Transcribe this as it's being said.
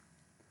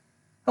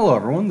Hello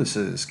everyone, this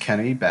is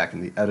Kenny back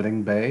in the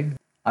editing bay.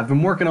 I've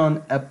been working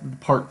on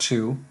part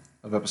 2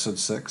 of episode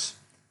 6,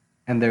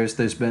 and there's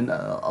been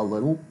a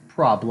little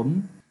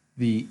problem.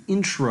 The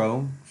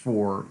intro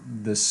for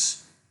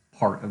this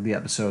part of the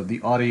episode,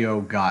 the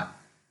audio got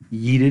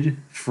yeeted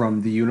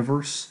from the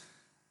universe.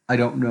 I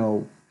don't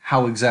know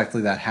how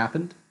exactly that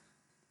happened,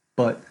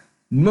 but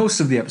most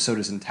of the episode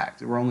is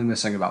intact. We're only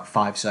missing about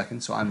 5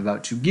 seconds, so I'm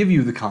about to give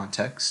you the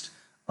context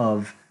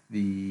of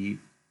the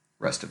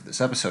rest of this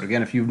episode.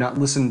 Again, if you've not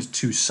listened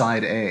to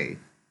side A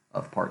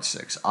of part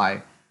 6,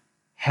 I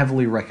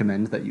heavily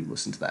recommend that you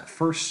listen to that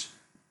first.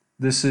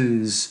 This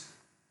is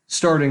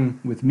starting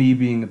with me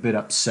being a bit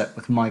upset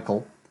with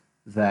Michael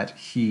that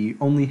he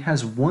only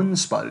has 1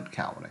 spotted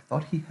cow, and I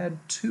thought he had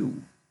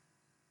 2.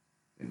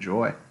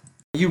 Enjoy.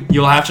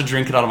 You'll have to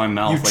drink it out of my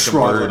mouth like a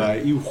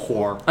bird. You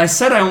whore. I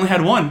said I only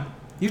had 1.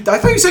 I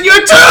thought you said you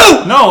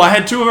had 2! No, I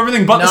had 2 of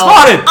everything but the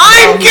spotted.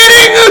 I'm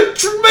getting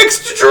a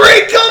mixed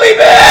drink coming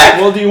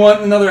back! Well, do you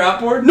want another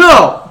outboard?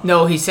 No!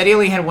 No, he said he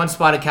only had 1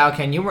 spotted cow,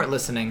 Ken. You weren't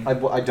listening.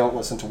 I don't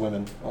listen to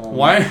women.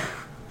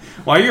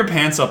 Why are your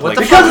pants up What like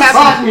the fuck it's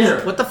hot happened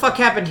here. What the fuck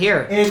happened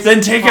here?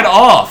 Then take it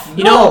off.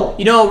 You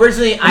know,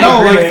 originally I No,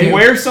 agree with like you.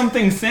 wear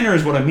something thinner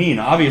is what I mean,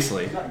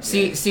 obviously.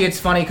 See, it's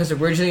funny because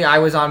originally I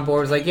was on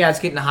board, was like, yeah, it's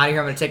getting hot here,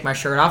 I'm gonna take my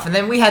shirt off, and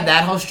then we had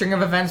that whole string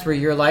of events where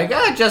you're like,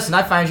 Justin,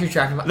 I find you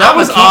attractive. That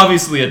was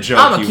obviously a joke.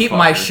 I'm gonna keep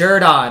my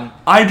shirt on.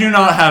 I do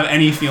not have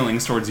any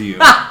feelings towards you.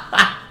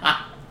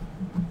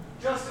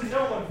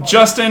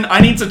 Justin, I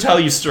need to tell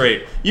you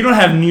straight. You don't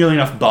have nearly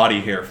enough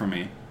body hair for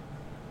me.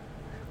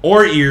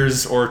 Or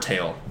ears or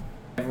tail.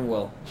 Never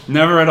will.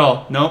 Never at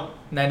all. Nope.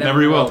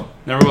 Never will.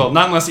 Never will.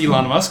 Not unless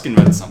Elon Musk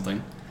invents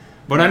something.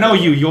 But I know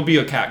you'll be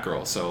a cat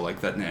girl, so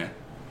like that, nah.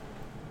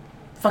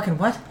 Fucking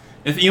what?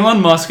 If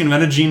Elon Musk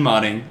invented gene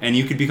modding, and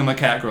you could become a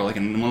cat girl, like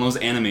in one of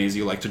those animes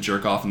you like to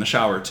jerk off in the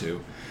shower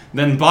to,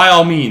 then by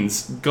all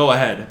means, go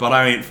ahead, but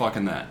I ain't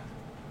fucking that.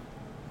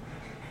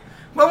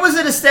 When was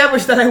it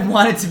established that I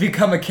wanted to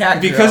become a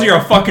cat girl? Because you're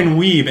a fucking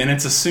weeb, and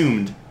it's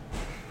assumed.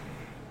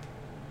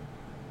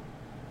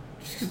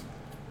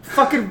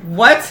 Fucking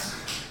what?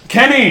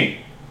 Kenny!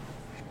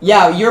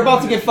 Yeah, you're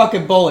about to get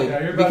fucking bullied.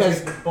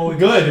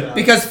 Good.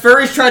 Because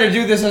furries try to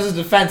do this as a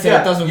defense and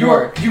it doesn't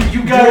work. You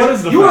What guys,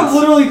 is the you are defense?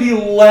 literally the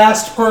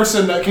last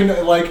person that can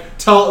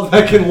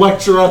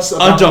lecture us A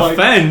about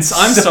defense?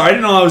 I'm sorry, I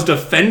didn't know I was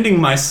defending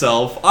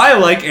myself. I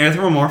like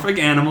anthropomorphic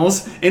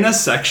animals in a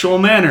sexual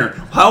manner.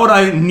 How would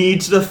I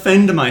need to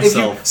defend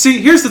myself? See,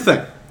 here's the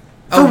thing.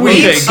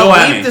 Okay, go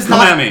at me. does Come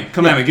not- at me.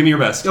 Come at me. Give me your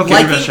best. Give me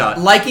your best shot.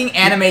 Liking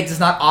anime does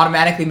not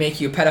automatically make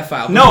you a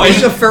pedophile. No,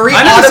 being a furry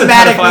I never said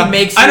automatically pedophile.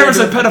 makes you I never a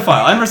said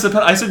pedophile. I never said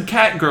I said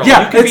cat girl.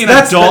 Yeah, you can be an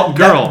adult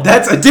girl.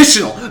 That's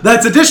additional.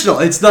 That's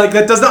additional. It's like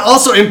that does not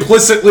also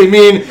implicitly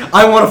mean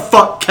I want to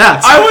fuck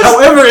cats.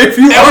 However, if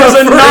you It are was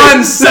a furry,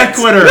 non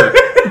sequitur.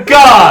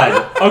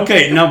 God.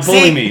 Okay, now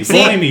bully me.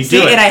 Bully me.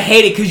 Do it. And I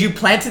hate it because you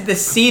planted the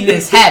seed in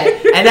his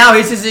head, and now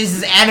he's just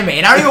this anime,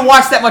 and I don't even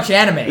watch that much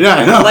anime. Yeah,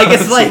 I know. Like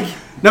it's like.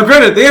 Now,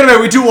 granted, the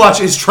anime we do watch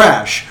is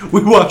trash.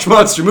 We watch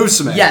Monster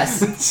Musume.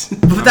 Yes.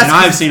 But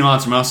I've seen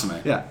Monster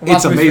Musume. Yeah, Monster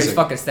it's Musume is amazing.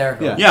 fucking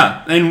hysterical. Yeah.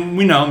 Yeah, and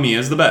we know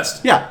Mia's the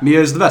best. Yeah, Mia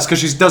is the best because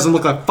she doesn't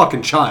look like a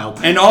fucking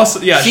child. And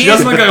also, yeah, she She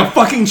doesn't is- look like a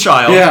fucking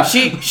child. Yeah.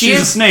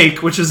 She's a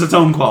snake, which is its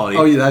own quality.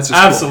 Oh, yeah, that's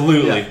just cool.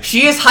 absolutely. Yeah.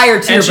 She is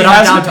higher tier, And she but I'm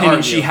has an down to opinion.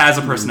 argue. She has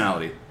a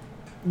personality.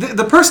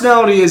 The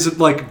personality is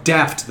like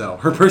daft though.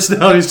 Her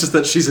personality is just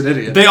that she's an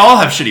idiot. They all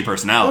have shitty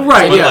personalities.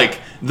 Right, But yeah. like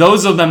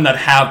those of them that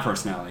have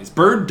personalities.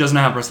 Bird doesn't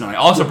have a personality.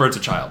 Also, Bird's a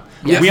child.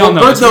 Yes. We all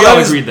know Bird- this. We that all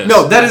is- agreed this.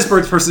 No, that is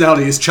Bird's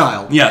personality is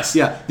child. Yes.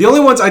 Yeah. The only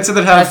ones I'd say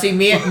that I have see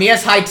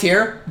Mia's high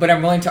tier, but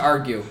I'm willing to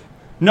argue.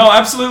 No,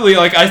 absolutely.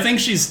 Like I think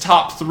she's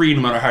top 3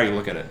 no matter how you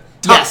look at it.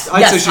 I'd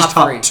say she's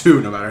top 3.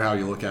 2 no matter how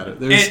you look at it.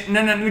 There's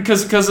No,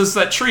 because it's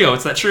that trio.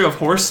 It's that trio of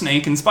horse,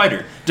 snake, and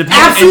spider.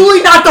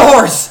 Absolutely not the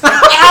horse.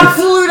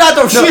 Absolutely not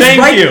the horse. No,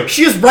 thank you.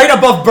 She is right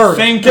above Bird.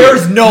 Thank you.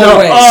 There's no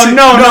way. Oh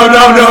no!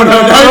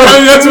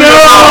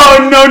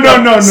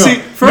 No! See,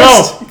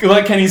 first- no.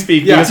 Let Kenny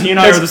speak Yeah, because he and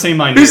I are the same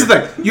mind. Here's here.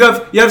 the thing: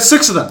 you have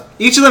 6 of them.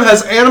 Each of them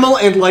has animal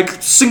and like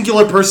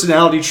singular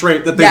personality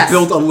trait that they Yes.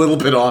 built a little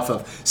bit off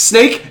of.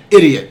 Snake,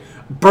 idiot.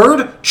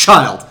 Bird,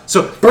 child.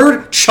 So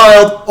bird,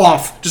 child,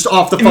 off, just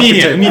off the fucking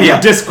Immediate, table.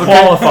 Yeah.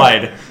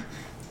 disqualified.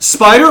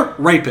 Spider,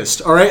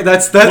 rapist. All right,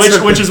 that's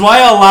Which is why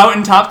I allow it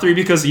in top 3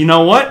 because you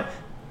know what?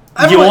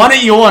 Everyone-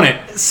 You want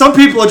it. some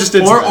people are just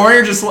into that. Or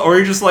you're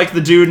just like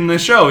the dude in the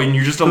show and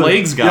you're just a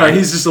legs guy. Yeah,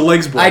 he's just a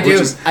legs boy. I do.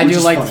 Which is, I which do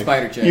is like funny. the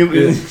spider chick.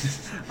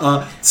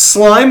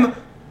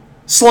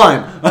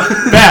 Slime.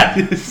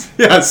 Bad.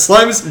 Yeah,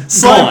 slime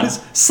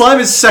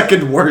is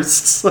second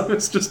worst. Slime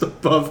is just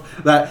above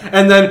that.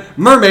 And then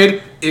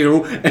mermaid,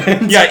 ew.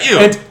 And, Yeah, ew.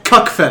 And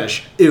cuck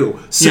fetish, ew.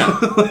 So, Yeah.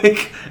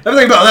 like,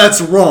 everything about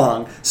that's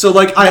wrong. So,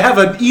 like, I have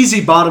an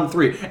easy bottom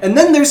 3. And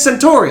then there's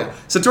Centauria.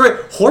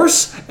 Centauria,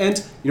 horse,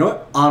 and, you know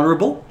what?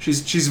 Honorable.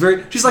 She's like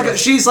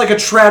a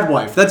trad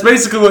wife. That's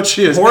basically what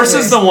she is. Horse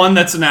is the one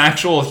that's an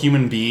actual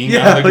human being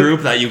out of the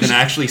group that you can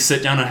actually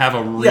sit down and have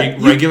a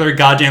regular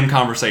goddamn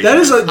conversation. That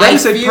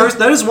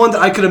is one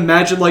that I could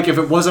imagine, like, if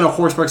it wasn't a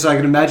horse person, I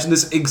could imagine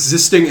this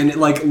existing and,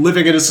 like,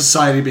 living in a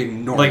society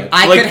being normal. Like,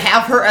 I could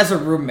have her as a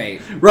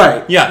roommate.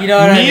 Right. Yeah. You know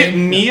what I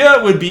mean?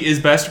 Mia would be his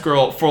best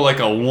girl for, like,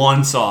 a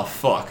once-off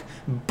fuck.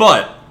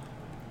 But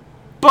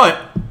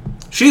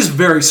she's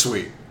very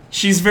sweet.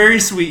 she's very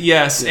sweet,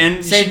 yes.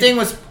 And Same thing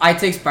with I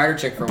take Spider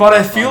Chick for. But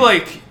I feel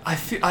like I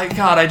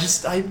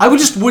would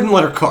just wouldn't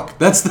let her cook.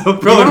 That's the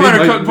wouldn't let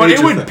her cook, but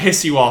it would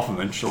piss you off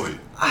eventually.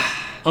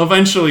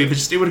 Eventually,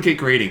 it would get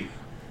grating.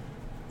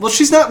 Well,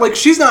 she's not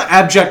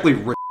abjectly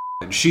rich.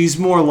 She's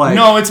more like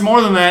No, it's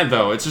more than that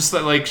though. It's just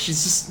that like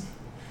she's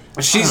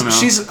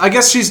I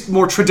guess she's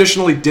more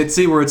traditionally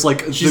ditzy, where it's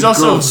like she's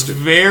also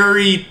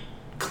very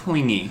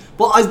clingy.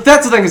 Well,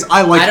 that's the thing is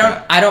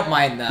I don't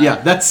mind that. Yeah,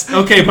 that's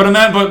okay, but in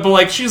that, but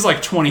like she's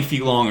like 20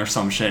 feet long or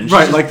some shit.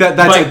 Right, like that.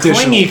 That's like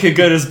additional. clingy could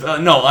good as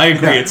no. I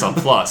agree, it's a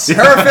plus.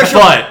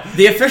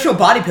 The official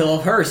body pillow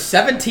of her is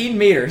 17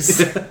 meters.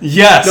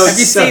 Yes. Have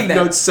you seen that?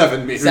 No, it's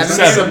 7 meters.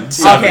 Seven.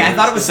 Okay, I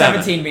thought it was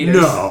 17 meters.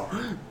 No,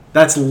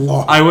 that's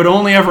long. I would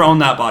only ever own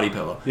that body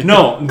pillow.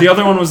 No, the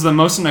other one was the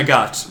Mosin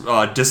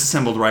Nagant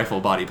disassembled rifle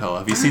body pillow.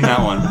 Have you seen that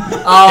one?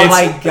 Oh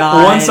my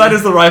god. One side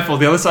is the rifle,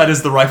 the other side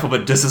is the rifle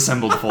but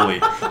disassembled fully.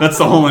 That's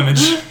the whole image.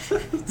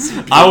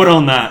 I would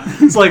own that.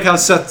 It's like how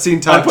Seth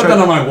Seentalk I put that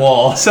on my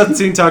wall. Seth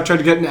Seentalk tried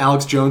to get an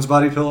Alex Jones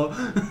body pillow.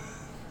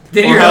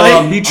 Did he Or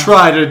really? He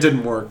tried and it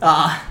didn't work.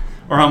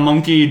 Or how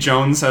Monkey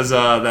Jones has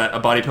a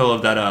body pillow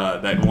of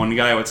that one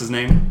guy. What's his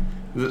name?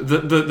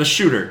 The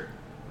shooter.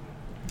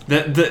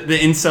 The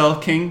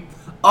incel king.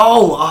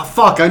 Oh,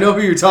 fuck! I know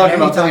who you're talking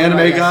about. The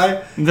anime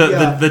guy.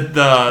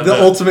 The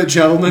ultimate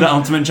gentleman. The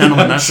ultimate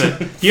gentleman. That's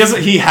it.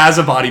 He has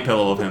a body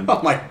pillow of him.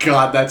 Oh my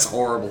god, that's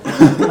horrible.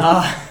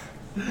 That's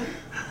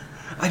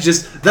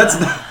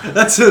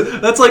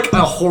like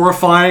a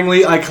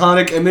horrifyingly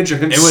iconic image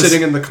of him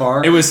sitting in the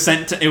car. It was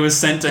sent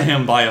to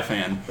him by a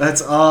fan.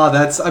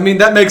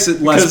 That makes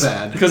it less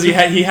bad. Because he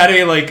had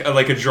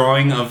a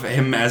drawing of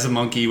him as a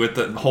monkey with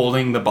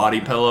holding the body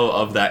pillow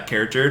of that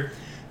character.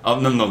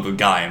 No, the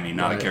guy. I mean,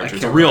 not a character.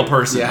 It's a real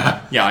person.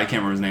 Yeah, I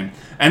can't remember his name.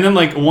 And then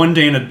like one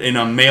day in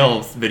a mail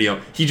video,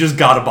 he just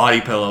got a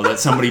body pillow that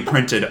somebody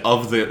printed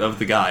of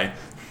the guy.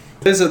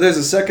 There's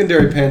a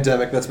secondary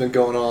pandemic that's been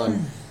going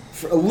on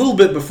for a little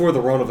bit before the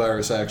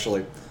coronavirus,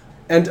 actually.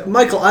 And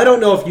Michael, I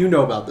don't know if you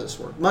know about this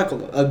word.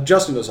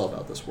 Justin knows all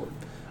about this word.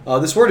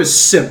 This word is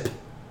simp.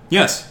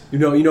 Yes. You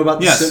know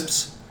about the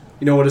simps?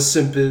 You know what a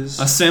simp is?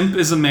 A simp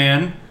is a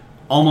man,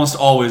 almost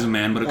always a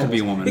man, but it could be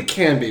a woman. It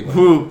can be.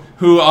 Who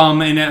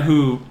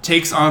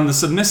takes on the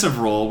submissive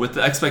role with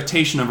the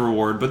expectation of a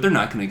reward, but they're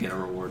not going to get a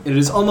reward. It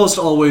is almost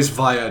always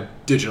via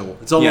digital.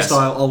 It's almost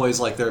always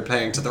like they're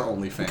paying to their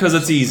OnlyFans. Because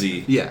it's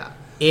easy. Yeah.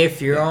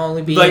 If you're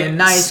only being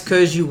nice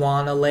because you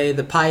want to lay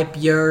the pipe,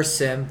 you're a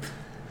simp.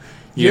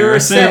 You're a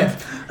simp.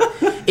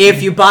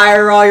 If you buy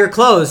her all your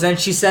clothes and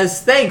she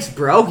says, thanks,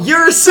 bro,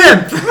 you're a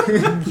simp.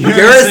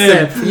 You're a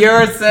simp.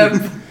 You're a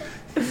simp.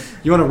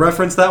 You want to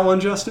reference that one,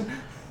 Justin?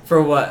 For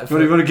what?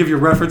 You want to give your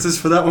references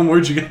for that one?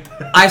 Where'd you get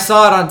that? I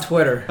saw it on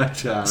Twitter.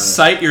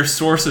 Cite your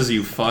sources,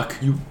 you fuck.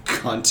 You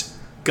cunt.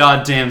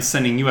 Goddamn,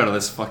 sending you out of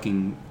this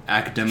fucking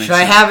academic. Should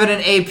I have it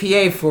in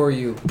APA for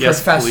you,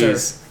 yes, Professor?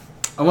 Please.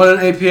 I want an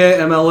APA,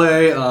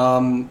 MLA,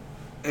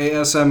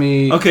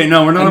 ASME. Okay,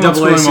 no, we're not about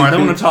school anymore. I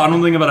don't want to talk. I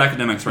don't think about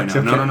academics right now.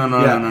 Okay.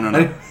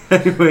 No.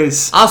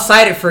 Anyways, I'll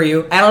cite it for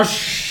you, and I'll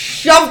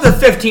shove the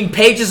 15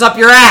 pages up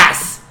your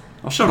ass.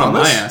 I'll shove it on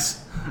my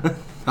ass.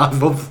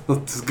 We'll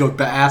just go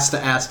ass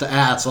to ass to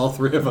ass, all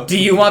three of us. Do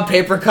you want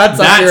paper cuts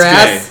up your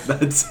ass?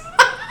 That's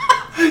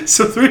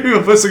so 3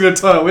 of us are going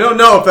to talk. We don't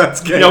know if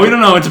that's gay. Yeah, we don't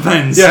know. It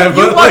depends. Yeah, You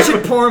but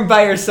watching porn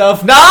by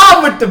yourself? No,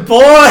 I'm with the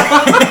boys.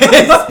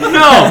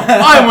 No,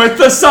 I'm with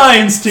the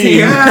science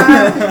team.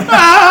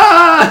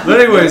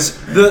 But anyways,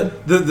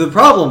 the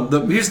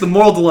problem, here's the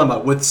moral dilemma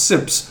with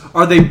simps.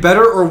 Are they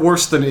better or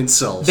worse than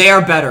incels? They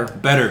are better.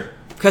 Better.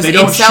 Because they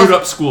don't shoot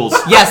up schools.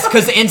 Yes,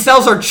 because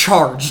incels are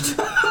charged.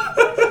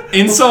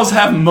 Incels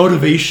have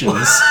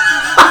motivations.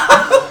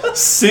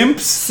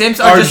 Simps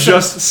are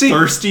just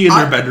thirsty in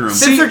their bedroom.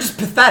 Simps are just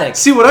pathetic.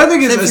 See, what I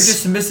think is Simps are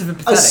just submissive and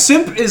pathetic. A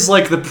simp is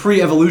like the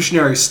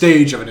pre-evolutionary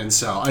stage of an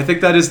incel. I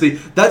think that's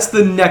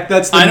the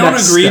next I don't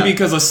agree step.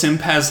 because a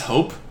simp has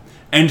hope,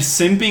 and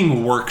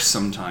simping works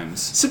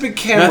sometimes. Simping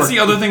can work. That's the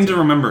other thing to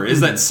remember,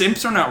 is that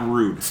simps are not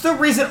rude. It's the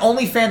reason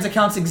OnlyFans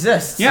accounts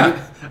exist.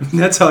 Yeah. I mean,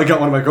 that's how I got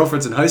one of my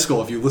girlfriends in high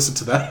school, if you listen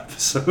to that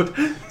episode.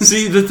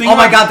 See, the thing Oh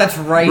my god, that's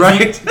right.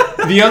 Right?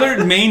 The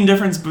other main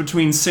difference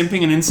between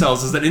simping and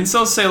incels is that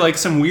incels say like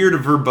some weird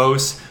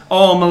verbose,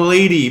 "Oh, I'm a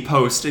lady"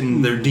 post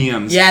in their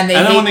DMs. Yeah, and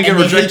then when they get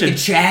rejected, hate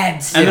the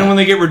chads. And then when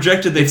they get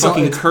rejected, they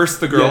fucking curse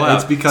the girl out.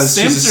 It's because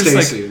Simps she's a are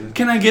just Stacy. like,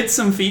 "Can I get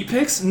some feet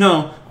pics?"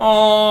 No.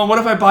 "Oh, what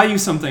if I buy you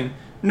something?"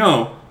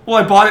 No. "Well,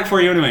 I bought it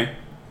for you anyway."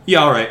 "Yeah,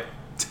 all right."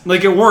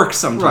 Like, it works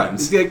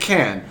sometimes. Right, it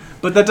can.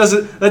 But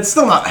that's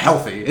still not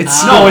healthy.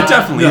 It's No, it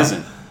definitely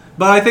isn't.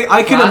 But I think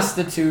I can...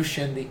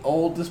 Prostitution, the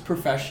oldest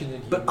profession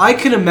in human. But I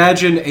can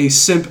imagine a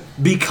simp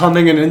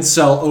becoming an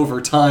incel over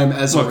time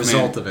as a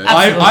result of it.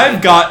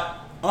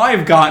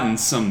 I've gotten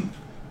some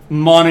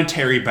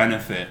monetary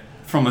benefit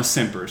from a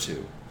simp or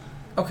two.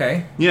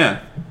 Okay. Yeah.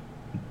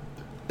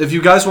 If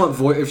you guys want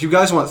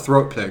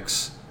throat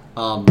pics...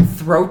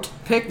 Throat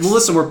pics? Well,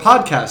 listen, we're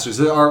podcasters.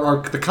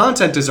 The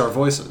content is our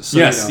voices. So,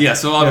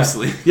 yes, so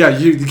obviously. Yeah,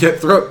 you get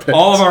throat pics.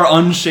 All of our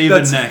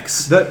unshaven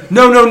necks.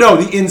 No,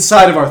 the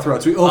inside of our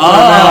throats. We open our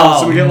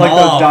mouths, so we get like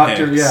the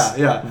doctor. Pics.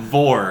 Yeah.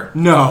 Vor.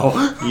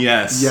 No.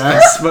 Yes.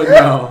 Yes, but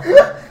no.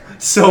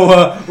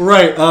 So,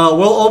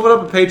 we'll open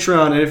up a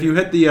Patreon, and if you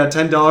hit the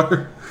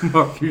 $10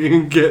 mark, you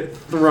can get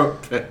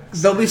throat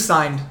pics. They'll be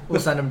signed. We'll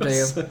send them to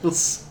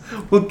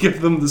you. We'll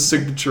give them the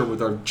signature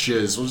with our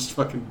jizz. We'll just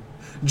fucking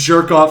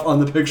jerk off on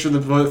the picture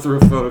through a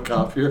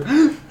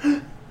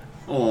photocopier.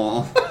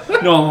 Aw.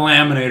 No,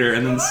 laminator,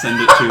 and then send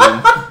it to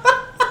him.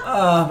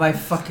 Oh, my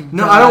fucking God.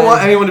 No, I don't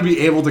want anyone to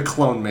be able to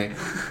clone me.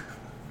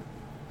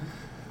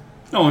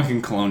 No one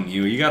can clone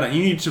you. You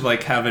need to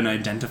like have an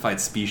identified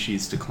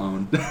species to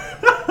clone.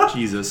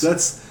 Jesus.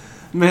 That's...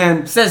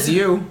 Man. Says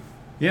you.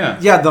 Yeah.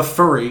 Yeah, the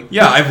furry.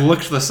 Yeah, I've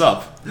looked this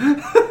up.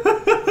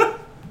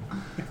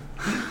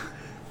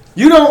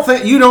 You don't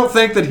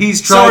think that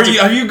he's tried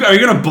So are you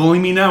gonna bully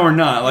me now or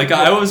not? Like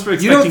I was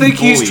expecting. You don't think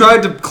bully. he's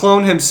tried to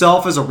clone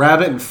himself as a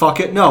rabbit and fuck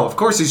it? No, of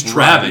course he's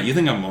tried. Rabbit? You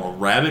think I'm a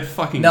rabbit?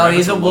 Fucking no,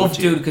 he's a wolf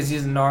dude because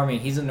he's a normie.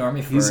 He's a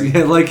normie furry.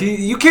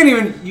 You can't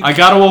even. I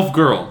got a wolf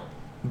girl,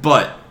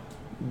 but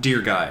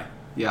deer guy.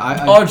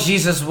 Yeah. Oh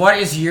Jesus! What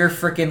is your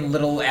freaking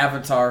little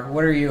avatar?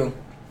 What are you?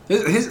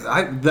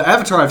 The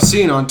avatar I've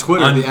seen on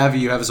Twitter, the Avi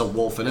you have is a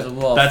wolf in it.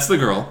 That's the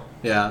girl.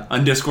 Yeah.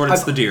 On Discord,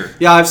 it's the deer.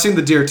 Yeah, I've seen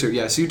the deer too.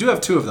 Yeah, so you do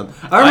have two of them.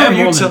 I have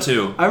more than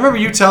two. I remember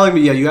you telling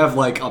me, you have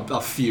like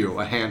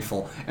a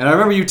handful. And I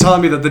remember you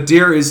telling me that the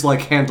deer is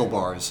like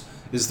handlebars,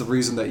 is the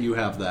reason that you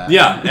have that.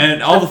 Yeah,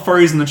 and all the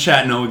furries in the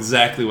chat know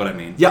exactly what I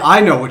mean. Yeah,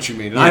 I know what you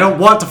mean. And I don't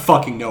want to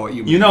fucking know what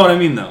you mean. You know what I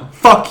mean, though.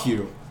 Fuck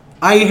you.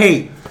 I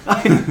hate.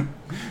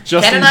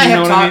 Justin, Ken and I do you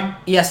know have what I mean?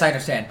 Yes, I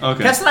understand.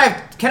 Okay.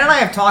 Ken and I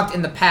have talked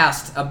in the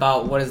past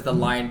about what is the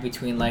line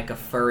between like a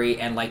furry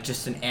and like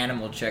just an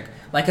animal chick.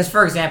 Like, because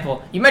for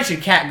example, you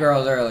mentioned cat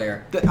girls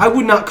earlier. I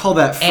would not call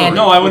that furry.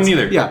 No, I wouldn't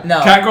either. Yeah.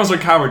 No. Cat girls are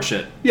coward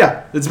shit.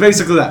 Yeah, it's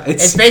basically that.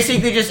 It's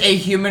basically just a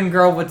human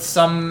girl with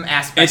some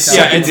aspects.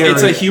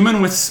 It's a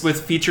human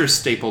with features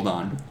stapled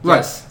on. Right.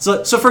 Yes.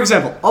 So for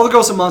example, all the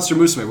girls at Monster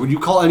Musume, would you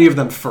call any of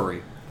them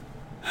furry?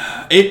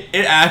 It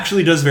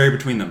actually does vary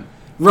between them.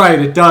 Right,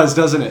 it does,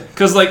 doesn't it?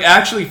 Because, like,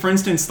 actually, for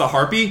instance, the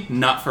harpy,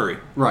 not furry.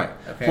 Right.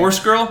 Okay. Horse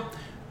girl,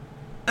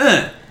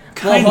 kind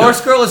Well, horse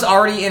girl is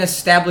already an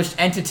established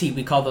entity.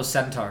 We call those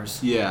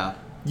centaurs. Yeah.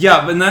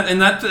 Yeah, but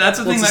that's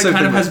the thing that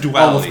kind of has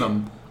duality.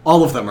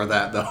 All of them are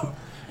that, though.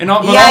 And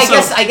also,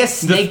 I guess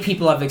snake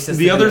people have existed.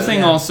 The other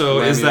thing also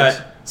Lamias. is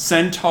that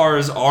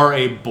centaurs are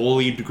a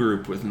bullied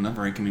group within the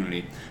furry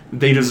community.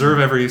 They deserve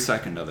every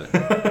second of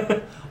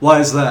it. Why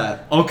is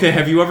that? Okay,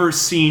 have you ever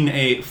seen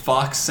a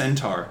fox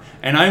centaur?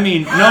 And I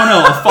mean,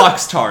 no, a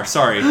fox tar.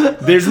 Sorry,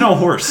 there's no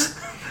horse.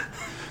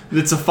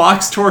 It's a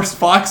fox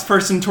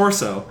person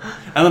torso,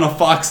 and then a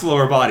fox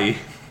lower body.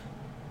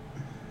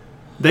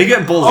 They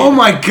get bullied. Oh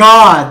my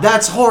god,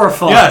 that's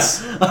horrifying.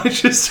 Yes. I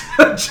just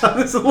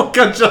there's a look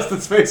on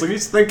Justin's face like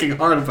he's thinking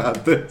hard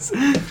about this.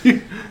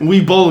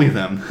 We bully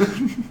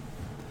them.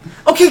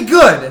 Okay,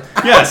 good.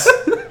 Yes.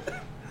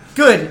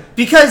 Good,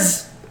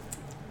 because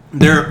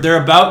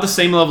They're about the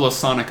same level as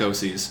Sonic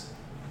OCs.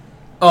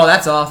 oh,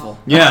 that's awful.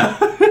 Yeah.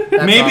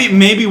 awful.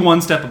 Maybe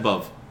one step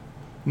above.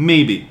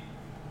 Maybe.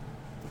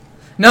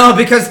 No,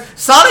 because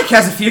Sonic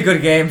has a few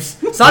good games.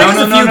 Sonic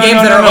has a few games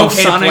that are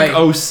okay Sonic to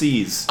play.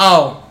 OCs.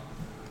 Oh,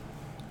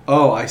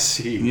 Oh, I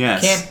see.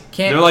 Yes.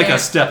 Can't- They're like a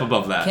can't- step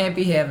above that. can't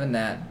be having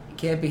that.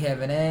 Can't be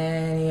having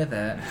any of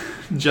that.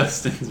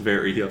 Justin's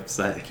very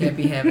upset. Can't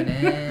be having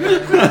any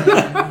of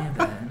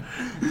that.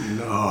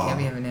 No. Can't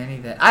be having any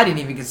of that. I didn't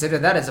even consider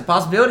that as a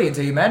possibility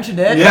until you mentioned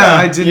it. Yeah,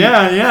 I didn't.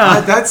 Yeah.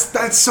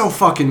 That's so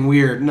fucking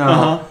weird. No.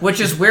 Uh-huh. Which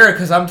is weird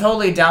because I'm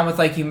totally down with,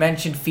 like you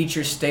mentioned,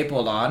 features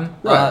stapled on.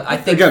 Right. I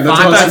think Again, that's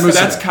fox- what I was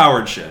That's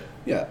coward shit.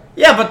 Yeah.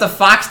 yeah, but the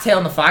foxtail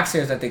and the fox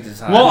ears, I think, is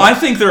hot. Well, I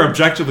think they're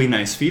objectively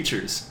nice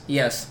features.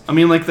 yes. I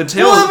mean, like the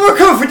tail. Well, we're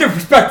coming from different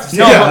perspectives.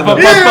 No, Yeah,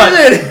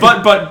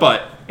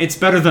 but it's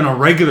better than a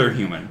regular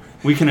human.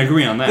 We can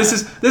agree on that. This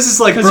is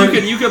like because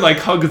you could like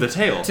hug the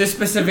tail. To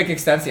specific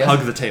extents, yes.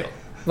 Hug the tail.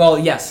 Well,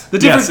 yes.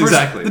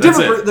 Exactly. But that's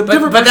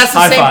the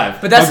high same.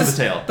 Five. But that's Hug the the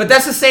tail. But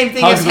that's the same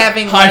thing as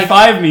having high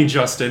five me,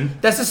 Justin.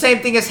 That's the same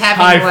thing as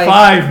having high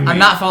five me. I'm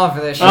not falling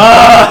for this shit.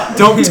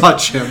 Don't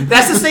touch him.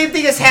 That's the same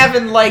thing as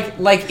having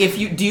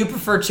do you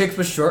prefer chicks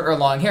with short or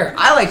long hair?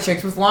 I like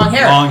chicks with long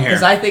hair. Long hair.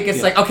 Because I think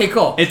it's okay,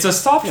 cool. It's a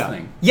soft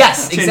thing.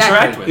 Yes, to exactly.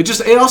 interact with.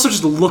 It also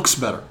just looks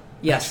better.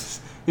 Yes.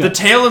 Yeah. The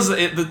tail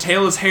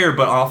is hair,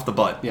 but off the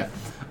butt. Yeah.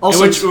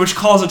 Also, which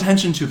calls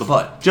attention to the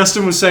butt.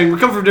 Justin was saying we're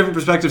coming from different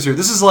perspectives here.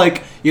 This is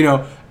like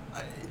an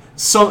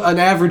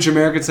average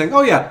American saying,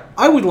 "Oh yeah,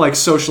 I would like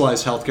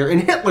socialized healthcare,"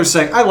 and Hitler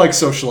saying, "I like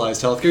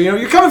socialized healthcare."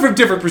 You're coming from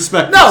different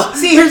perspectives. No,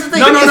 see, here's the thing.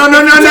 No. I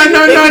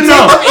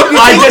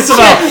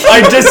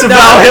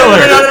disavow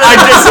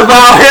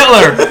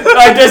Hitler.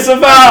 I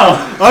disavow.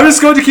 I'm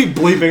just going to keep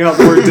bleeping out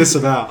the word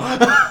disavow.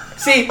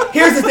 See,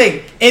 here's the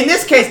thing. In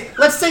this case,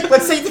 let's take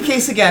the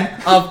case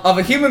again of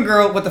a human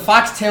girl with a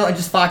fox tail and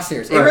just fox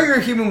ears. A regular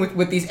human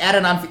with these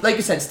added on, like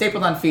you said,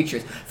 stapled on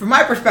features. From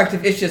my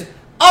perspective, it's just,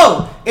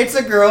 it's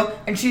a girl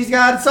and she's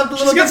got something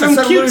little. She's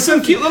got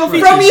some cute little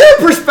features. From your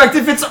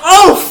perspective, it's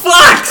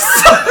fox.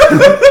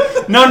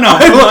 No.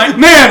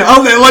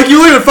 Like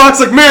you look at fox,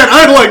 like man,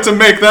 I'd like to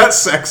make that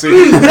sexy.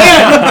 Man,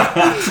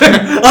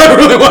 I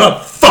really want to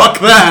fuck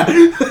that.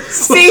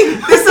 See,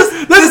 this is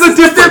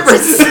the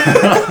difference.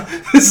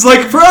 It's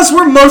like for us,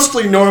 we're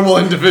mostly normal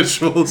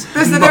individuals.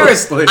 This is the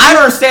difference. I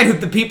don't understand who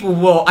the people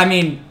will. I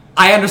mean,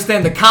 I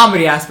understand the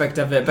comedy aspect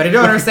of it, but I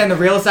don't understand the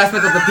realist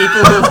aspect of the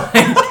people who.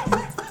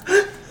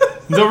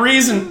 The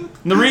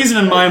reason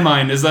in my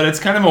mind is that it's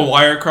kind of a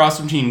wire cross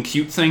between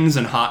cute things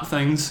and hot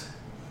things.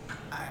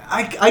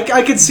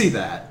 I could see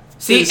that.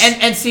 See,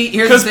 and see,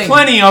 here's the thing. Because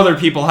plenty other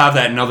people have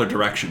that in other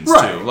directions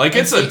right. too. Like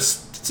it's a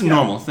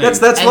normal thing.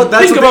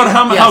 Think about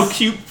how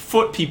cute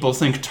foot people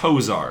think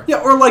toes are.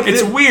 Yeah, or like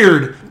it's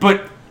weird,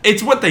 but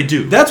it's what they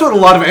do. That's what a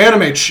lot of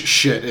anime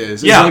shit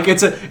is. Yeah, like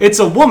it's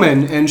a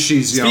woman and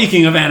she's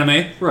speaking of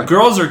anime. Right.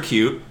 Girls are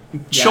cute.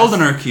 Yes.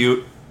 Children are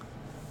cute.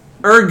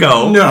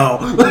 Ergo. No.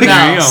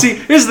 No. See,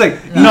 here's the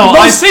thing. No,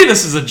 I say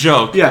this as a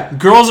joke. Yeah.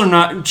 Children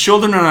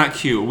are not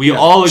cute. We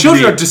all agree.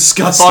 Children are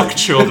disgusting. Fuck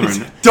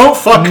children. Don't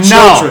fuck children.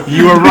 No,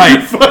 you are right.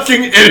 You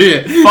fucking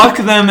idiot. Fuck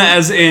them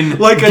as in,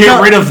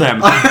 get rid of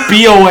them.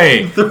 Be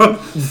away.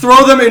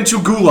 Throw them into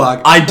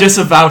gulag. I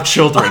disavow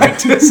children.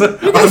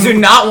 You guys do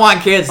not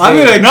want kids,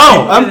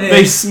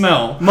 they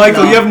smell.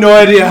 Michael, you have no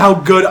idea how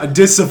good a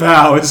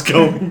disavow is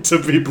going to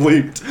be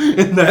bleeped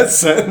in that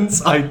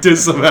sentence. I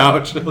disavow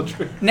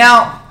children.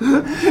 Now,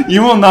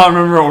 you will not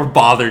remember or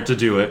bother to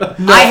do it.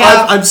 No,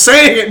 I'm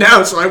saying it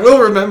now, so I will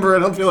remember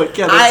it. I'll be like,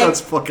 yeah, that sounds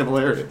fucking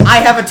hilarious. I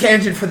have a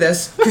tangent for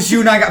this, because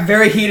you and I got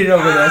very heated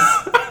over this.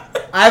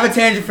 I have a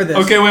tangent for this.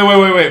 Okay,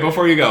 wait,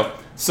 before you go.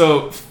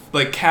 So,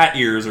 like cat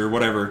ears or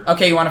whatever.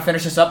 Okay, you want to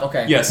finish this up?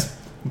 Okay. Yes.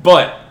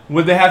 But,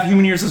 would they have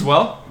human ears as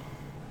well?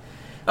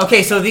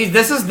 Okay, so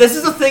this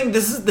is a thing,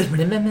 this is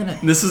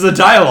a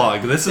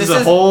dialogue. This is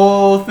a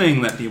whole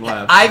thing that people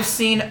have. I've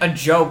seen a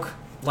joke,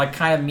 like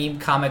kind of meme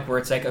comic where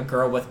it's like a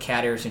girl with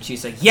cat ears and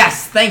she's like,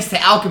 yes, thanks to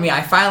alchemy,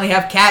 I finally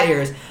have cat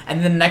ears.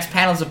 And then the next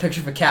panel is a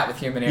picture of a cat with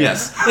human ears.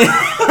 Yes.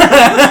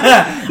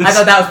 I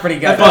thought that was pretty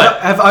good.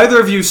 Have either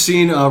of you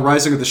seen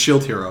Rising of the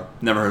Shield Hero?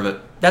 Never heard of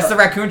it. That's the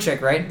raccoon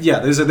chick, right? Yeah,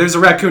 there's a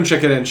raccoon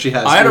chick in it and she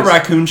has... I had a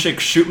raccoon chick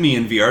shoot me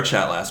in VR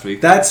chat last week.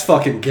 That's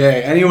fucking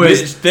gay.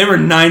 Anyways... They were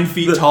 9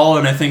 feet tall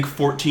and I think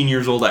 14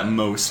 years old at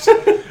most.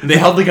 They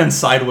held the gun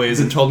sideways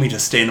and told me to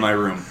stay in my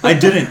room. I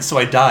didn't, so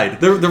I died.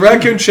 The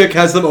raccoon chick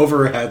has them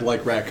over her head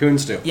like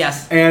raccoons do.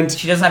 Yes. And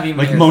she doesn't have even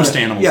like most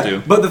animals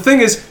do. But the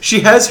thing is,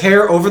 she has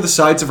hair over the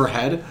sides of her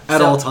head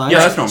at all times.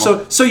 Yeah, that's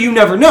normal. So you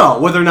never know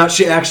whether or not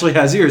she actually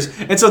has ears.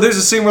 And so there's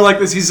a scene where like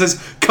this, he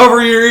says,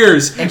 "Cover your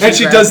ears," and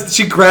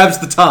she grabs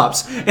the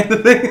tops. And the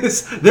thing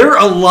is, there are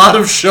a lot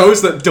of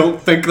shows that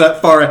don't think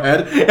that far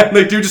ahead, and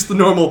they do just the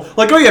normal,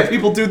 like, oh yeah,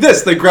 people do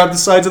this. They grab the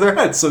sides of their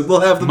heads, so they'll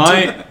have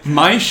them.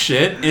 My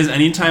shit is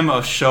anytime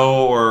a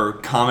show or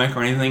comic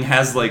or anything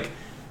has like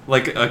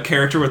a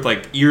character with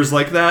like ears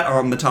like that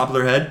on the top of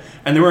their head,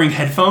 and they're wearing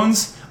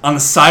headphones on the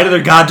side of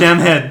their goddamn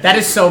head. That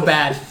is so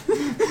bad.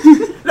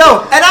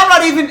 No, and I'm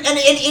not even, and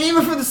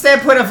even from the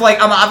standpoint of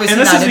like, I'm obviously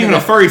not. And this isn't even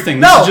a furry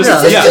thing.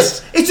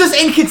 It's just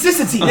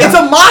inconsistency. It's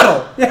a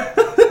model.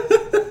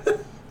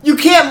 You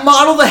can't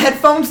model the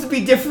headphones to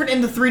be different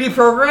in the 3D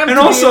program. And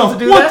also,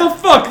 what the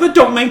fuck? That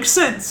don't make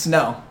sense.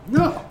 No.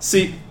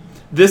 See,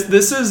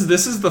 this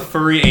is the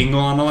furry angle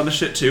on a lot of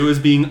shit too, is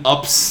being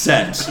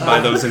upset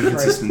by those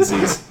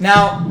inconsistencies.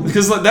 Now,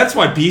 because that's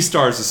why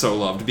Beastars is so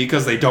loved,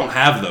 because they don't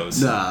have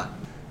those. Nah.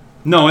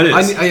 No, it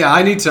is.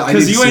 I need to.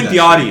 Because you ain't the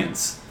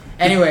audience.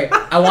 Anyway,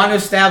 I want to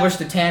establish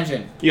the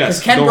tangent. Yes.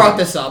 Because Ken brought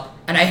this up,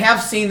 and I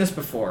have seen this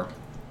before.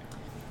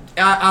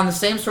 On the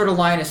same sort of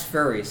line as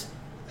furries,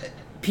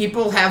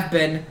 people have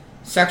been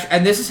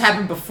and this has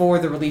happened before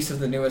the release of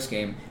the newest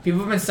game.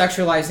 People have been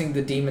sexualizing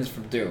the demons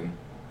from Doom.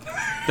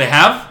 They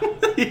have?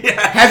 Yeah.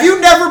 Have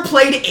you never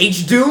played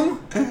H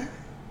Doom?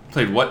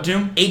 Played what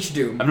Doom? H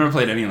Doom. I've never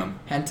played any of them.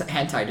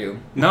 Hentai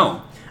Doom.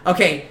 No.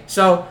 Okay,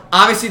 so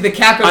obviously the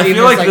Kako demon. I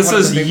feel like this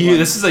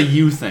is a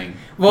you thing.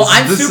 Well,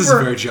 this is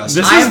very just.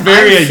 This is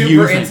very I'm a super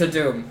you thing. into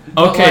Doom.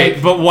 Okay,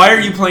 but why are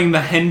you playing the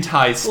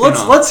hentai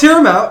spin-off? Let's hear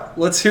him out.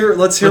 Let's hear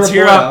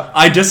out.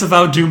 I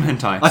disavow Doom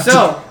hentai.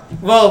 So,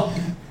 well,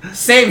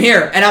 same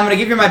here. And I'm going to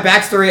give you my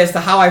backstory as to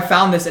how I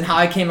found this and how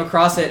I came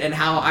across it and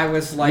how I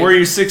was like... Were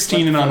you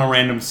 16 and on a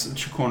random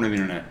corner of the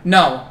internet?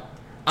 No.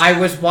 I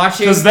was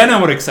watching... Because then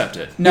I would accept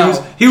it. No.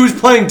 He was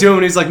playing Doom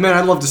and he's like, man,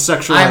 I'd love to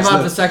sexualize I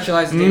love to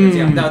sexualize demons,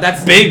 yeah. No,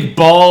 that's... Big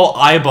ball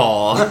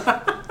eyeball.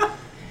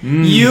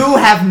 You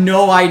have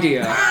no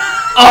idea.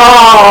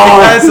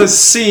 Oh! It has a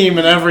seam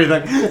and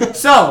everything.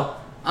 So,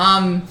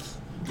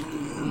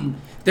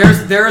 there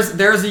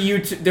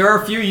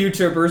are a few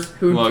YouTubers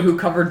who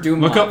cover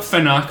Doom Look up mods.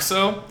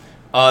 Phenoxo.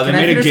 They Can I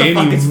made a finish the game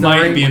fucking you might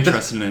story? be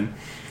interested in.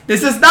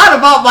 This is not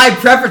about my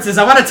preferences.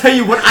 I want to tell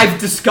you what I've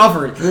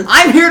discovered.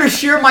 I'm here to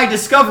share my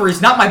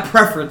discoveries, not my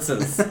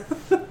preferences.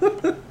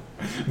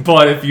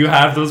 But if you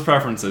have those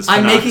preferences,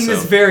 I'm Phenoxo. making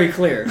this very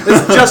clear.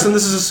 Justin,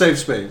 this is a safe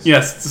space.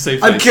 Yes, it's a safe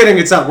place. I'm kidding,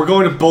 it's not. We're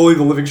going to bully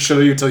the living shit out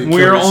of you until you kill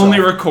We're yourself. only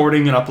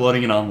recording and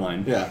uploading it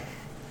online. Yeah.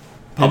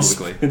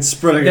 Publicly. It's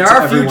spreading There it to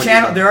are a few everyone you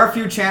know. There are a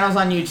few channels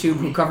on YouTube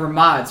who cover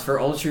mods for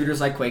old shooters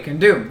like Quake and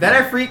Doom that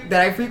I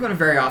frequent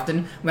very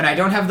often when I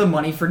don't have the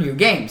money for new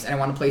games and I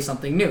want to play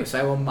something new. So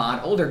I will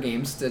mod older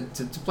games to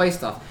play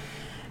stuff.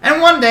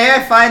 And one day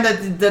I find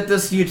that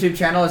this YouTube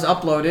channel has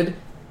uploaded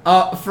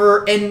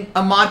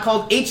a mod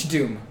called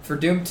H-Doom for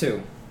Doom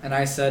 2. And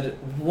I said,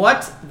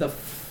 what the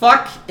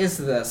fuck is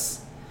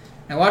this?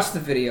 And I watched the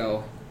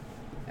video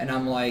and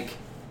I'm like,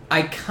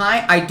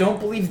 I don't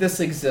believe this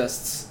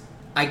exists.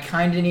 I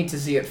kind of need to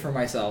see it for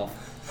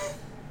myself.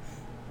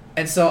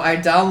 And so I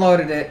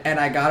downloaded it and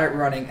I got it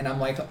running and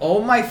I'm like,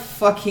 oh my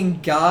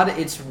fucking god,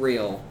 it's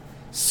real.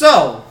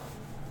 So,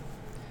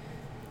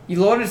 you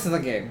load into the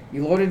game.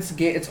 You load into the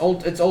game. It's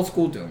old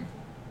school Doom.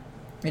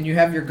 And you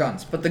have your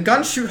guns. But the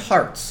guns shoot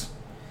hearts.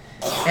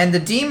 And the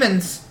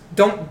demons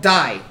don't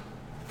die.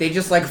 They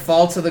just like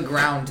fall to the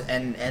ground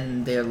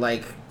and they're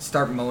like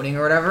start moaning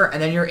or whatever.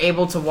 And then you're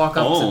able to walk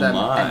up to them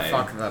and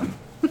fuck them.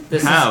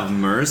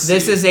 Mercy.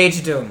 This is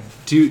H-Doom.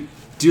 Do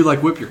you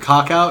like whip your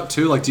cock out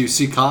too? Like, do you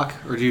see cock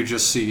or do you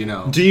just see, you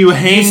know? Do you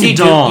hang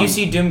dong? You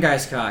see Doom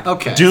Guy's cock.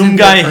 Okay. Doom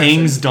Guy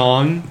hangs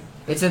dong?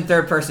 It's in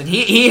third person.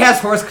 He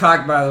has horse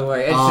cock, by the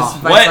way. It's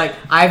just what? like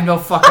I have no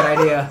fucking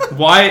idea.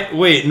 Why?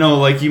 Wait, no.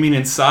 Like you mean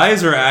in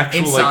size or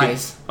actual? In like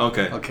size.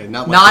 Okay. Okay,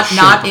 not like the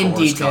not shape in of a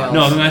horse detail. cock.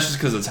 No, then that's just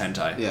because it's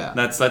hentai. Yeah.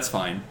 That's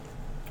fine.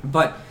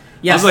 But I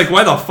yes, was like,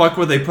 why the fuck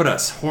would they put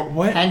us?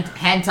 What?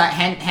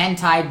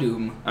 hentai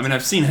Doom. I mean,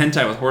 I've seen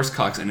hentai with horse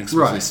cocks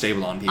inexplicably Right.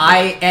 stable on people.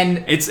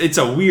 It's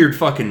a weird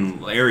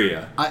fucking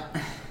area.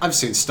 I've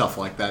seen stuff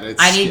like that.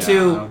 It's, I need I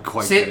to don't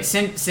quite get it.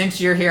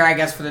 since you're here, I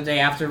guess for the day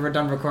after we're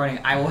done recording,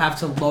 I will have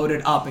to load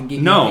it up and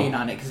give you an opinion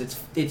on it because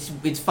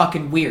it's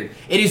fucking weird.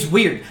 It is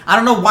weird. I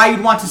don't know why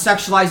you'd want to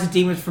sexualize the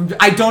demons from.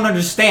 I don't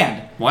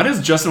understand. Why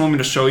does Justin want me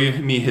to show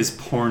me his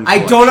porn?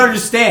 I don't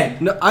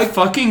understand. No,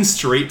 Fucking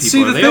straight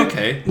people. Are they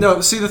okay?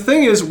 No, see, the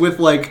thing is with,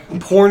 like,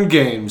 porn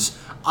games,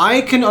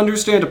 I can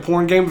understand a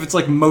porn game if it's,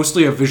 like,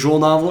 mostly a visual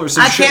novel or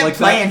some shit like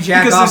that. I can't play and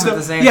jack off at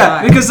the same time.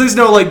 Yeah, because there's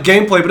no, like,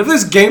 gameplay. But if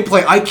there's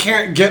gameplay, I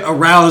can't get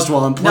aroused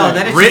while I'm playing. No,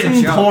 that is Written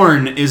just a joke.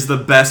 porn is the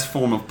best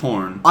form of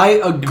porn. I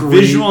agree.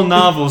 Visual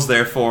novels,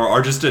 therefore,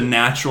 are just a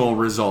natural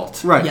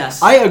result. Right.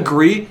 Yes. I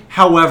agree.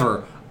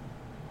 However,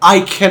 I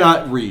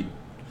cannot read.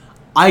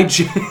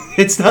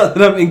 It's not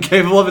that I'm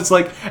incapable of. It's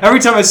like every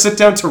time I sit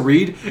down to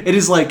read, it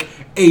is like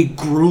a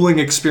grueling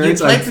You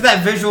experience. played through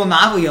that visual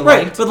novel you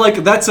Right, liked. but like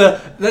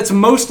that's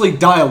mostly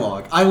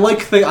dialogue. I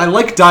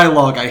like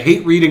dialogue. I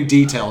hate reading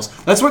details.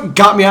 That's what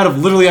got me out of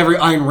literally every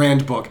Ayn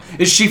Rand book.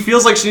 Is she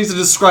feels like she needs to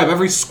describe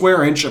every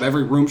square inch of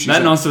every room she's in. That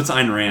and also it's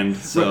Ayn Rand,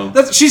 so...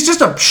 She's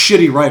just a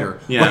shitty writer.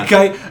 Yeah.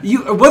 Okay,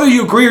 whether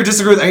you agree or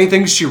disagree with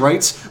anything she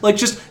writes, like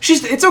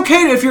it's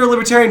okay if you're a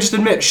libertarian. Just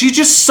admit she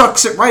just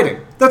sucks at writing.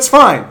 That's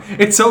fine.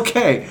 It's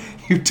okay.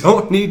 You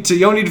don't need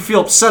to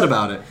feel upset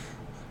about it.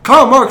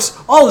 Karl Marx,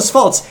 all his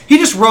faults. He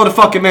just wrote a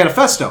fucking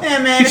manifesto. Yeah,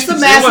 man, it's a It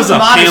massive was a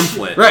amount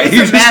pamphlet. Right, It's he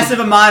a just- massive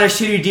amount of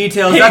shitty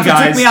details. Hey That's what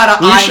guys, took me out of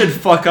we Ayn. should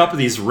fuck up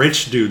these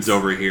rich dudes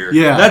over here.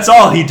 Yeah. That's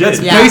all he did. That's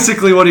Yeah.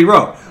 basically what he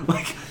wrote.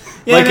 Like,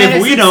 Yeah, like, man,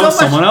 if we it's don't, so much-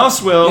 someone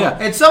else will. Yeah.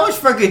 It's so much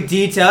fucking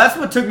detail. That's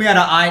what took me out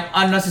of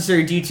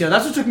unnecessary detail.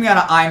 That's what took me out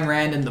of Ayn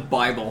Rand and the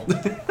Bible.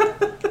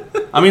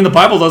 I mean, the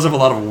Bible does have a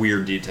lot of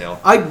weird detail.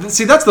 I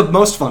see. That's the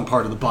most fun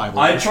part of the Bible.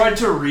 I tried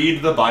to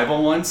read the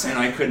Bible once, and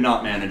I could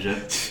not manage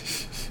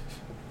it.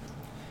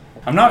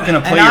 I'm not going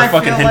to play And your I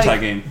fucking feel hentai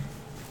like- game.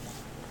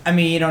 I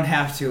mean, you don't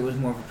have to. It was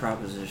more of a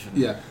proposition.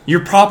 Yeah.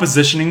 You're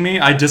propositioning me.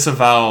 I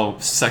disavow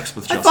sex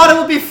with I Justin. thought it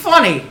would be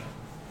funny.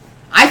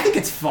 I think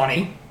it's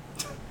funny.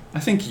 I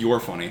think you're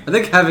funny. I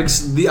think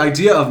the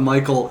idea of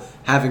Michael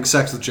having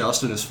sex with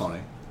Justin is funny.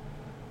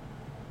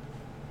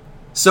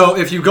 So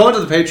if you go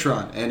into the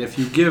Patreon and if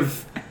you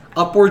give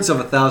upwards of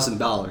 $1,000,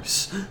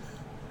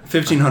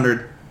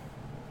 1,500.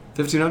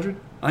 1,500.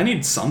 I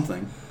need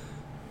something.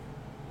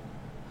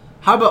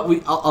 How about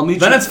I'll meet you.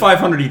 Then it's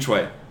 500 each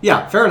way.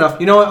 Yeah, fair enough.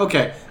 You know what?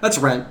 Okay, that's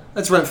rent.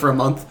 That's rent for a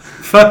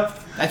month. That's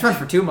That's run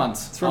for 2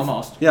 months,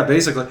 almost. Yeah,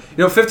 basically. You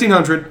know,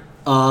 1,500.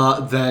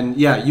 Then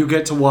you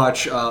get to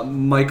watch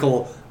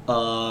Michael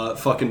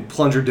fucking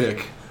plunger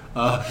dick.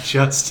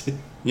 Just.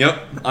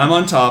 Yep, I'm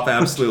on top.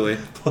 Absolutely.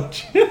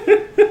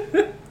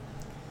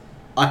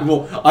 I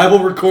will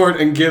record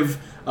and give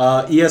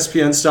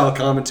ESPN style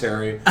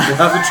commentary. We'll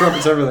have the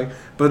trumpets, everything.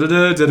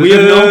 We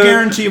have no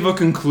guarantee of a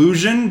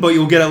conclusion, but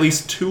you'll get at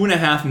least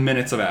 2.5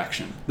 minutes of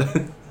action.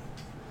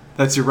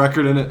 That's your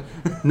record in it?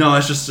 No,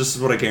 that's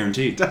just what I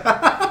guaranteed.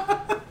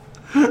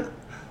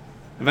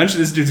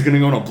 Eventually, this dude's gonna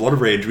go on a blood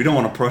rage. We don't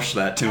want to push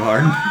that too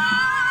hard.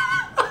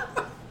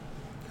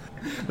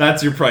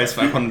 That's your price,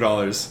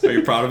 $500. Are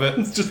you proud of it?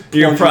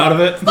 You're proud of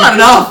it? Not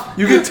enough!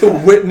 You get to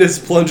witness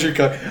plunger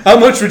cock. How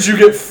much would you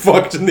get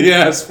fucked in the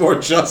ass for,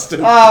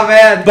 Justin? Oh,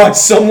 man. By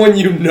someone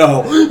you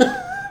know.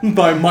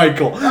 By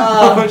Michael.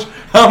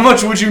 How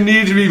much would you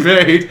need to be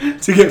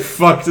paid to get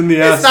fucked in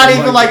the ass? It's not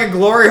even like a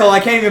glory hole. I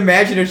can't even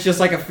imagine it's just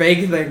like a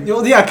fake thing.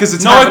 Well, yeah, because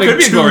it's it could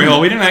be a glory hole.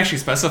 We didn't actually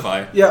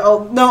specify. Yeah,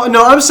 no,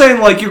 I'm saying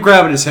like you're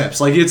grabbing his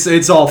hips, like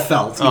it's all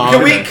felt.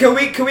 Can we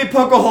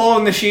poke a hole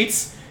in the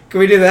sheets? Can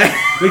we do that?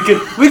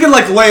 we can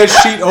like lay a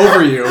sheet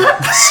over you.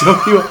 So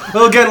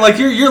well again, like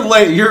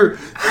you're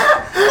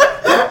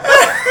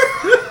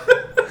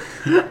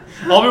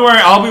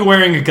I'll be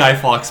wearing a Guy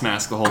Fawkes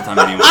mask the whole time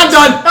anyway. I'm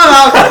done.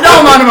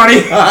 No amount of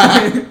money.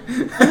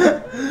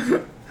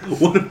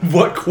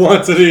 What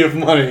quantity of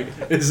money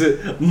is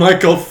it?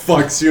 Michael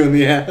fucks you in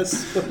the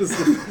ass. What is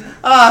this?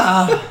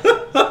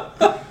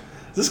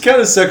 Is this kind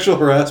of sexual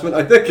harassment?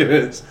 I think it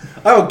is.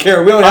 I don't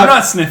care. I'm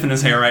not sniffing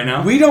his hair right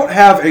now. We don't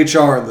have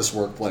HR in this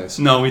workplace.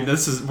 No,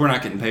 we're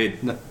not getting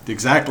paid. No,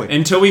 exactly.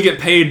 Until we get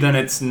paid, then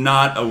it's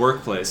not a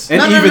workplace.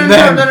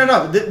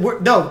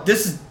 No.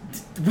 This is.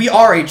 We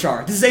are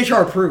HR. This is HR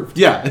approved.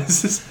 Yeah,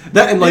 this is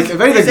that, and like if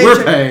anything,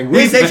 we're paying.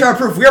 This is HR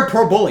approved. We are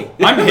pro bully.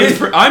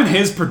 I'm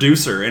his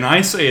producer, and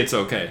I say it's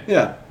okay.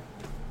 Yeah.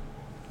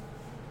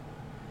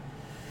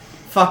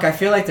 Fuck! I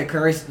feel like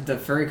the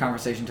furry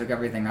conversation took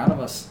everything out of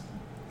us.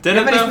 Do you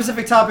have any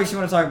specific topics you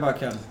want to talk about,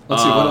 Kevin?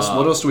 Let's see.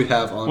 What else do we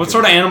have on? What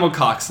sort of animal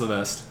cock's the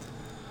best?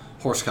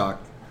 Horsecock.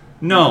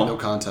 No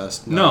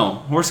contest.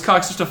 No,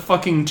 horsecock's just a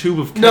fucking tube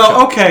of ketchup.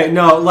 No, okay,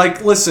 no.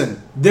 Like, listen,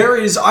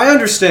 I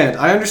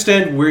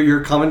understand where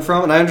you're coming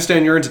from, and I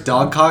understand you're into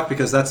dog cock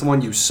because that's the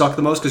one you suck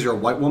the most because you're a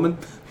white woman.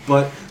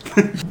 But,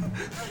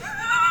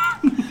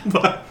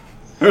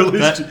 or at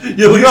least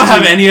you don't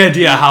have any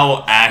idea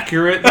how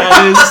accurate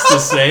that is to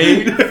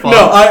say. Fuck.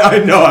 No, I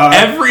know how.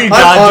 Every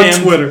goddamn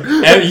on Twitter.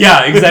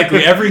 Yeah,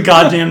 exactly. Every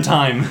goddamn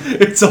time.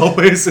 It's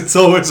always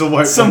a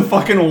white. Some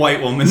fucking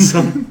white woman.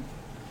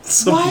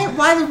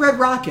 Why the Red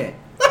Rocket?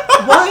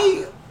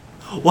 Why?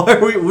 Why are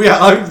we?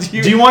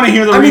 Do you want to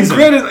hear the reason?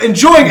 I mean, granted,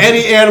 enjoying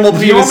any animal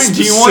penis.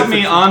 Do you want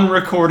me on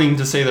recording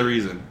to say the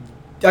reason?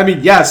 I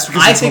mean, yes,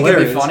 because I think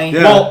it'd be funny.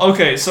 Yeah. Well,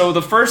 okay, so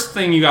the first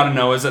thing you got to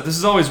know is that this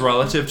is always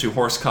relative to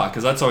horsecock,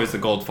 because that's always the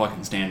gold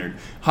fucking standard.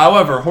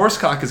 However,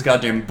 horsecock is a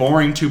goddamn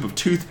boring tube of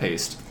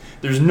toothpaste.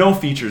 There's no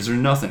features, there's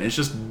nothing. It's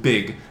just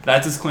big.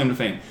 That's its claim to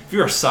fame. If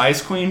you're a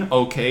size queen,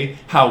 okay.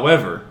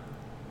 However,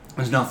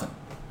 there's nothing.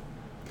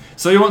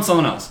 So you want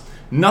something else.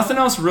 Nothing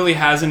else really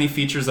has any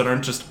features that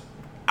aren't just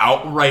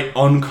outright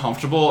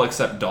uncomfortable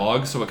except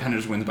dog, so it kind of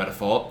just wins by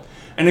default.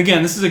 And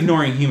again, this is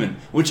ignoring human,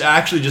 which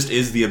actually just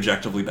is the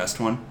objectively best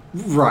one.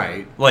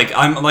 Right. Like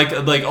I'm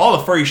like all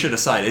the furry shit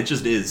aside, it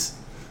just is.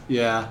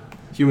 Yeah.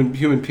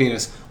 Human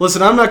penis.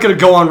 Listen, I'm not gonna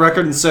go on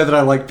record and say that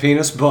I like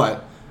penis,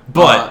 but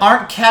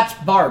aren't cats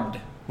barbed?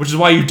 Which is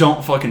why you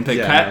don't fucking pick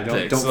cat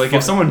dicks. Like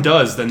if someone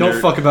does, then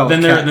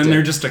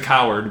they're just a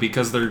coward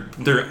because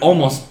they're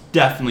almost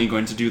definitely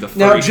going to do the furry.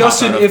 Now,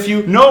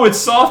 Justin, no, it's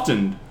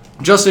softened.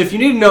 Justin, if you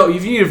need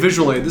a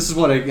visual aid, this is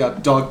what a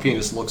dog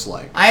penis looks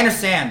like. I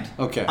understand.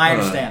 Okay. I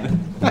understand.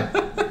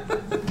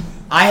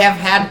 I have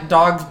had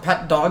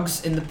pet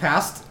dogs in the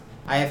past.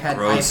 I've had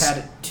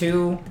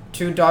two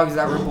dogs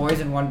that were boys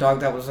and one dog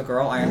that was a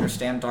girl. I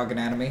understand dog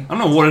anatomy. I don't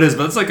know what it is,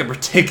 but it's like a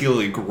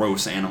particularly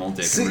gross animal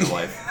dick in real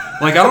life.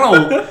 Like I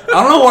don't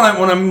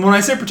know when I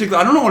say particular,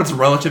 I don't know what it's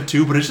relative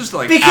to, but it's just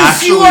like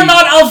because you are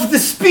not of the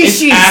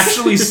species. It's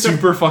actually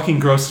super fucking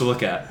gross to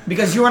look at.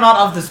 Because you are not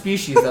of the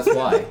species. That's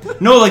why.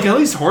 No, like at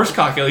least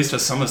horsecock at least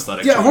has some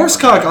aesthetic. Yeah,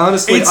 horsecock.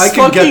 Honestly, it's I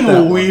can get that. It's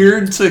fucking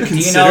weird to consider,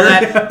 you know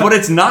that? But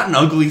it's not an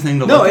ugly thing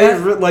to look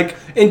at. No, like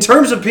in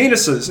terms of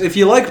penises, if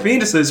you like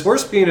penises,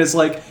 horse penis,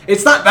 like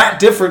it's not that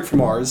different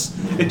from ours.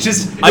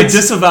 I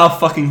disavow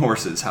fucking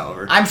horses.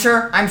 However, I'm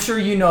sure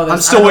you know this.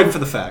 I'm still waiting for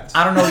the facts.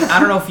 I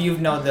don't know if you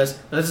know this,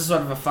 but this is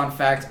sort of a fun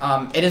fact.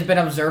 It has been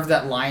observed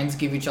that lions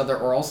give each other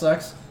oral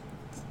sex.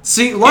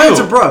 See, lions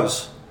are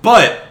bros,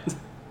 but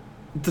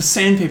the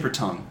sandpaper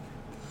tongue.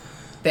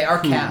 They are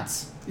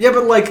cats. Yeah,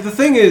 but like the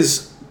thing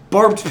is,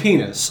 barbed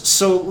penis.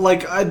 So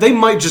like they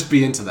might just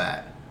be into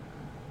that.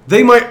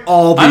 They might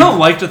all be. I don't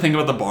like to think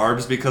about the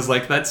barbs because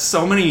like that's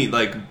so many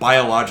like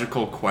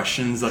biological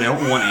questions that I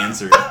don't want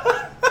answered.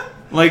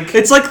 Like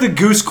it's like the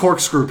goose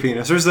corkscrew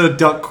penis. There's the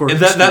duck corkscrew.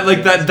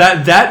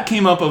 That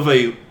came up of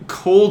a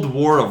Cold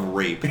War of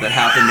rape that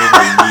happened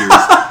over years.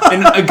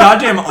 And a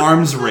goddamn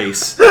arms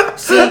race.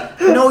 See,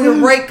 no, you're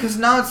right, because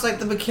now it's like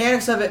the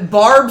mechanics of it.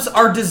 Barbs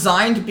are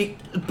designed to be...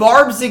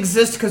 Barbs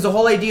exist because the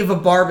whole idea of a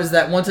barb is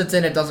that once it's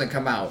in, it doesn't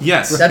come out.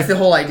 Yes. That's the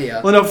whole idea.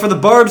 Well, no, for the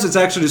barbs, it's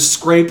actually to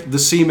scrape the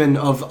semen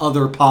of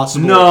other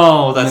possible...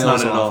 No, that's not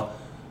males it at off. all.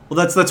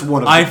 Well, that's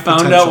one of the I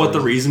found out what the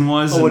potential reason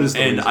was, Oh, what is the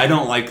and reason? I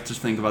don't like to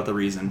think about the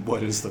reason.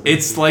 What is the reason?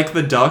 It's like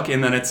the duck,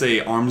 and then it's a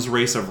arms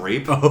race of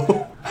rape.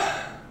 Oh.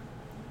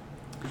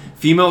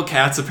 Female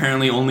cats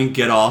apparently only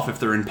get off if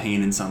they're in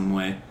pain in some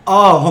way.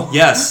 Oh.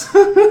 Yes.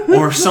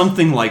 Or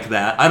something like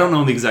that. I don't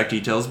know the exact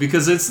details,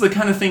 because it's the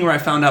kind of thing where I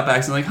found out by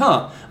accident,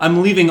 like,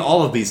 I'm leaving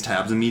all of these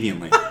tabs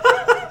immediately.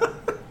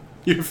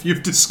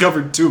 You've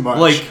discovered too much.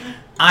 Like...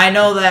 I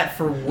know that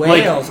for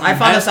whales. Like, I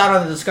found this out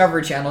on the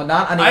Discovery Channel,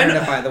 not on the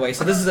internet, by the way.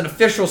 So this is an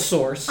official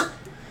source.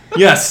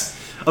 Yes.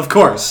 Of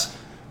course.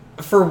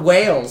 For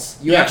whales,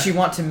 you Yeah. actually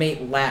want to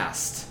mate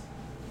last.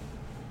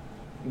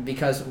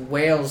 Because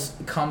whales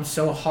come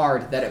so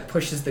hard that it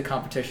pushes the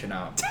competition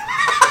out.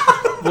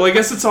 Well, I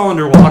guess it's all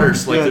underwater,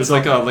 so like Yeah, there's it's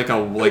like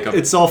a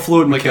It's all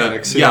fluid like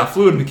mechanics. yeah,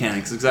 fluid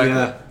mechanics, exactly.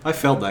 Yeah, I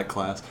failed that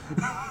class.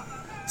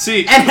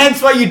 See, And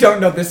hence why you don't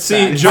know this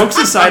fact. jokes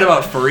aside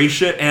about furry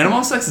shit,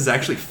 animal sex is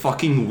actually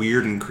fucking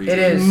weird and creepy. It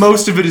is.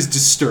 Most of it is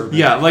disturbing.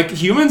 Yeah, like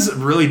humans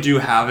really do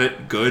have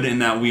it good in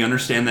that we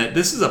understand that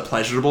this is a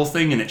pleasurable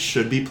thing and it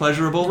should be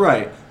pleasurable.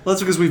 Right. Well,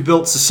 that's because we've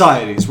built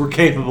societies. We're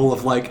capable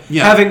of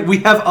Yeah. we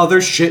have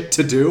other shit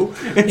to do.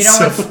 And You know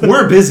so- what's-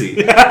 We're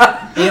busy.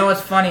 You know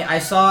what's funny? I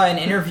saw an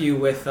interview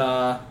with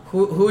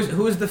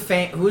who's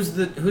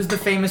the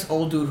famous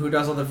old dude who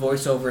does all the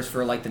voiceovers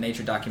for like the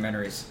nature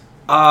documentaries.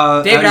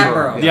 David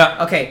Attenborough.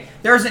 Yeah. Okay,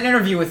 there was an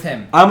interview with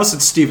him. I almost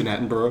said Stephen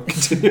Attenborough.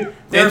 Continue.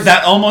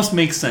 That almost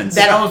makes sense.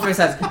 That almost makes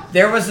sense.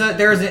 There was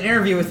an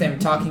interview with him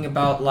talking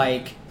about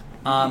like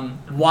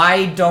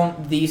why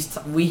don't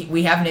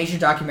we have nature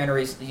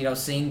documentaries, you know,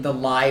 seeing the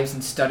lives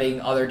and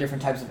studying other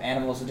different types of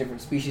animals and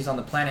different species on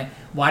the planet.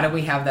 Why don't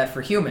we have that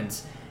for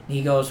humans? And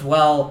he goes,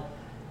 well,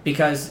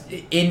 because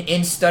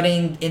in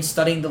studying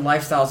the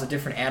lifestyles of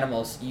different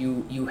animals,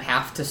 you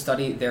have to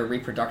study their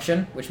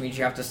reproduction, which means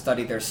you have to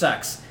study their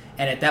sex.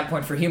 And at that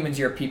point, for humans,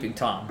 you're a peeping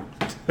Tom.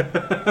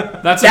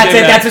 That's it.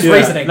 That's his yeah.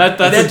 reason. That's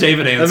a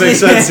David answer. That makes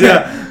sense,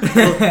 yeah.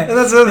 And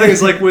that's the other thing,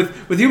 is like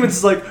with humans,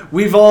 it's like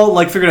we've all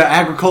like figured out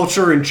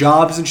agriculture and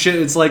jobs and shit.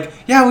 It's like,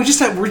 yeah,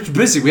 we're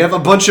busy. We have a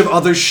bunch of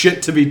other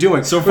shit to be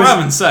doing. So if we're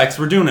having sex,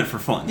 we're doing it for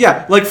fun.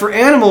 Yeah, like for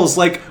animals,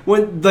 like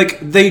when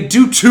they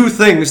do two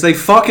things, they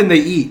fuck and they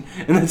eat,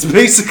 and that's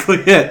basically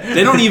it.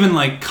 They don't even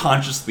like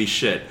consciously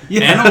shit.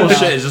 Yeah. Animal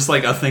shit is just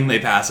like a thing they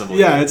passively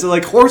Yeah, do. it's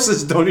like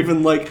horses don't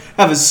even like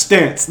have a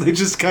stance. They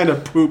just kind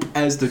of poop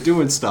as they're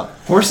doing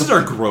stuff. Horses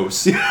are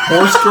gross.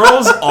 Horse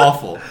girls,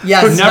 awful.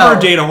 Yes, Never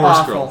no, date a horse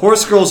awful. girl.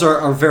 Horse girls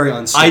are very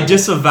unstable. I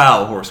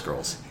disavow horse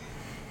girls.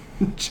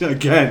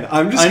 Again,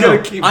 I'm just I know.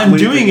 gonna keep. I'm bleeping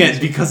doing it these.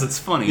 because it's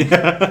funny.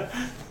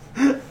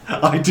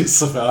 I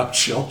disavow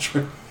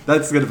children.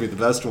 That's gonna be the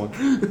best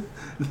one.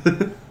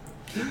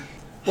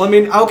 Well, I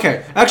mean,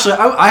 okay. Actually,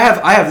 I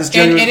have this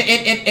genuine.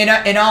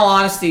 In all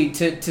honesty,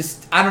 to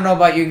I don't know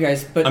about you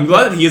guys, but I'm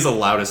glad that he is the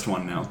loudest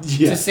one now.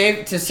 Yeah.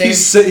 to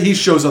save He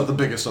shows up the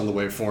biggest on the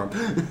waveform.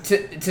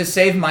 to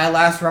save my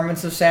last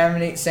remnants of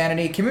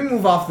sanity, can we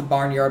move off the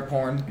barnyard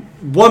porn?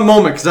 One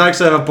moment, because I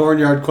actually have a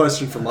barnyard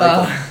question for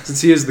Michael,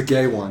 since he is the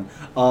gay one.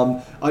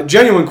 A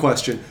genuine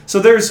question. So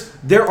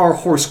there are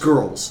horse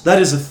girls. That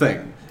is a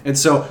thing. And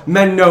so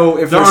men know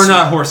if There are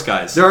not horse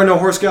guys. There are no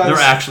horse guys. There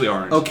actually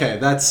aren't. Okay,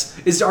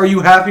 are you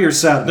happy or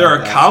sad? There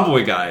about are that?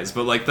 cowboy guys,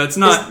 but like that's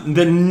not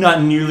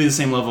not nearly the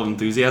same level of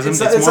enthusiasm. It's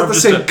more not of the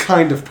just same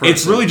kind of person.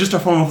 It's really just a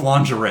form of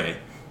lingerie.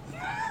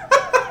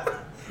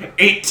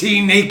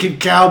 18 naked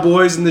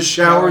cowboys in the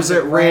showers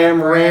at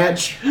Ram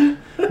Ranch.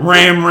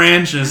 Ram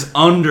Ranch is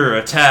under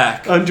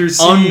attack. Under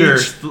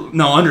siege.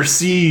 Under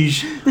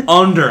siege.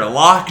 Under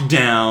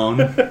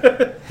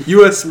lockdown.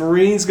 U.S.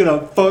 Marines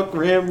gonna fuck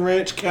Ram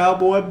Ranch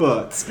cowboy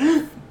butts.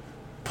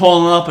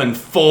 Pulling up in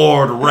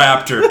Ford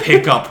Raptor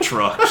pickup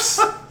trucks.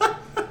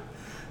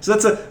 So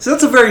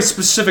that's a very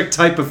specific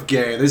type of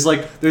gay.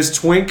 There's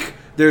twink,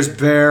 there's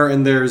bear,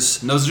 and there's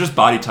Those are just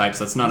body types.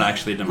 That's not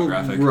actually a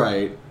demographic.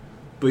 right.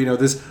 But you know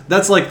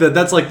that's like the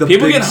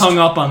People big get hung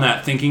up on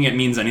that thinking it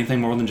means anything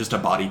more than just a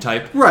body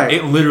type. Right.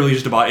 It literally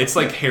just a body. It's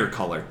like hair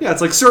color. Yeah, it's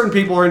like certain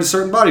people are into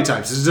certain body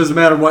types. It doesn't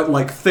matter what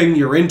like thing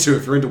you're into.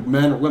 If you're into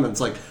men or women, it's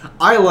like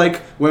I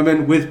like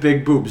women with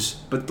big boobs,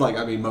 but like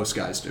I mean most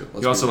guys do.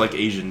 You also like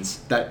Asians.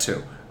 that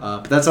too.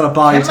 But that's not a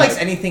body Ken type.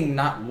 likes anything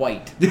not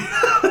white.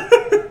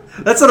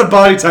 That's not a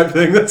body type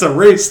thing. That's a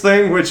race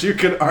thing, which you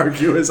could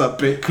argue is a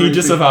bit creepy. He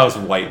disavows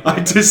white.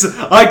 I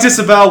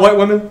disavow white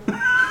women.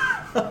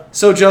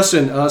 So,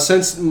 Justin,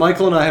 since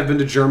Michael and I have been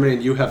to Germany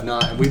and you have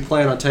not, and we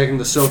plan on taking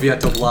the Soviet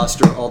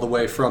Doblaster all the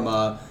way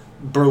from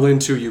Berlin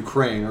to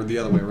Ukraine, or the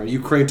other way around,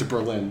 Ukraine to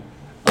Berlin.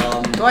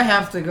 Do I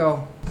have to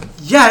go?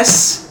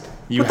 Yes!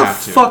 You what have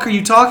the to. fuck are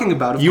you talking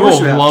about? Of You course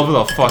will have love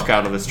the fuck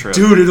out of this trip. to.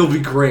 Dude, it'll be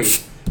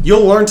great.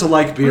 You'll learn to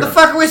like beer. When the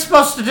fuck are we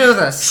supposed to do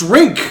this?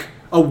 Drink!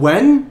 A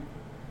when?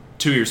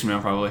 2 years from now,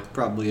 probably.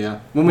 Probably,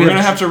 yeah. We're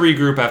gonna have to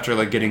regroup after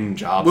like getting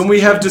jobs. When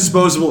we have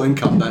disposable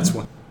income, that's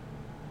when.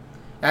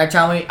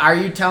 Are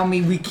you telling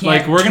me we can't?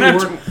 Like we're gonna.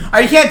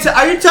 Are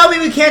you telling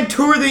me we can't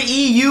tour the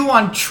EU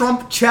on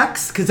Trump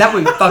checks? Because that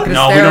would be fucking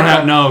No, hysterical. we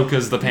don't have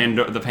because the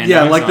pandemic.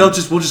 Yeah, like we'll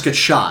just get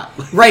shot.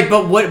 Right,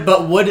 but would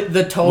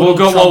the total?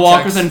 We'll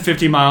walk within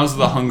 50 miles of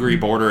the Hungary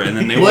border, and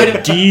then they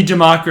would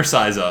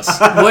de-democratize us.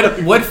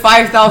 Would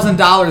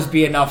 $5,000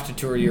 be enough to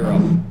tour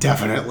Europe?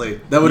 Definitely,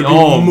 that would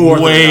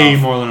be way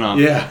more than enough.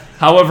 Yeah.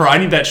 However, I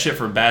need that shit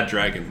for Bad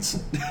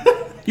Dragons.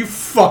 You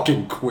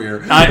fucking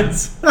queer.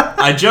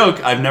 I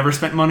joke. I've never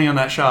spent money on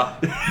that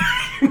shop.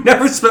 You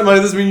never spent money.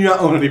 Doesn't mean you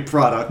don't own any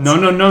products.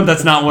 No.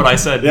 That's not what I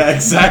said. Yeah,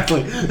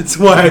 exactly. That's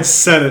why I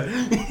said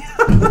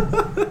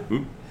it.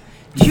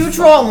 Do you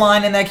draw a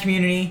line in that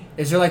community?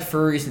 Is there like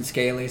furries and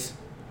scalies?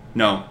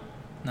 No.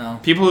 No.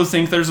 People who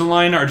think there's a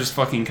line are just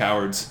fucking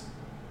cowards.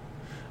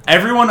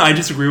 Everyone I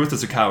disagree with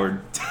is a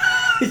coward.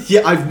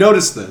 Yeah, I've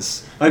noticed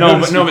this.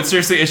 But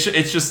seriously,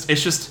 it's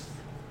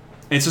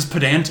just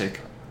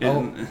pedantic.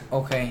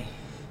 Okay.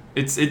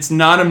 It's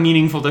not a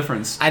meaningful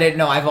difference. I didn't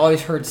know. I've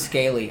always heard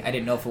scaly. I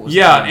didn't know if it was.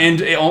 Yeah, and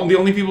the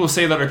only people who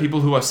say that are people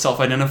who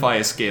self-identify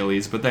as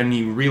scalies, but then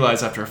you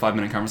realize after a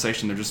 5-minute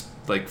conversation they're just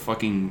like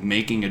fucking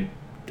making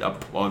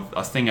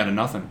a thing out of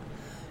nothing.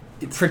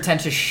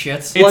 Pretentious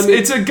shits.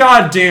 It's a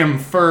goddamn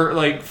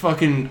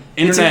fucking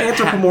internet. It's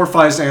an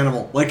anthropomorphized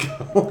animal. Like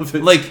all of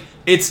it. Like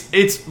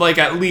it's like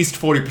at least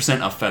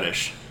 40% a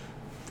fetish.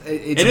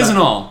 It isn't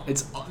all.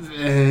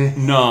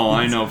 No,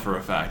 I know for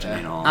a fact it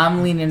ain't all.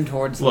 I'm leaning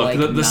towards Look,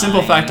 the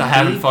simple fact I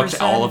haven't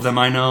fucked all of them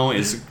I know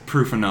is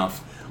proof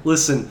enough.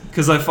 Listen,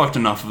 because I fucked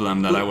enough of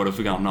them that I would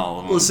have gotten all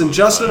of them. Listen,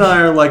 Justin and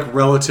I are like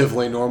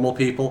relatively normal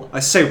people.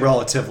 I say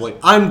relatively.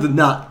 I'm the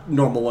not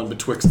normal one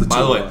betwixt the two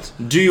of us. By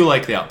the way, do you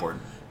like the outboard?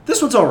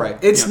 This one's alright.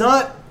 It's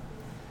not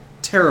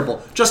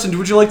terrible. Justin,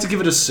 would you like to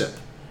give it a sip?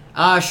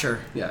 Sure.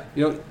 Yeah.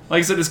 Like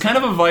I said, it's kind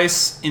of a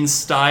Vice in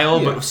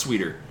style, but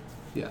sweeter.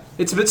 Yeah.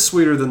 It's a bit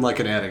sweeter than like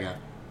an Eddinga.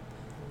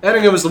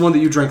 Eddinga was the one that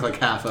you drank like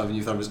half of and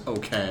you thought it was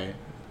okay.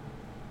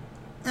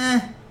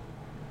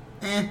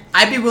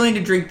 I'd be willing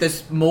to drink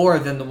this more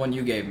than the one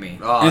you gave me.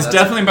 It's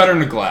definitely better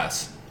in a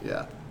glass.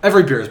 Yeah.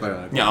 Every beer is better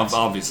in a glass. Yeah,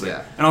 obviously.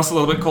 Yeah. And also a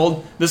little bit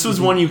cold. This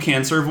was one you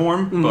can serve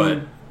warm, but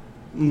a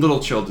little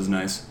chilled is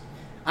nice.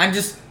 I'm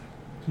just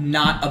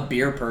not a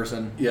beer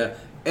person. Yeah.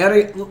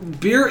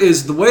 Beer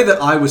is the way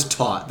that I was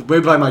taught, the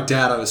way by my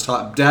dad I was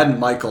taught. Dad and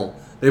Michael,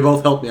 they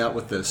both helped me out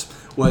with this.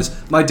 Was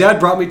my dad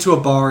brought me to a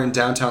bar in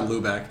downtown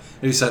Lubeck,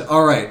 and he said,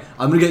 all right,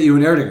 I'm going to get you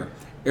an Erdinger.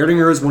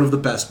 Erdinger is one of the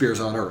best beers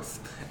on earth.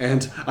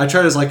 And I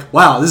tried, I was like,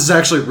 wow, this is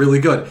actually really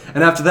good.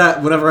 And after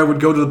that, whenever I would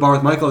go to the bar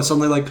with Michael, I was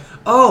suddenly like,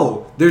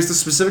 oh, there's this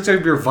specific type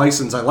of beer,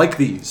 Weissens. I like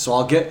these, so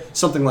I'll get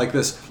something like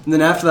this. And then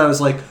after that, I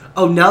was like,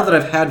 oh, now that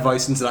I've had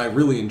Weissens and I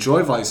really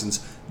enjoy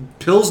Weissens,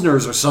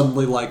 Pilsners are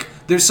suddenly like,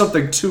 there's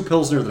something to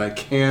Pilsner that I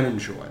can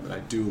enjoy, that I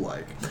do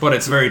like. But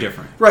it's very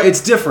different. Right,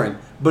 it's different,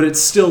 but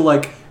it's still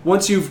like,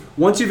 once you've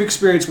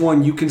experienced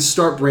one, you can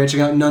start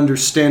branching out and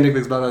understanding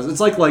things about it. It's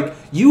like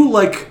you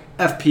like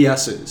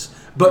FPSs,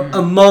 but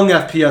among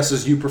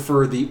FPSs you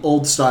prefer the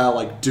old style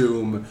like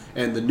Doom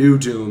and the new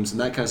Dooms and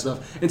that kind of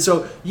stuff. And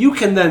so you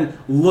can then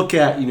look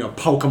at,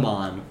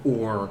 Pokemon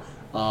or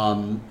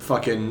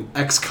fucking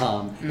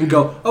XCOM and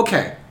go,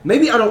 okay,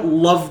 maybe I don't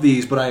love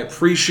these, but I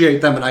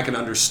appreciate them and I can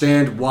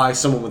understand why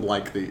someone would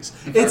like these.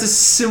 Okay. It's a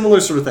similar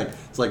sort of thing.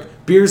 It's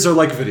like beers are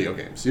like video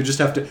games. You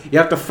have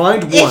to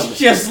find one. It's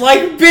just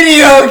like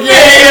video games.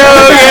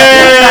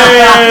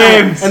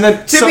 And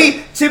then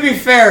to be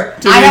fair,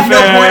 I have no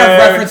point of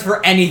reference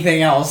for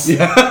anything else.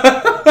 Yeah.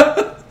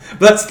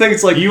 That's the thing.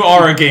 It's like you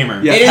are a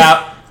gamer.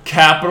 Yeah.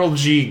 Capital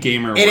G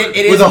gamer. It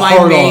is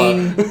my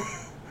main.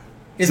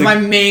 It's my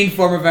main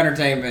form of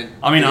entertainment.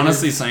 I mean,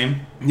 honestly,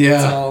 same.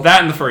 Yeah. So,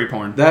 that and the furry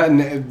porn.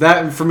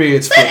 That for me,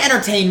 it's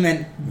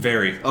entertainment.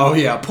 Very. Oh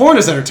yeah, porn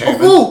is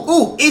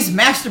entertainment. Is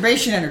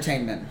masturbation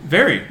entertainment?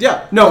 Very.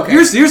 Yeah. No. Okay.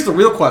 Here's the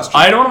real question.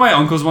 I had one of my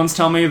uncles once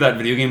tell me that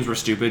video games were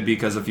stupid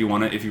because if you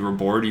were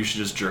bored, you should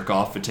just jerk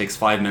off. It takes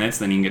 5 minutes,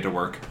 then you can get to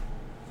work.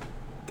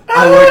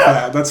 I like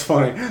that. That's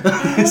funny.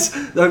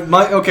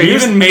 He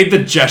even made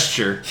the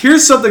gesture.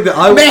 Here's something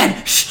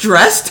that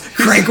stressed?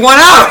 Crank one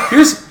out.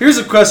 Here's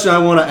a question I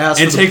want to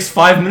ask. It takes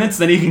 5 minutes,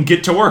 then you can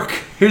get to work.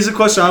 Here's a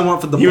question I want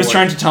for the boys. He was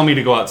trying to tell me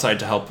to go outside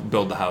to help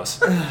build the house.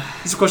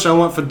 Here's a question I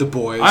want for the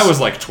boys. I was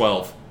like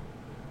 12.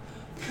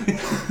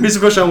 Here's a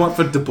question I want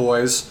for the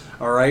boys.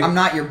 All right. I'm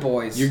not your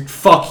boys.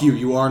 Fuck you.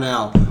 You are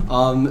now.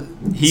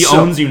 He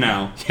owns you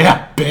now.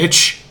 Yeah,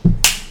 bitch.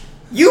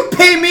 You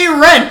pay me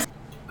rent.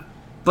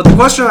 But the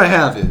question I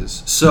have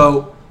is,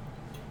 so,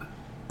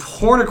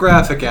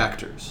 pornographic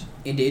actors.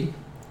 Indeed.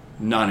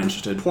 Not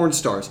interested. Porn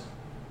stars.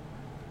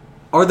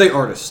 Are they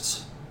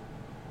artists?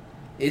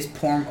 Is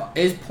porn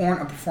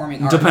a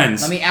performing art?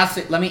 Depends. Let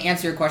me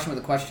answer your question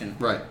with a question.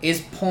 Right. Is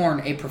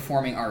porn a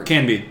performing art?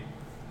 Can be.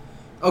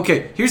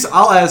 Okay,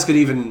 I'll ask an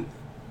even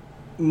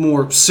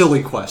more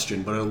silly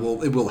question, but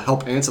it will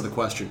help answer the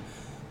question.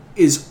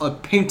 Is a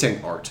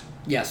painting art?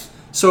 Yes.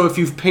 So if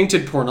you've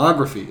painted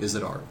pornography, is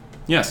it art?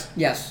 Yes.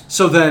 Yes.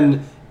 So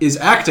then, is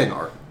acting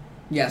art?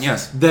 Yes.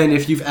 Yes. Then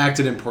if you've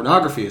acted in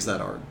pornography, is that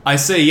art? I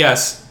say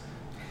yes.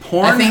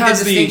 Porn I think the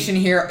has distinction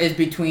here is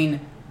between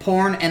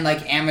porn and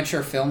like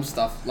amateur film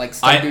stuff, like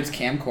some dude's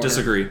camcorder.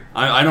 Disagree.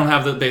 I don't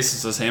have the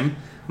basis as him.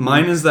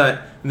 Mine is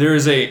that there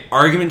is a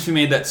argument to be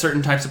made that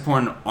certain types of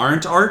porn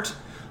aren't art,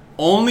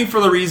 only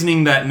for the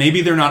reasoning that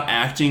maybe they're not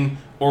acting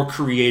or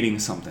creating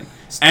something.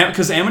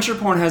 Because amateur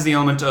porn has the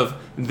element of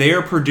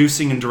they're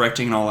producing and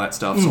directing and all that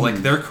stuff. So like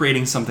they're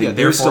creating something,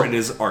 therefore it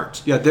is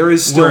art. Yeah, there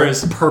is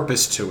still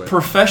purpose to it.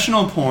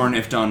 Professional porn,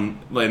 if done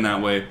in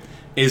that way,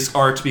 is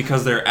art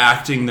because they're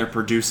acting, they're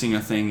producing a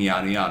thing,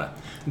 yada yada.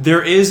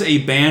 There is a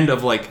band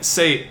of like,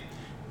 say,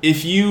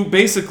 if you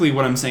basically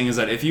what I'm saying is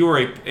that if you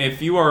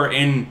are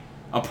in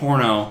a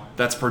porno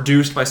that's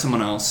produced by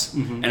someone else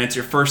and it's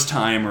your first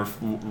time or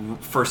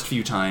first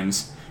few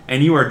times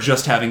and you are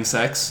just having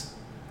sex,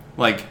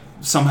 like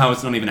somehow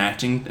it's not even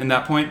acting in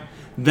that point,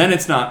 then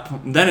it's not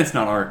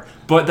art.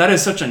 But that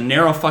is such a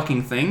narrow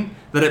fucking thing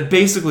that it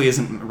basically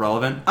isn't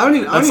relevant.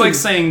 It's like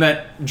saying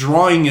that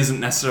drawing isn't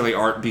necessarily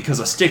art because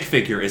a stick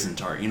figure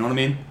isn't art. You know what I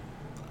mean?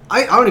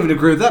 I don't even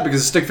agree with that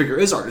because a stick figure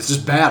is art. It's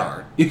just bad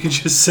art. You can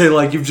just say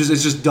like it's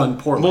just done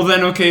poorly. Well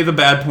then, okay, the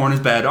bad porn is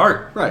bad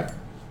art. Right.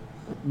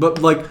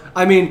 But like,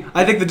 I mean,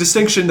 I think the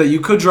distinction that you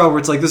could draw where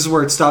it's like this is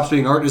where it stops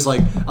being art is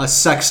like a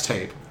sex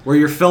tape where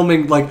you're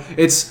filming like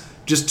it's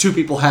just two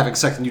people having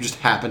sex and you just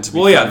happen to be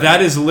filming.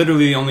 That is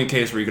literally the only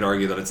case where you could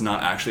argue that it's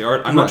not actually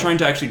art. I'm not trying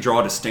to actually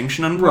draw a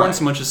distinction on porn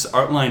so much as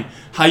outline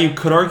how you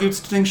could argue it's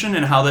a distinction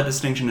and how that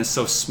distinction is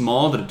so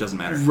small that it doesn't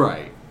matter.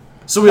 Right.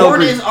 So we all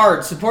Porn agree. is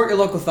art. Support your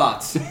local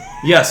thoughts.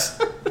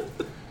 Yes.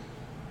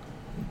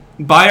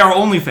 Buy our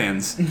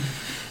OnlyFans.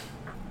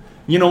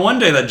 You know, one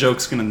day that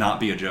joke's gonna not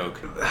be a joke.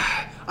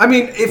 I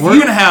mean, if we're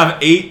gonna have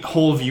 8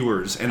 whole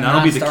viewers, and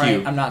that'll be the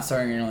cue. I'm not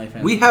starting your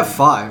OnlyFans. We have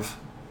 5.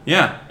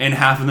 Yeah, and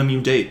half of them you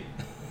date.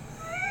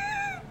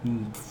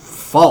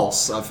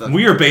 False.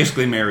 We are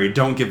basically married.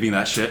 Don't give me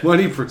that shit.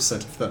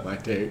 20% of them I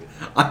date.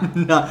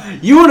 I'm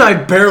not. You and I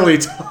barely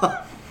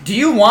talk. Do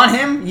you want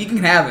him? You can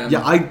have him.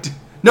 Yeah,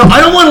 No,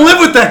 I don't want to live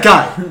with that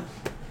guy.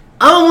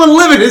 I don't want to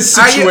live in his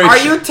situation. Are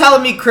you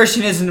telling me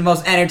Christian isn't the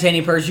most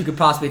entertaining person you could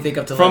possibly think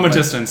of to From live a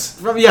with? distance.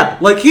 Yeah,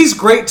 like he's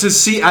great to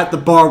see at the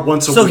bar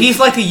once a week. So he's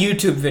like a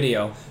YouTube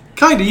video.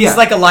 Kinda, yeah. He's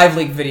like a live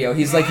leak video.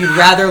 He's like you'd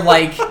rather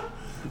like.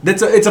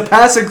 It's a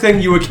passing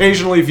thing you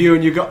occasionally view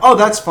and you go, oh,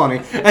 that's funny,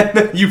 and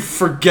then you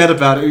forget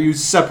about it or you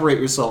separate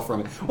yourself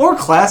from it. Or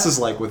classes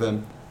like with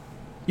him.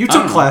 You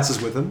took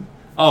classes with him.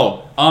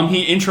 Oh,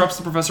 he interrupts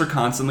the professor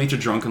constantly to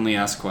drunkenly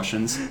ask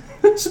questions.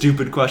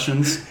 Stupid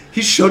questions.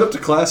 He showed up to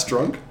class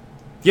drunk?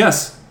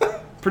 Yes.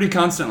 Pretty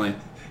constantly.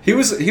 He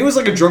was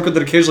like a drunkard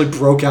that occasionally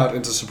broke out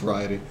into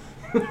sobriety.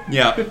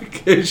 Yeah.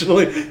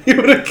 He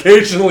would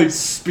occasionally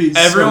speak.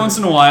 Every once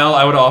in a while,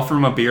 I would offer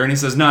him a beer, and he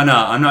says, no,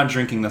 I'm not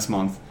drinking this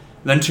month.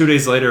 Then 2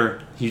 days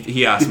later,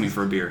 he asked me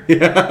for a beer.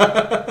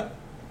 Yeah.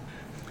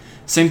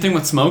 Same thing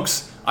with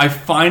smokes. I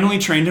finally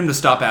trained him to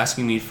stop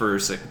asking me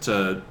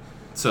to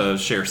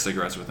share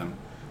cigarettes with him.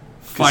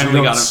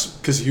 Finally got him.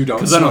 Because you don't smoke.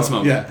 Because I don't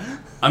smoke. Yeah.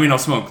 I mean, I'll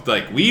smoke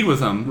like weed with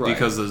him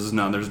because there's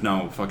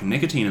no fucking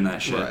nicotine in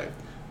that shit. Right.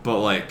 But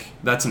like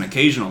that's an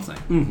occasional thing.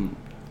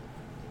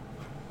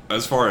 Mm-hmm.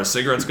 As far as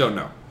cigarettes go,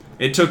 no.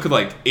 It took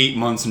like 8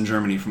 months in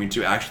Germany for me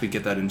to actually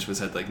get that into his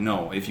head. Like,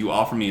 no, if you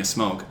offer me a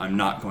smoke, I'm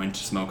not going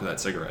to smoke that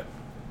cigarette.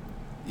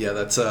 Yeah,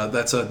 that's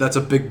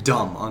a big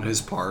dumb on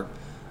his part.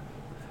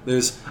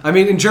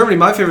 In Germany,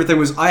 my favorite thing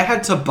was I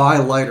had to buy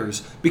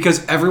lighters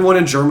because everyone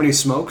in Germany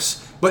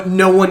smokes, but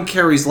no one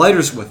carries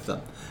lighters with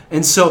them.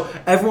 And so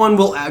everyone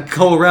will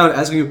go around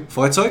asking you,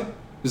 Feuerzeug?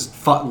 Is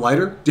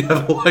lighter? Do you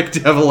have a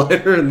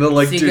lighter? And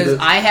they'll See, do because this.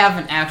 I have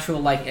an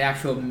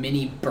actual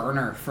mini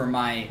burner for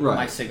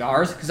my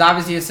cigars. Because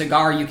obviously a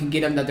cigar, you can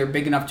get them that they're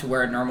big enough to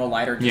where a normal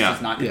lighter just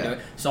is not going to do it.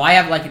 So I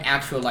have like an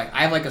actual I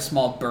have like a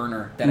small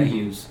burner that I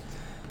use.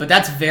 But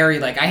that's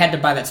very I had to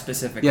buy that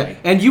specifically. Yeah,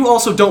 and you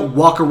also don't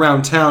walk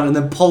around town and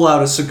then pull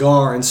out a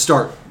cigar and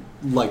start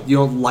you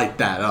don't light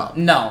that up.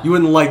 No, you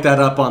wouldn't light that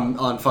up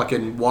on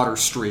fucking Water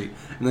Street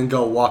and then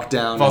go walk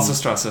down.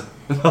 Wasserstrasse.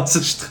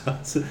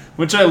 Wasserstrasse.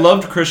 Which I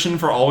loved Christian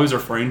for always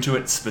referring to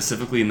it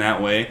specifically in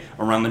that way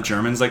around the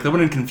Germans. Like, that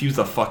wouldn't confuse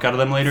the fuck out of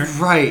them later.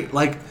 Right.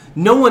 Like,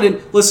 no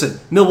one listen,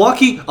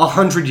 Milwaukee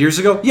 100 years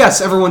ago, yes,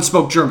 everyone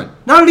spoke German.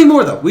 Not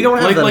anymore, though. We don't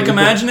have that anymore.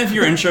 Imagine if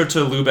your intro to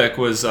Lubeck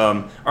was,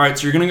 alright,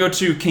 so you're gonna go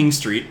to King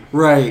Street.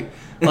 Right.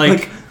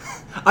 Like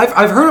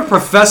I've heard a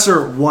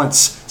professor once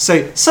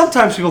say,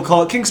 sometimes people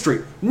call it King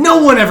Street.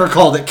 No one ever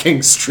called it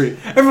King Street.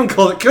 Everyone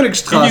called it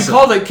Königstrasse. If you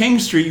called it King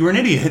Street, you were an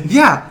idiot.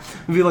 Yeah.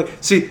 I'd be like,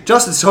 see,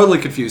 Justin's totally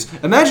confused.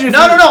 Imagine if No,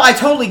 I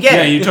totally get it.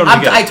 Yeah, you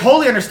totally get it. I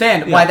totally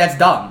understand why that's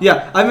dumb.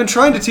 Yeah, I've been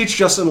trying to teach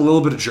Justin a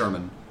little bit of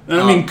German.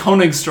 I mean,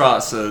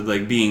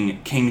 Königstrasse,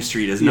 being King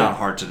Street, is not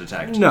hard to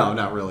detect. No,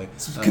 not really.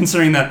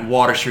 Considering that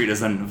Water Street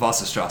is then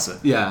Wasserstrasse.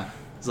 Yeah.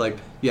 It's like,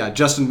 yeah,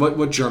 Justin,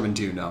 what German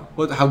do you know?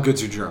 How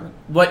good's your German?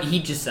 What he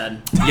just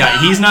said.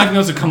 Yeah, he's not going to be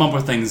able to come up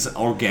with things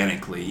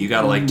organically. You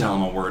got to tell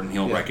him a word and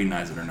he'll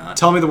recognize it or not.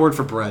 Tell me the word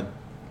for bread.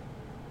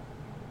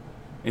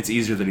 It's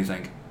easier than you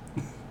think.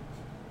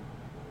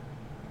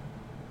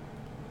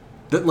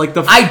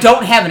 I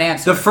don't have an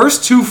answer. The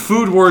first two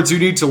food words you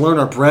need to learn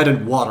are bread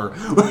and water.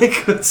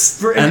 Like,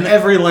 it's in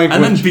every language.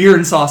 And then beer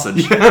and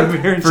sausage. Yeah,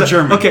 beer and for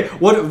German. Okay,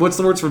 what's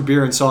the words for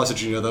beer and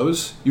sausage? You know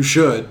those? You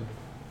should.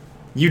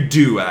 You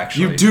do,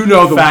 actually. You do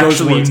know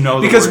those words. You know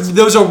the because words.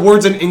 Those are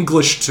words in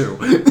English, too.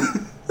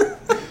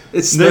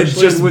 It's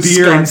just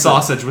beer and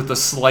sausage with a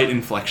slight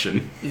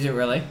inflection. Is it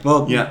really?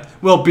 Well, yeah.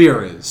 Well,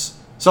 beer is.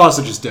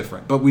 Sausage is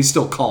different, but we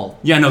still call.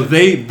 Yeah, no,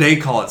 they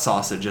call it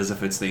sausage as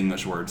if it's the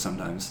English word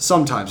sometimes.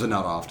 Sometimes, but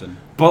not often.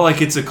 But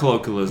like it's a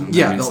colloquialism.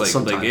 Yeah, I mean, it's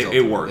sometimes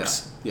it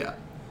works. Yeah.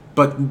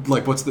 But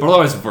like, what's the? But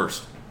otherwise,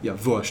 Wurst, Yeah,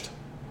 Wurst,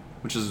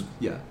 which is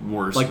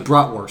worse. Like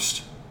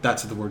bratwurst.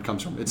 That's what the word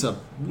comes from. It's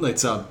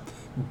a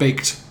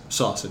baked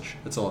sausage.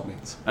 That's all it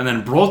means. And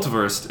then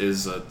Brotwurst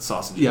is a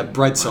sausage. Yeah,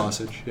 bread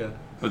sausage. Yeah.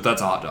 But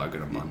that's a hot dog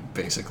in a bun.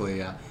 Basically,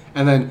 yeah.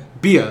 And then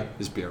Bier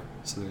is beer.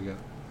 So there you go.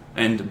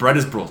 And bread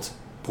is Brot.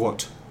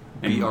 Brot.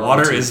 And B-R-O-T.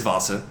 water is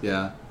Wasser.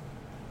 Yeah.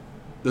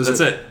 That's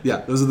it.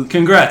 Yeah, those are the.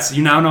 Congrats!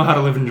 You now know how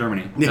to live in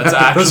Germany. That's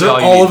actually those are all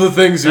you all need. of the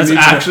things you That's need.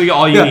 actually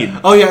all you need.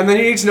 Oh yeah, and then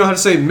you need to know how to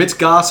say mit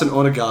gas and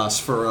ohne gas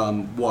for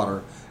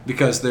water,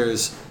 because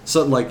there's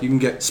something like you can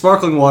get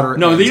sparkling water.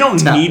 No, and you don't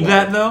tap need water.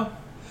 that though.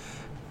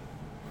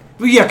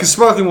 Well, yeah, because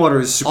sparkling water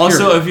is superior.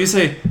 Also, if you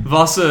say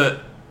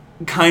Wasser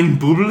kein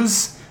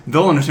Bubbles,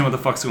 they'll understand what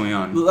the fuck's going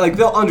on. like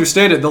they'll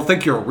understand it. They'll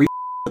think you're a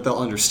but they'll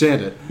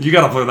understand it. You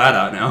gotta blur that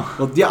out now.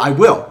 Well, yeah, I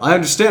will. I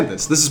understand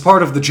this. This is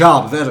part of the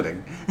job of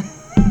editing.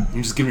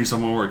 You're just giving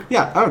yourself more work.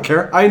 Yeah, I don't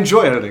care. I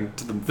enjoy editing.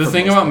 The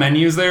thing about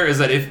menus there is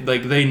that if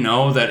they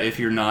know that if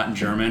you're not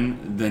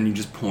German, then you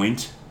just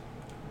point.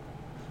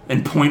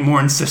 And point more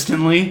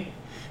insistently.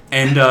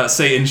 And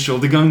say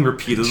Entschuldigung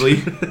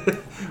repeatedly.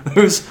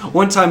 There was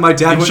one time my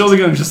dad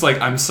Entschuldigung is just like,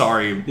 I'm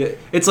sorry. Yeah,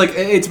 it's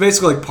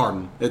basically like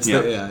pardon. It's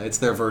it's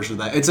their version of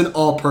that. It's an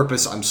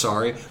all-purpose I'm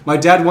sorry. My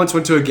dad once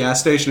went to a gas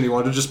station and he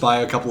wanted to just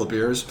buy a couple of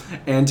beers,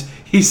 and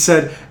he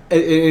said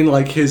in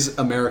like his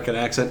American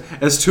accent,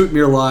 "Es tut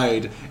mir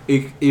leid,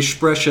 ich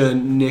spreche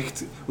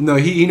nicht." No,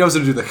 he knows how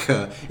to do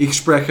the "ich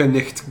spreche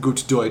nicht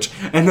gut Deutsch,"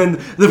 and then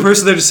the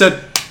person there just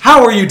said,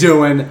 "How are you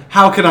doing?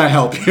 How can I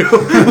help you?"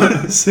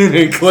 It's in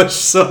English,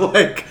 so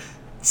like.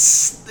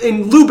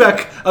 In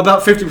Lubeck,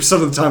 about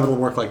 50% of the time it'll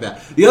work like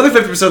that. The other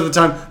 50% of the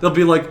time, they'll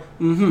be like,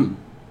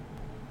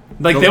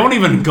 Like, they won't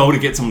even go to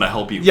get someone to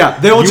help you. Yeah,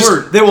 they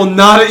will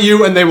nod at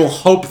you and they will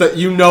hope that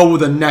you know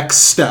the next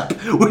step,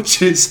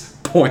 which is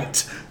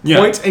point. Yeah.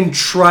 Point and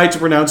try to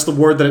pronounce the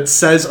word that it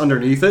says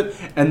underneath it,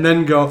 and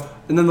then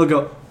they'll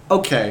go,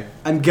 okay,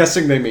 I'm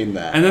guessing they mean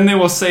that. And then they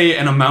will say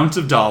an amount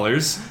of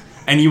dollars,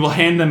 and you will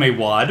hand them a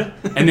wad,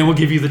 and they will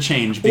give you the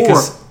change.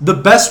 Because or the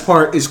best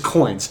part is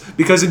coins,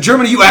 because in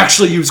Germany you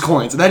actually use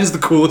coins, and that is the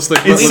coolest thing.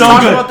 it's We so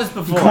talked good. about this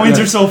before. Coins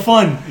are so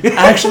fun.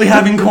 Actually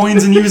having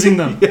coins and using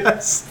them.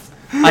 Yes.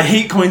 I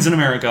hate coins in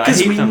America. I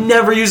Because hate we them.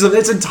 never use them.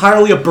 It's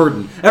entirely a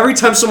burden. Every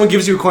time someone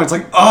gives you a coin, it's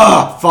like,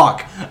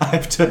 fuck.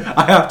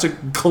 I have to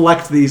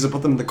collect these and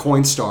put them in the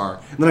coin star,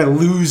 and then I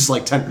lose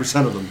like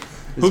 10% of them.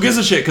 Who gives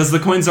a shit? Because the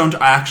coins don't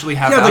actually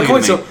have Yeah, the value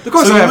coins to me. don't- the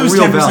coins so don't you have lose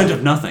real 10% value.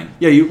 of nothing.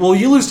 Yeah, you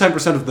lose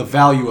 10% of the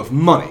value of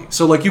money.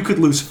 So like you could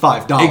lose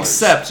 $5.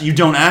 Except you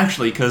don't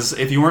actually, because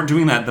if you weren't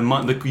doing that,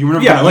 you were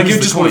never Yeah, going to like use you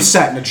the just would have coins.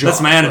 sat in a jar.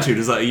 That's my attitude.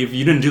 Is that if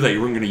you didn't do that,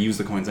 you weren't going to use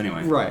the coins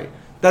anyway. Right.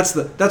 That's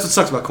what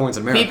sucks about coins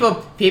in America.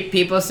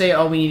 People say,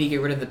 oh, we need to get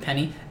rid of the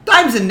penny.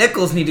 Dimes and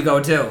nickels need to go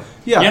too.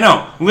 Yeah. Yeah,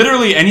 no.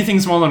 Literally anything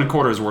smaller than a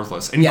quarter is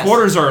worthless, and Yes.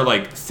 quarters are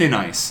like thin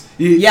ice.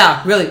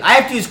 Yeah, really. I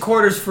have to use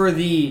quarters for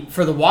the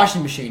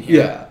washing machine here.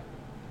 Yeah.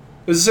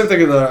 It was the same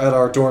thing at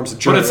our dorms in But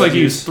Germany. it's like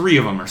you use 3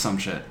 of them or some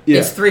shit. Yeah.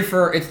 It's three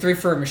for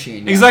a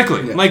machine. Yeah.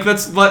 Exactly. Yeah. Like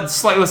that's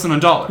slightly less than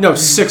 $1. No,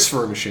 6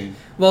 for a machine.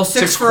 Well,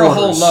 six 6 for a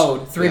whole quarters.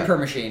 load, 3 Yeah. per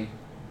machine.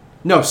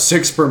 No,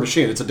 6 per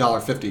machine. It's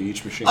 $1.50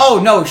 each machine. Oh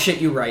no, shit,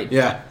 you right.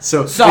 Yeah.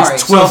 So Sorry.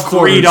 it's 12 So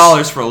quarters.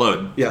 $3 for a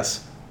load.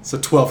 Yes. So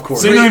 12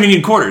 quarters. So you don't even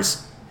need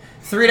quarters.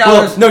 $3.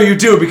 Well, no, you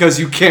do because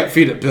you can't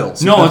feed it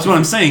bills. No, that's what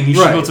I'm saying. You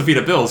should Right. be able to feed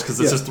it bills because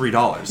it's Yeah. just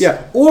 $3. Yeah,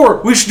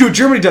 or we should do what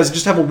Germany does: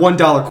 just have a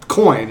 $1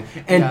 coin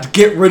and Yeah.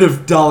 get rid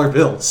of dollar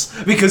bills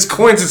because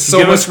coins is so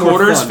Give much us more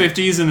quarters, fun.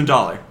 50s, and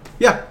 $1.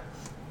 Yeah,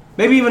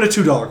 maybe even a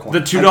 $2 coin. The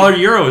 $2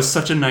 euro is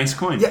such a nice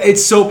coin. Yeah,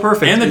 it's so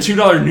perfect. And the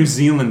 $2 New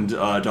Zealand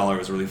dollar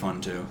was really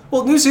fun too.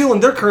 Well, New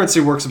Zealand, their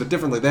currency works a bit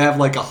differently. They have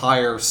like a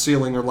higher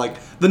ceiling, or like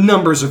the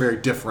numbers are very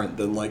different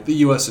than like the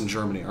U.S. and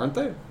Germany, aren't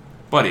they?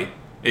 Buddy,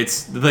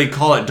 they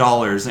call it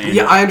dollars, and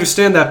Yeah, I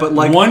understand that, but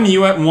like one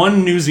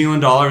New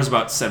Zealand dollar is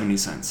about 70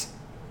 cents.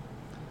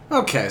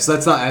 okay, so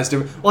that's not as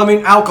different. Well, I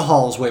mean,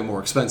 alcohol is way more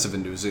expensive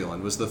in New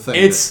Zealand. Was the thing?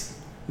 It's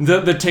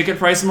the ticket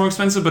price is more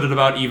expensive, but it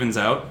about evens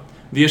out.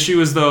 The issue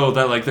is though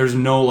that like there's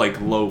no like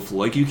low flow,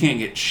 like you can't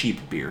get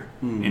cheap beer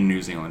in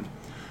New Zealand.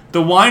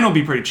 The wine will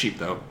be pretty cheap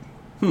though.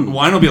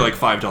 Wine will be like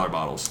 $5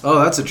 bottles. Oh,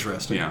 that's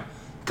interesting. Yeah,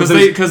 But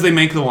because they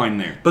make the wine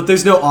there. But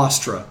there's no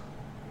Astra.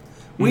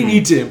 We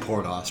need to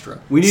import Astra.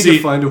 We need See,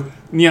 to find a.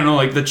 You know,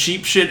 like the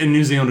cheap shit in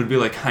New Zealand would be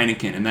like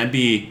Heineken, and that'd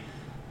be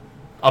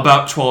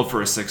About 12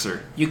 for a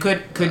sixer. You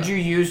could you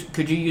use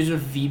a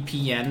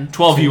VPN?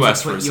 12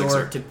 US for a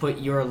sixer. To put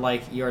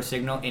your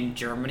signal in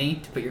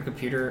Germany, to put your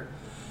computer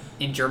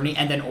in Germany,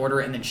 and then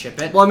order it and then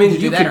ship it? Well, I mean,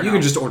 you could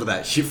can just order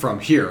that from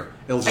here.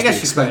 It'll just be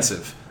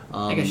expensive.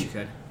 I guess you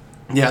could.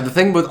 Yeah, the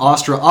thing with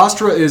Astra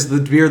is the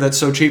beer that's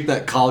so cheap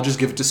that colleges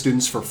give it to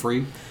students for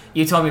free.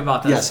 You told me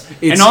about this.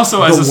 Yes. And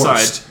also, as a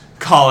worst. side,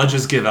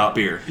 colleges give out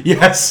beer.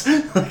 Yes.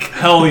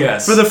 Hell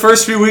yes. For the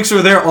first few weeks we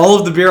were there, all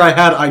of the beer I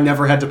had, I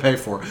never had to pay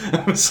for.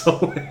 It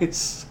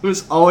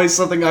was always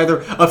something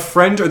either a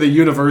friend or the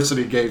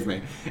university gave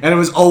me. And it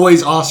was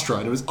always Astra,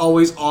 and it was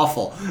always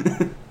awful.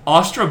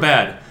 Astra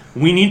bad.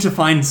 We need to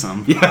find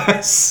some.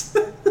 Yes.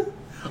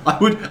 I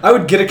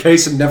would get a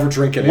case and never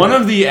drink it. One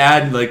of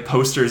the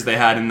posters they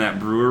had in that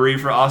brewery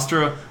for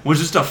Astra was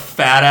just a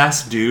fat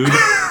ass dude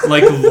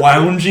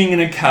lounging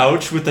in a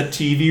couch with a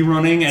TV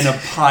running and a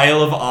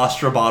pile of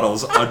Astra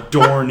bottles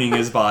adorning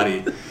his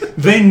body.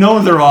 They know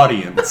their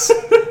audience.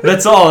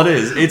 That's all it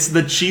is. It's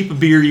the cheap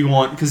beer you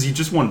want because you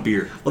just want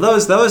beer. Well,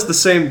 that was the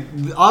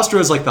same. Astra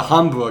is like the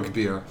Hamburg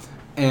beer.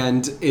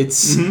 And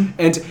it's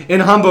and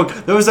in Hamburg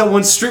there was that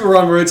one street we're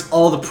on where it's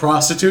all the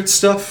prostitute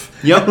stuff.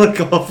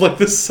 Yep. all of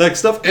the sex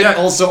stuff. And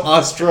also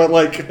Astra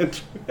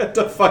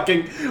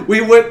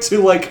we went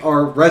to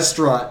our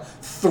restaurant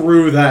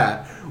through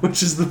that,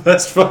 which is the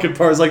best fucking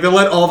part. It's they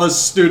let all the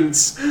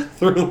students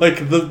through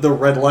the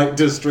red light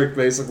district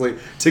basically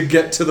to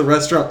get to the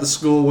restaurant the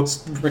school was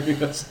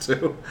bringing us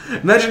to.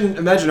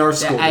 Imagine our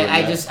school.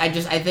 I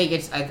think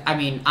it's. I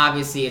mean,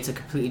 obviously, it's a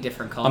completely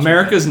different culture.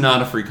 America's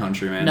not a free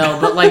country, man. No,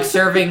 but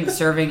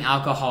serving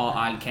alcohol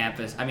on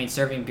campus. I mean,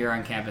 serving beer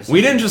on campus.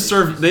 We didn't just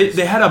serve.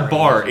 They had a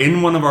bar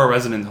in one of our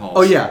residence halls.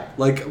 Oh yeah,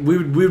 we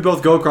would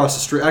both go across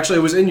the street. Actually,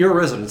 it was in your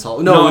residence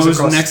hall. No, it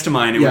was next to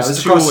mine. It was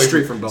across the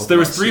street from both. So there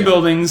was three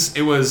buildings.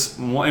 I was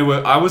in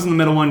the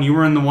middle one. You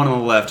were in the one on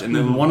the left, and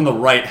then the one on the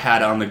right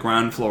had on the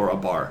ground floor a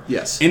bar.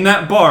 Yes. In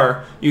that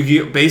bar, you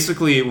get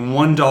basically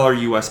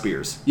 $1 US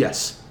beers.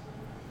 Yes.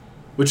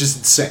 Which is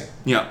insane.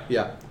 Yeah.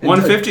 Yeah.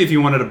 $1.50 if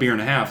you wanted a beer and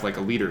a half, like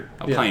a liter,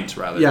 pint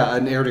rather. Yeah,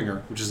 an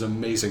Erdinger, which is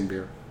amazing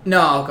beer. No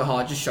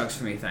alcohol, just drugs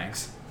for me,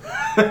 thanks.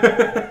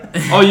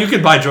 Oh, you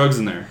could buy drugs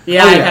in there.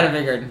 Yeah, I kind of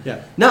figured.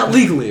 Yeah, not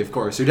legally, of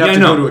course. You'd have to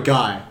go to a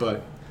guy,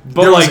 but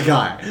there was a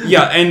guy.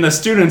 Yeah, and the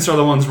students are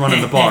the ones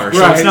running the bar, so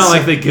right, it's not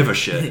like they give a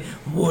shit.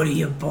 What are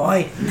you,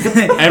 boy?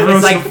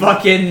 Everyone's it's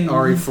fucking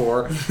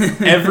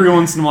RE4. Every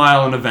once in a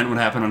while, an event would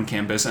happen on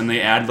campus, and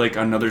they add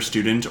another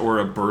student or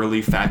a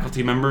burly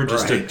faculty member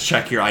just to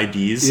check your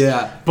IDs.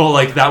 Yeah,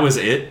 but that was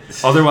it.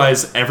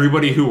 Otherwise,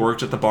 everybody who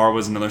worked at the bar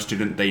was another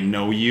student. They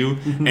know you,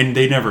 and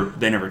they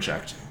never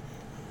checked.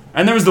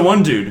 And there was the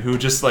one dude who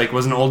just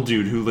was an old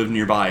dude who lived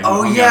nearby.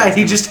 Oh yeah,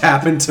 he just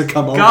happened to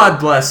come over. God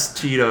bless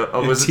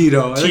Tito. Was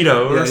Tito?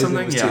 Tito or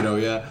something? Yeah, Tito.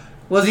 Yeah.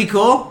 Was he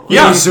cool?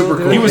 Yeah, he was super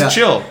cool. He was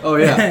chill. Oh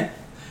yeah.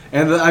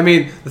 And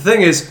the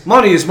thing is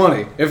money.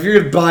 If you're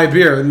gonna buy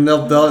beer, then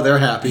they're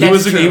happy. He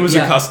was a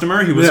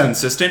customer. He was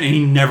consistent, and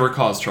he never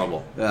caused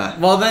trouble.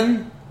 Well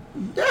then,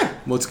 yeah.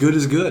 What's good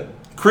is good.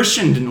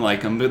 Christian didn't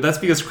like him, but that's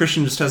because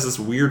Christian just has this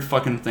weird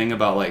fucking thing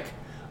about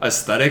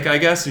aesthetic, I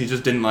guess. He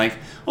just didn't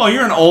oh,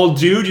 you're an old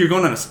dude, you're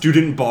going to a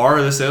student bar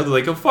or this. They're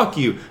oh, fuck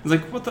you.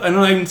 It's what the, I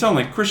don't even tell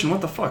him, Christian,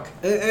 what the fuck?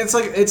 It's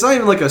it's not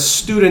even a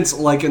student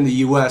in the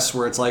US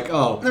where it's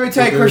oh. Let me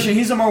tell you, Christian,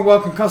 he's a more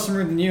welcome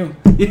customer than you.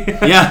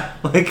 Yeah.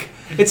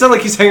 It's not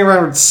he's hanging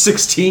around with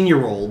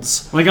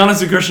 16-year-olds.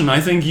 Honestly, Christian,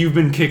 I think you've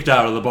been kicked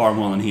out of the bar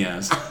more than he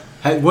has.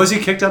 Was he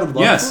kicked out of the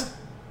bar? Yes.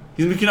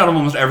 He's been kicked out of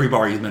almost every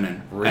bar he's been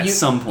in at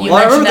some point. You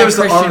mentioned that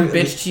Christian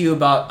bitched to you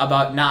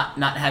about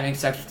not having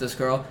sex with this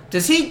girl.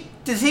 Does he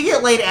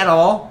get laid at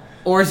all,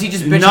 or is he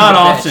just bitching? Not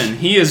often.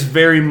 He is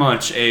very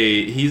much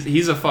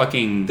he's a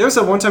fucking. There was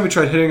that one time he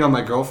tried hitting on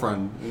my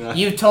girlfriend.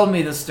 You told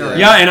me the story.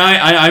 Yeah, and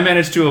I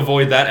managed to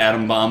avoid that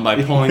atom bomb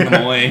by pulling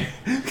them away.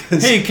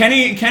 Hey,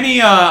 Kenny,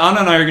 Anna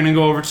and I are gonna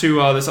go over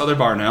to this other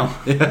bar now.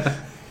 Yeah.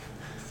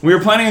 We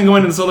were planning on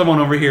going to this other one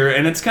over here,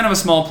 and it's kind of a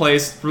small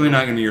place. Really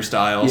not gonna be your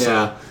style. Yeah.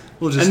 So.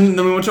 And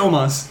then we went to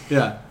Omas.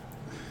 Yeah.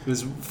 It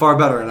was far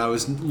better, and I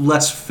was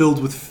less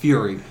filled with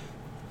fury.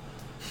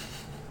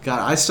 God,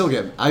 I still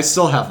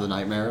have the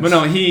nightmares. But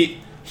no,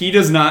 he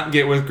does not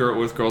get with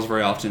girls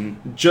very often,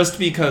 just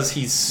because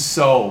he's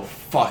so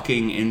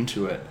fucking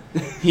into it.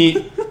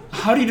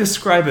 How do you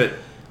describe it?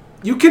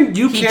 You can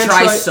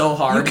try so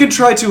hard. You can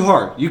try too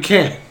hard. You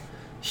can.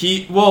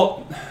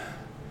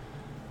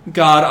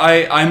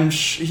 God,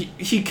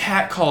 he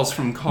catcalls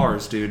from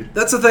cars, dude.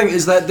 That's the thing,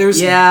 is that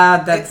there's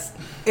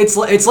it's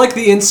like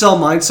the incel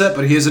mindset,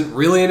 but he isn't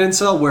really an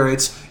incel, where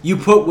it's you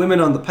put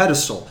women on the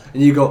pedestal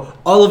and you go,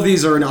 all of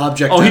these are an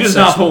object. Oh, he does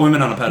not put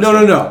women on a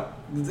pedestal. No.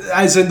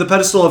 As in the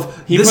pedestal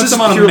of he puts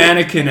them on a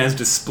mannequin as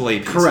display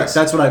pieces. Correct.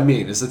 That's what I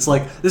mean. It's this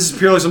is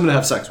purely someone to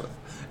have sex with,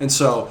 and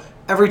so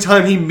every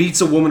time he meets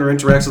a woman or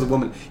interacts with a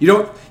woman,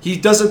 he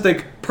doesn't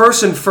think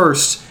person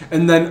first,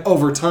 and then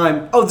over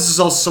time, oh, this is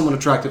also someone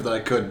attractive that I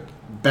could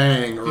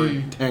bang or hang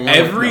out with.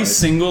 Every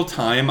single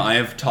time I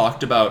have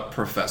talked about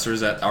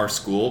professors at our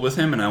school with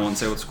him, and I won't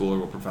say what school or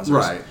what professors,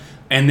 right?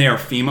 And they are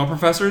female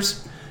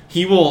professors.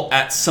 he will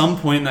at some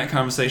point in that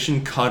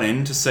conversation cut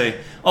in to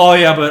say, "Oh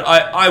yeah, but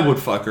I would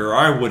fuck her, or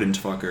I wouldn't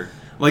fuck her."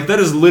 Like, that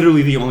is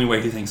literally the only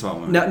way he thinks about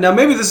women. Now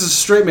maybe this is a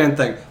straight man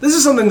thing. This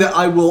is something that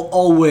I will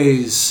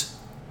always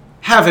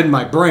have in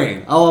my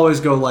brain. I'll always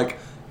go like,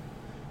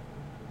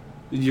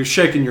 you're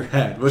shaking your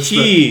head.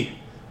 He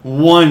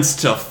wants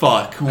to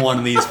fuck one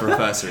of these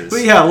professors.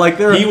 But yeah, like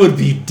he would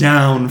be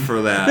down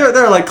for that.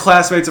 They're like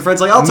classmates and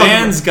friends. Like, I'll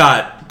Man's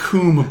got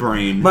coom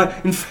brain.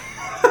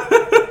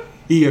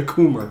 He a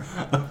coomer.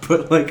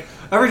 But like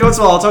every once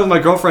in a while, I'll talk with my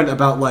girlfriend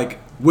about like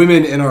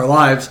women in our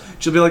lives.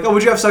 She'll be like, "Oh,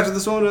 would you have sex with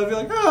this woman?" And I'd be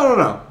like, "Oh, I don't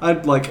know."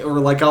 I'd like, or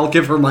like, I'll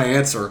give her my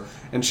answer,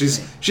 and she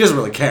doesn't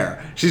really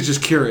care. She's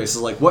just curious.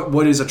 It's like,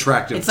 what is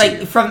attractive? It's to like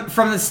you?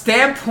 from the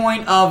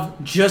standpoint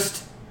of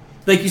just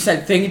like you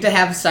said, thing to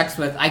have sex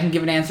with. I can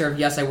give an answer of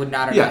yes, I would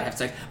not or not have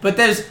sex.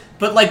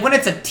 But like when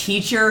it's a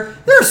teacher,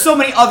 there are so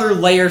many other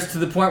layers to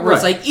the point where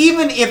it's like,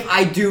 even if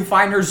I do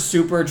find her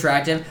super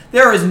attractive,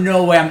 there is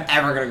no way I'm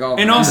ever gonna go.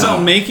 And also,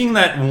 making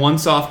that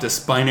once-off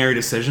binary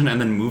decision and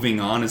then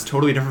moving on is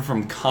totally different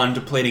from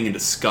contemplating and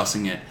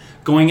discussing it.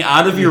 Going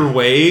out of your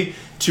way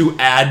to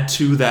add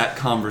to that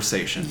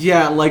conversation.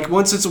 Yeah, like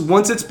once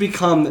it's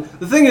become,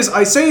 the thing is,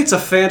 I say it's a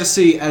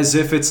fantasy as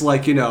if it's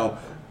like, you know,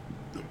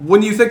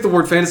 when you think the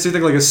word fantasy, you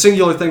think like a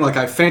singular thing, like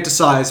I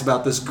fantasize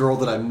about this girl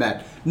that I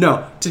met.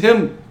 No, to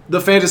him, the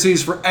fantasy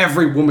is for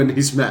every woman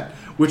he's met,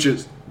 which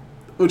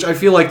I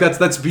feel like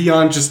that's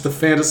beyond just the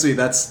fantasy.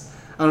 That's,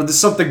 I don't know, there's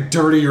something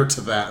dirtier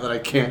to that I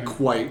can't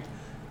quite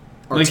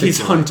articulate. Like he's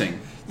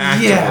hunting.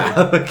 Actively.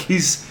 Yeah, like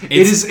it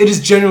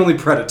is genuinely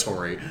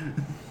predatory.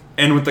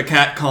 And with the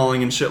cat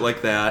calling and shit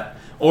like that.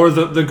 Or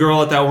the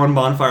girl at that one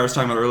bonfire I was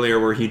talking about earlier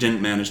where he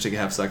didn't manage to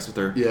have sex with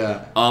her.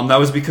 Yeah. That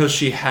was because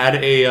she had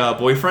a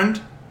boyfriend.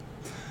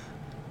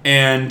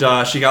 And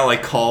she got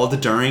like called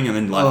during and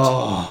then left.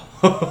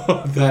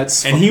 Oh,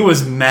 that's and he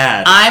was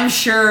mad. I'm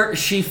sure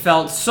she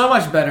felt so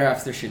much better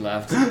after she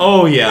left.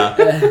 Oh yeah.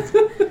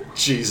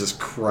 Jesus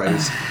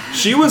Christ.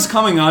 She was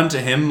coming on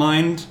to him,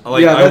 mind.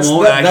 Like yeah, I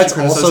won't actually that's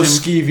criticize also him.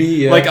 skeevy.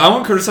 Yeah. Like I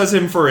won't criticize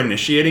him for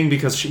initiating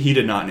because he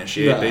did not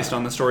initiate based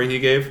on the story he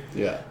gave.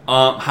 Yeah.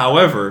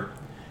 However,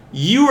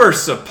 you are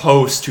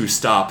supposed to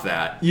stop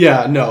that.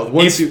 Yeah. No.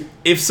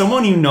 If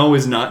someone you know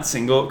is not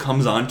single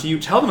comes on to you,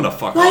 tell them to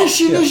fuck off. Why is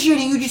she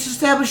initiating? You just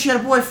established she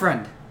had a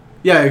boyfriend.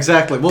 Yeah,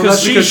 exactly. Well,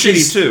 that's she's because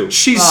shitty too.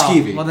 She's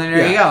skeevy. Well, then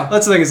there you go.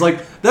 That's the thing. Is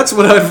like that's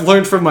what I've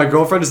learned from my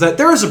girlfriend is that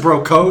there is a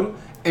bro code,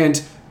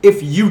 and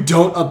if you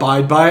don't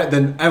abide by it,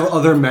 then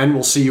other men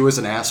will see you as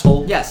an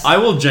asshole. Yes. I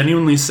will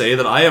genuinely say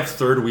that I have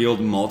third-wheeled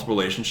multiple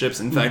relationships.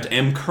 In fact,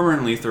 am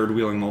currently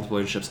third-wheeling multiple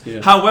relationships.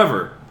 Yeah.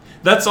 However,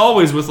 that's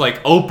always with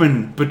like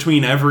open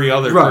between every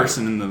other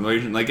person in the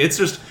relation. Like it's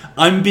just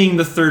I'm being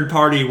the third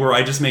party where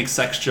I just make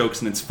sex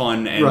jokes and it's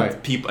fun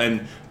and people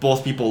and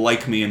both people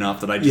like me enough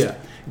that I just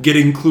get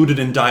included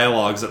in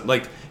dialogues that,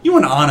 like you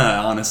and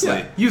Anna,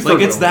 honestly. Yeah, like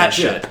it's that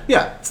shit.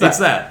 Yeah, it's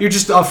that. You're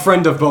just a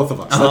friend of both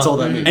of us. That's all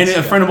that means. And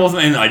a friend of both of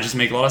them, and I just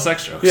make a lot of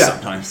sex jokes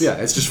sometimes. Yeah,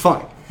 it's just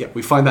funny. Yeah,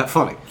 we find that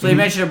funny. So you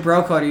mentioned a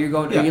bro code. Are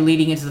you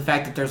leading into the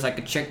fact that there's like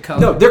a chick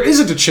code? No, there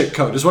isn't a chick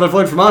code. Is what I've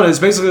learned from Anna. Is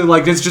basically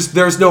like it's just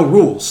there's no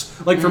rules.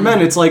 Like for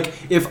men, it's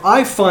like if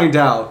I find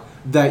out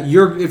that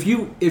if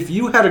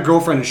you had a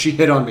girlfriend and she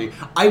hit on me,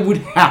 I would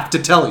have to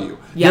tell you.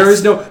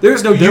 Yes. There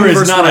is no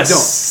universe not where a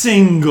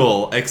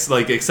single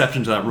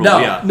exception to that rule.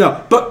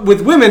 No. But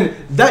with women,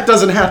 that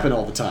doesn't happen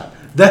all the time.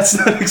 That's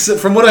not,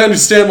 from what I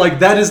understand, like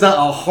that is not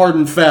a hard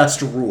and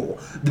fast rule.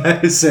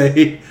 That's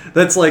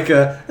like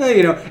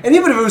you know. And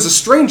even if it was a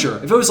stranger,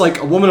 if it was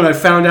like a woman and I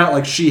found out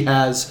like she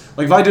has,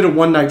 like if I did a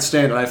one night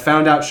stand and I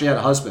found out she had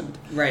a husband,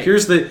 right?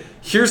 Here's the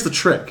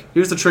trick.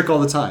 Here's the trick all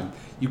the time.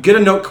 You get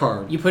a note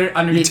card. You put it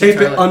underneath. You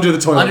tape it under the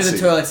toilet seat. Under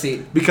the toilet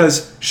seat.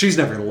 Because she's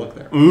never gonna look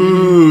there.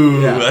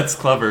 Ooh, that's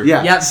clever.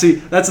 Yeah. Yep. See,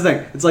 that's the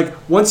thing. It's like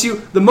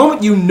the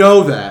moment you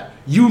know that,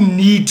 you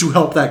need to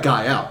help that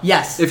guy out.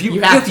 Yes. If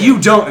you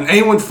don't, and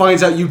anyone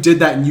finds out you did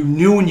that, and you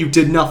knew and you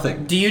did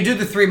nothing. Do you do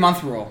the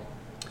 3-month rule?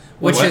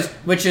 Which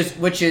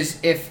is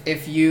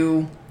if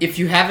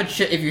you have a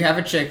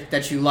chick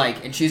that you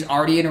like and she's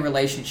already in a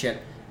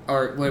relationship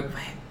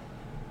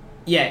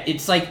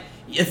it's like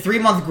a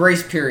 3-month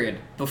grace period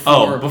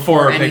before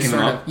picking them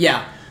up.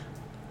 Yeah.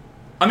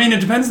 I mean, it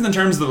depends on the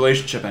terms of the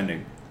relationship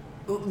ending.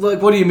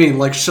 Like, what do you mean?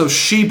 Like, so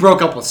she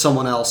broke up with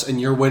someone else and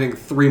you're waiting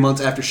 3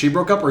 months after she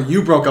broke up, or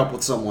you broke up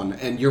with someone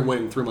and you're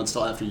waiting 3 months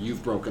till after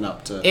you've broken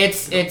up to...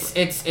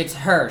 It's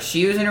her.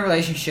 She was in a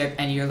relationship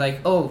and you're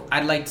like, oh,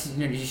 I'd like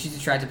to, she's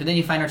attractive, but then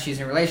you find out she's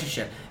in a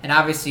relationship. And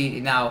obviously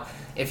now,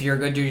 if you're a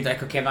good dude, you're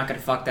like, okay, I'm not going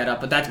to fuck that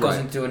up, but that goes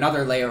into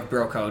another layer of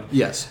bro code.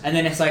 Yes. And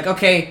then it's like,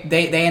 okay,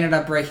 they ended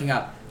up breaking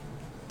up.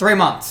 3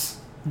 months.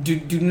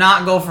 Do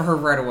not go for her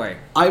right away.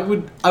 I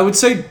would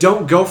say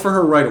don't go for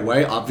her right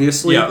away,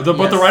 obviously. Yeah,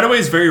 but the right away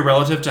is very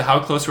relative to how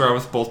close you are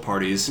with both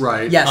parties.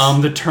 Right. Yes.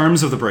 The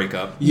terms of the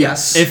breakup.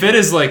 Yes. If it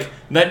is like,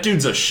 that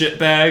dude's a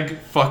shitbag,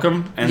 fuck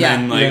him, and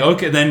then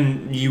okay,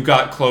 then you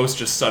got close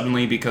just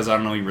suddenly because, I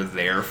don't know, you were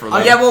there for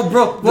like...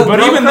 bro. But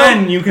even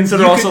then, you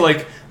consider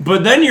like,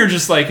 But then you're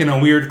just like in a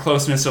weird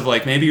closeness of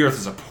like maybe you're the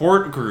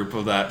support group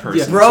of that person.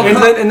 Yeah, bro.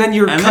 And then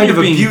you're kind of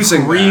being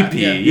abusing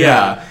creepy. that.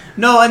 Yeah.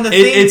 No, and the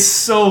thing it's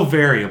so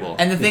variable.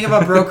 And the thing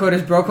about bro code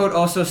is bro code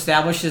also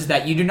establishes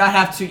that you do not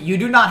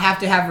have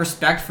to have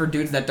respect for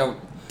dudes that don't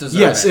deserve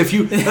yes, it. if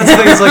you that's the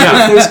thing. It's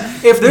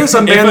like if there's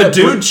a man if a that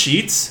dude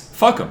cheats,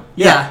 fuck him.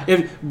 Yeah.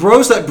 If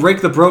bros that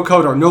break the bro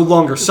code are no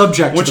longer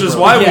subject Which to the is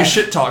bro why code. we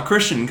shit talk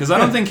Christian, because I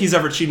don't think he's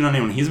ever cheated on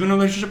anyone he's been in a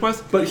relationship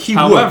with. But he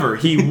However,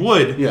 would. he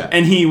would, Yeah.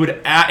 and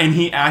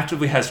he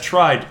actively has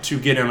tried to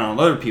get in on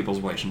other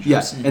people's relationships.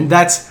 Yes, and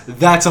that's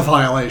a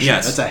violation.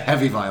 Yes. That's a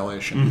heavy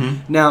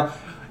violation. Now,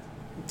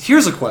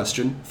 here's a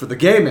question for the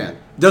gay man.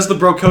 Does the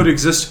bro code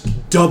exist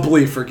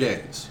doubly for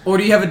gays? Or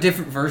do you have a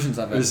different versions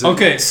of it? Is it-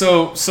 Okay,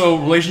 so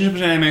relationship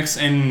dynamics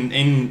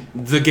in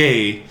the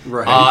gay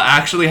Right.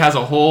 actually has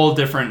a whole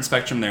different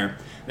spectrum there,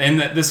 and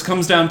this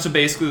comes down to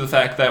basically the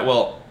fact that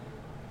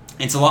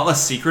it's a lot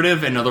less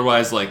secretive and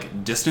otherwise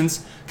like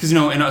distance, because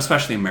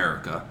especially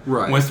America,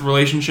 Right. with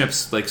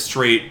relationships like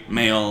straight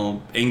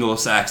male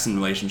Anglo-Saxon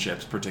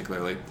relationships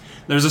particularly,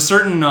 there's a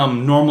certain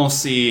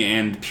normalcy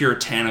and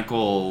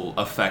puritanical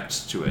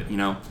effect to it.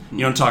 You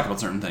don't talk about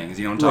certain things,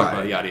 you don't talk Right.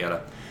 about yada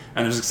yada,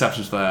 and there's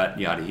exceptions to that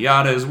yada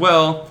yada as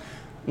well.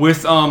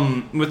 With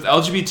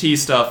LGBT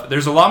stuff,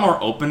 there's a lot more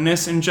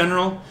openness in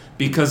general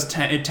because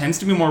it tends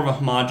to be more of a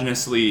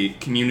homogeneously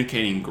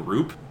communicating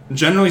group.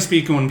 Generally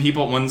speaking,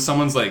 when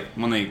someone's like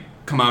when they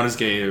come out as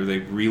gay or they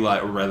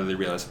realize,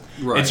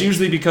 Right. it's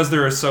usually because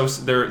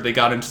they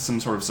got into some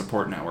sort of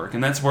support network,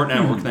 and that support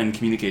network then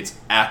communicates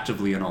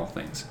actively in all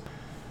things.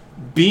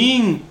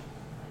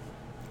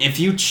 If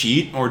you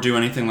cheat or do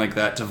anything like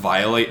that to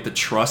violate the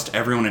trust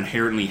everyone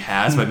inherently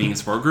has by being a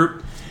support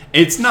group,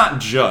 it's not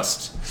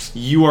just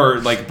you are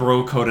like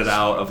bro coded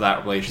out of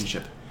that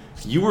relationship.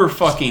 You were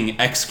fucking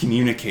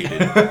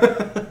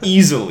excommunicated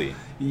easily.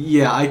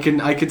 Yeah, I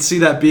can see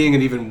that being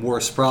an even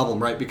worse problem,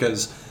 right?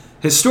 Because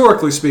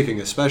historically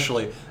speaking,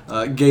 especially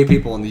gay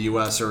people in the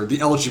U.S. or the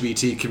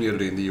LGBT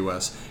community in the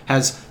U.S.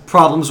 has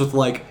problems with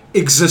like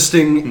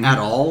existing at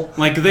all.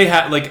 Like they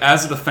have, like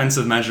as a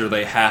defensive measure,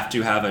 they have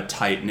to have a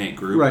tight knit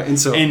group, Right, and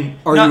so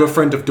are you a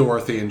friend of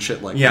Dorothy and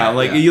shit like that? Yeah,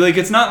 like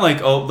it's not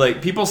like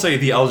like people say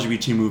the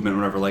LGBT movement, or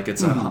whatever. Like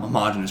it's a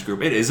homogenous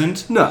group. It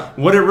isn't. No,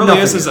 what it really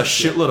nothing is a is,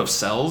 shitload of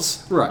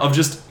cells of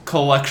just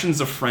collections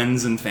of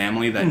friends and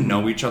family that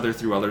know each other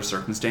through other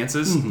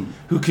circumstances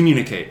who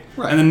communicate,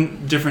 Right. and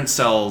then different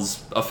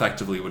cells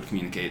effectively would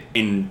communicate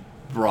in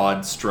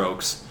broad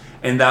strokes,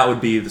 and that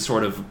would be the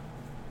sort of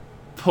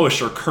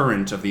push or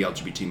current of the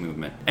LGBT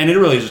movement, and it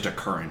really is just a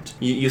current.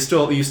 You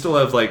still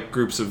have like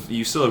groups of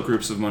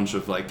a bunch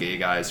of like gay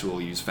guys who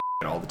will use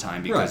all the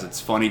time because it's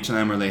funny to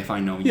them or they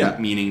find no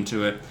meaning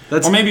to it,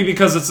 or maybe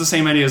because it's the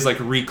same idea as like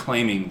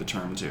reclaiming the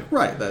term too.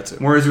 Right, that's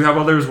it. Whereas we have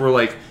others where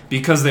like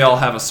because they all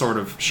have a sort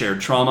of shared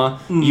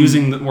trauma,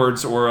 using the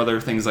words or other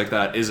things like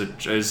that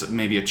is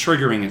maybe a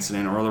triggering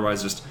incident or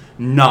otherwise just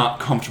not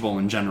comfortable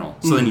in general.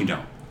 So then you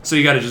don't. So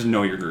you got to just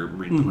know your group,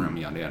 read the room,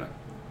 yada yada.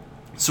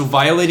 So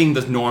violating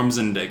the norms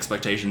and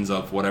expectations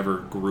of whatever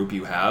group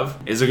you have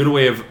is a good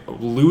way of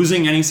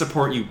losing any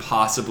support you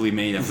possibly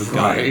may have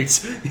gotten.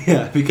 Right.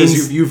 Yeah,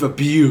 because you've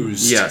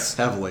abused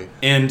heavily.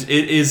 And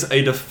it is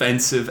a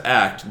defensive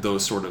act,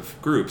 those sort of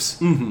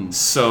groups.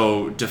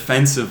 So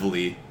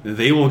defensively,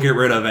 they will get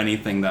rid of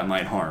anything that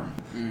might harm.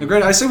 Now,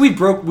 granted, I say we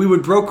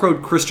would bro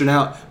code Christian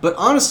out, but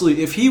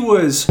honestly, if he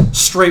was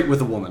straight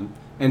with a woman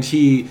and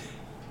he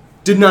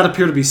did not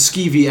appear to be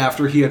skeevy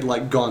after he had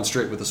like gone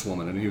straight with this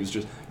woman, and he was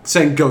just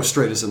saying go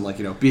straight as in like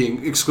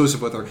being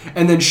exclusive with her,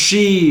 and then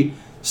she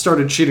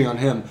started cheating on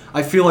him,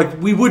 I feel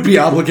like we would be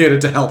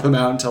obligated to help him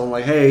out and tell him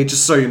like, hey,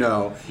 just so you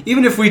know,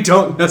 even if we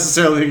don't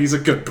necessarily think he's a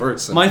good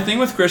person. My thing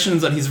with Christian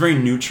is that he's very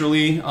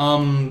neutrally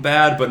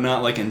bad, but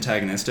not like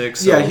antagonistic.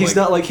 So, yeah, he's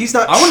not.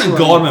 I wouldn't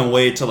go out of my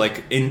way to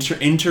like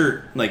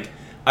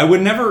I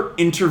would never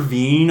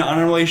intervene on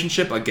a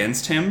relationship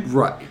against him.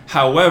 Right.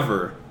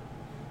 However,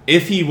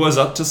 if he was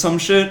up to some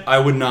shit, I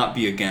would not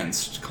be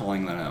against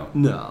calling that out.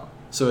 No.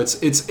 So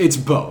it's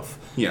both.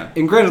 Yeah.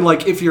 And granted,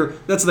 like,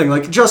 that's the thing,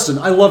 like, Justin,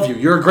 I love you.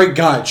 You're a great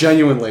guy,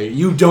 genuinely.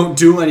 You don't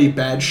do any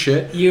bad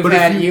shit. You've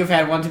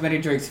had one too many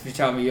drinks if you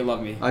tell me you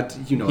love me.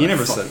 He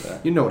never said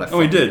that. You know what I Oh,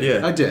 he did,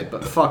 yeah. I did,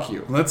 but fuck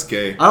you. Well, that's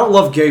gay. I don't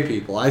love gay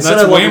people.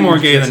 That's way more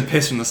gay than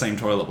pissing in the same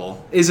toilet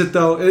bowl. Is it,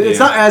 though? It's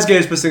not as gay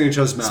as pissing in each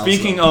other's mouths.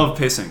 Speaking of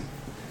pissing,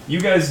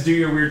 you guys do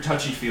your weird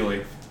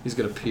touchy-feely. He's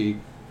gonna pee.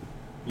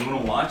 You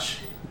wanna watch?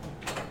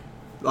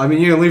 I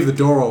mean, you can leave the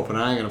door open.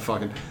 I ain't gonna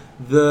fucking...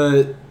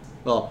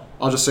 Well,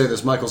 I'll just say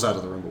this. Michael's out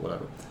of the room, but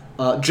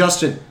whatever.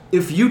 Justin,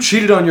 if you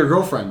cheated on your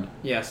girlfriend...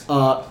 Yes.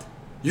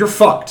 You're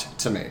fucked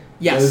to me.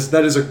 Yes.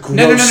 That is a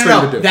gross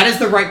thing to do. That is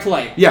the right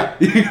play. Yeah.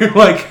 You're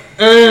like,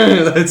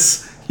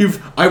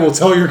 I will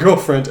tell your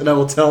girlfriend, and I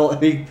will tell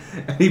any...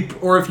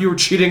 Or if you were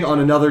cheating on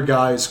another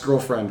guy's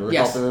girlfriend or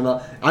helping them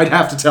out, I'd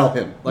have to tell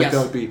him. Like,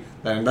 that would be...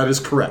 And that is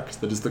correct.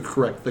 That is the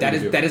correct thing to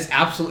do. That is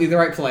absolutely the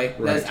right play.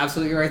 Right. That is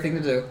absolutely the right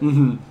thing to do.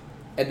 Mm-hmm.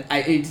 And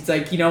it's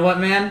like, you know what,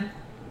 man?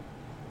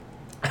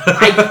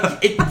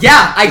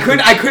 I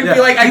couldn't be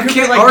like, I you couldn't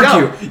can't be like,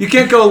 argue. no. You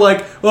can't go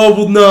like, oh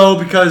well, no,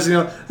 because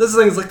that's the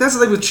thing. That's the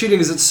thing with cheating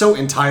is it's so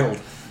entitled.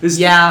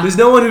 There's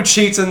no one who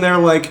cheats and they're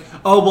like,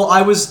 oh well,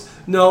 I was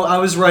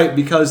right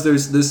because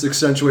there's this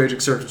accentuating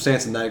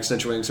circumstance and that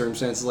accentuating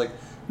circumstance is like,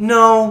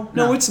 no,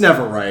 it's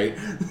never right.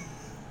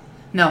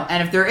 No,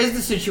 and if there is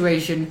the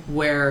situation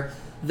where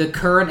the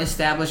current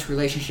established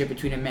relationship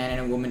between a man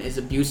and a woman is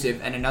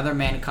abusive, and another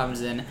man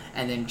comes in,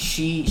 and then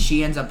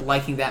she ends up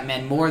liking that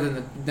man more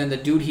than the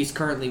dude he's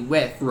currently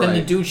with, than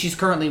the dude she's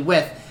currently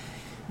with,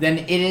 then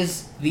it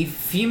is the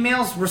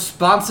female's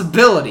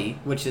responsibility,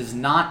 which is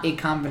not a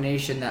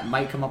combination that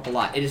might come up a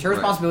lot. It is her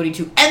responsibility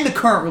to end the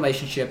current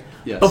relationship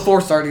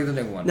before starting the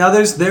new one. Now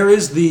there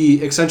is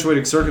the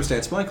accentuating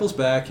circumstance. Michael's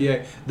back,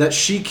 yay. That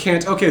she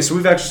can't. Okay, so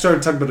we've actually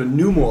started talking about a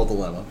new moral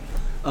dilemma.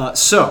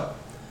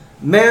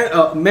 Man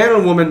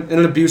and woman in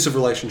an abusive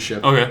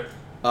relationship. Okay.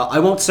 I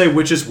won't say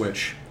which is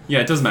which. Yeah,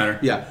 it doesn't matter.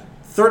 Yeah.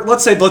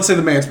 Let's say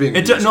the man's being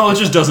abused. No, it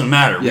just doesn't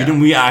matter. Yeah.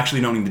 We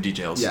actually don't need the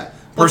details. Yeah.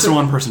 Person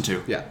 1, person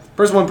 2. Yeah.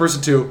 Person 1,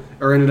 person 2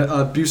 are in an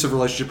abusive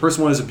relationship.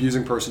 Person 1 is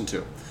abusing person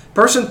 2.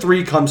 Person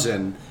 3 comes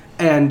in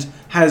and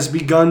has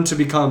begun to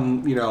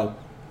become,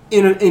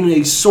 in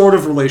a sort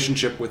of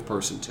relationship with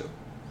person 2.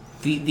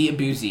 The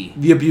abusee.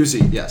 The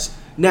abusee, yes.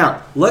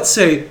 Now, let's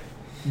say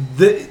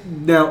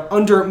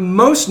under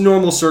most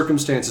normal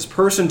circumstances,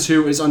 person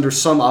 2 is under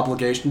some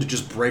obligation to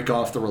just break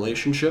off the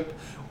relationship,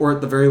 or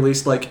at the very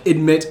least,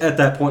 admit at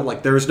that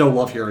point, there is no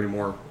love here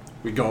anymore.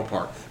 We go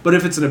apart. But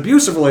if it's an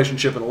abusive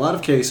relationship, in a lot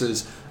of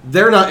cases,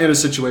 they're not in a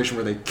situation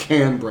where they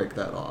can break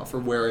that off, or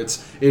where it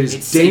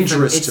is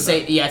dangerous to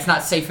them. Yeah, it's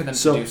not safe for them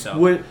to do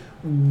so.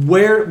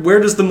 Where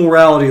does the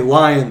morality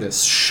lie in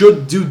this?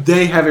 Do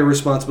they have a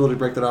responsibility to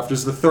break that off?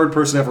 Does the third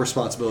person have a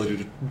responsibility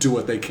to do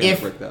what they can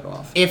to break that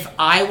off? If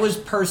I was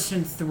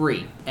person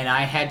 3 and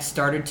I had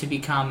started to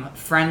become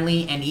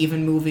friendly and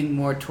even moving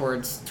more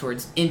towards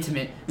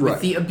intimate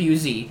with the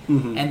abusee,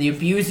 and the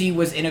abusee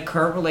was in a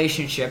current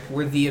relationship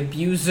where the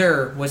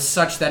abuser was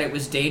such that it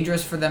was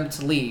dangerous for them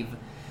to leave,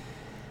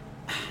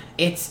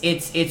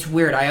 it's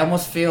weird. I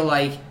almost feel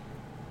like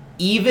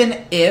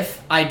even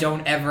if I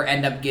don't ever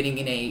end up getting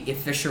in a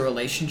official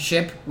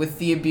relationship with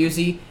the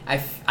abusee,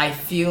 I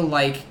feel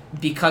like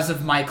because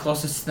of my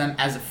closeness to them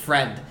as a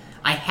friend,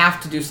 I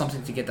have to do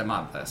something to get them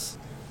out of this.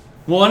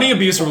 Well, any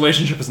abusive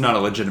relationship is not a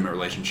legitimate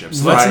relationship,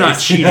 so that's not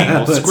cheating.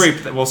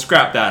 We'll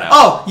scrap that out.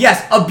 Oh,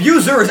 yes,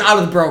 abuser is out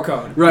of the bro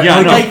code. Right.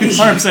 Yeah,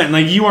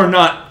 100%. You are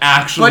not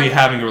actually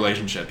having a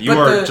relationship. You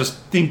are just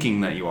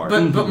thinking that you are.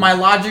 But my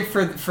logic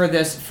for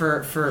this,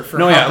 for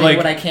helping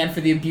what I can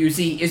for the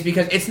abusee is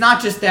because it's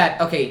not just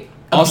that, abuser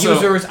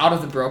also, is out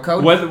of the bro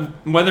code.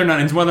 Whether or not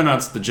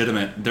it's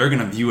legitimate, they're going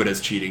to view it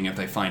as cheating if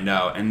they find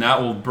out, and that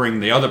will bring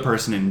the other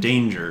person in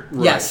danger.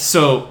 Right. Yes.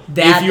 So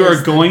if you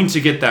are going to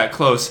get that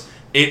close,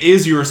 it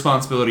is your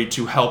responsibility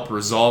to help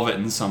resolve it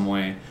in some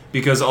way,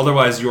 because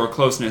otherwise your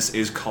closeness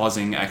is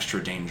causing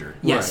extra danger.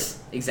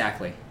 Yes,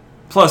 exactly.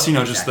 Plus,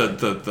 just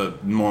the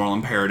moral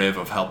imperative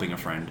of helping a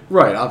friend.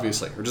 Right,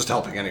 obviously. Or just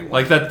helping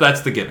anyone.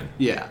 That's the given.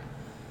 Yeah.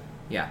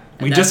 Yeah.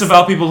 We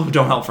disavow people who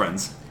don't help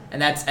friends. And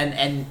that's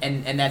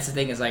and that's the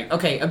thing is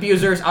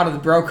abusers out of the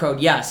bro code,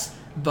 yes,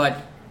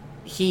 but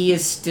he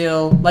is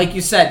still, like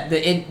you said,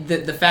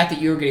 the fact that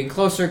you were getting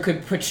closer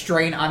could put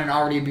strain on an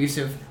already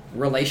abusive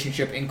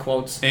relationship, in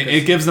quotes.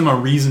 It gives them a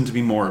reason to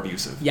be more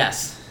abusive.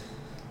 Yes.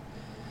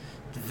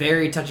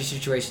 Very touchy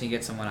situation to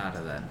get someone out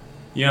of that.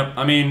 Yep,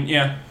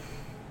 yeah.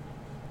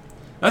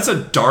 That's a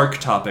dark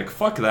topic.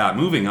 Fuck that.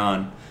 Moving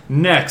on.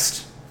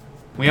 Next,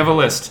 we have a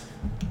list.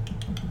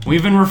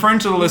 We've been referring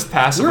to the list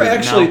passively. We're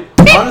actually,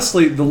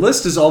 honestly, the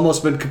list has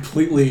almost been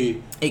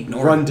completely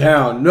ignored. Run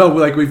down. No,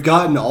 we've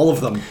gotten all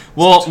of them.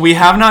 Well, we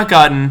have not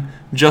gotten.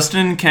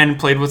 Justin and Ken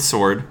played with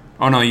Sword.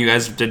 Oh no, you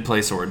guys did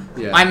play Sword.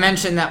 Yeah. I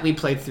mentioned that we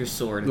played through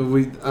Sword.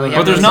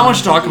 But there's not much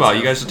to talk about.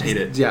 You guys just hate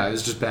it. Yeah,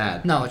 it's just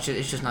bad. No, it's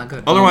just not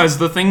good. Otherwise,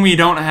 the thing we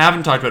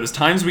haven't talked about is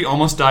times we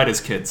almost died as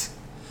kids.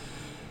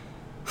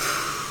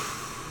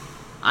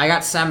 I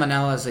got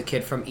salmonella as a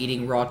kid from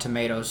eating raw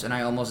tomatoes, and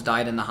I almost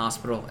died in the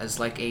hospital as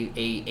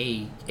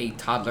a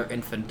toddler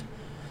infant.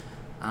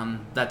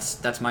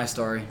 That's my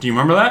story. Do you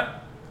remember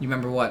that? You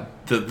remember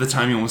what? The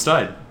time you almost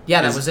died.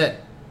 Yeah, that was it.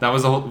 That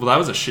was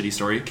a shitty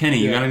story. Kenny,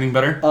 you got anything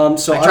better?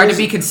 So I tried to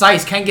be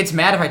concise. Ken gets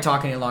mad if I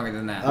talk any longer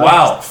than that.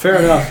 Wow. Fair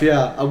enough.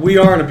 Yeah, we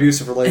are an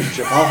abusive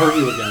relationship. I'll hurt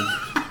you again.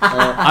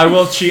 I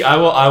will cheat.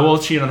 I will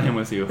cheat on him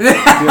with you.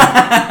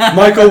 Yeah.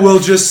 Michael will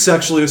just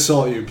sexually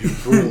assault you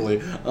brutally.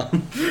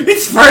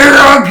 It's for your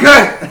own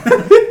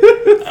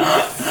good.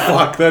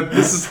 Fuck that.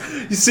 This is.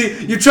 You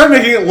see, you tried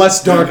making it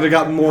less dark, and it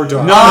got more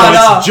dark.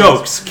 No, it's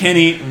jokes.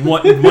 Kenny,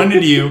 when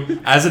did you,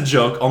 as a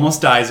joke,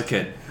 almost die as a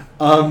kid?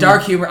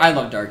 Dark humor. I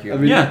love dark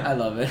humor. I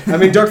love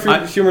it.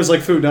 Dark humor is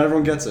like food. Not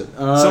everyone gets it.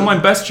 Some of my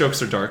best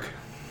jokes are dark.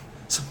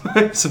 Some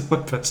of my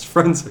best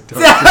friends are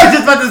dark. I was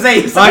just about to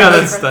say.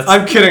 That's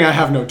I'm kidding. I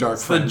have no dark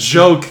friends. The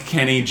joke,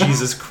 Kenny.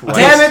 Jesus Christ.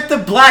 Damn it! The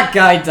black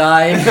guy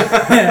died.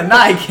 Now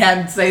I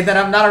can't say that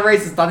I'm not a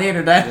racist on the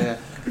internet.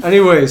 Yeah.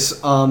 Anyways,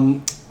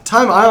 time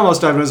I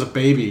almost died when I was a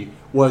baby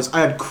was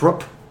I had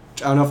croup.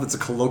 I don't know if it's a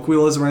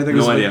colloquialism or anything.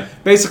 No idea.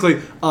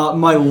 Basically,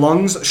 my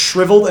lungs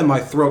shriveled and my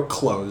throat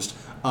closed.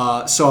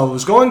 So I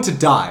was going to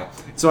die.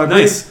 So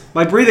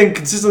my breathing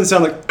consistently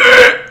sounded like...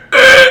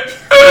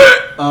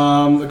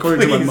 according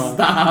to my mom.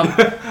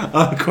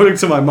 Stop. According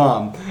to my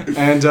mom.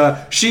 And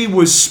she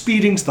was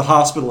speeding to the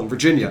hospital in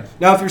Virginia.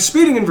 Now, if you're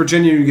speeding in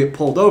Virginia and you get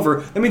pulled over,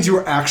 that means you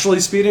were actually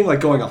speeding, like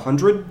going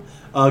 100.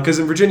 Because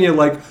in Virginia,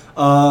 like,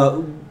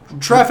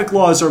 traffic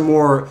laws are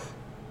more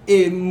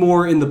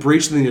in the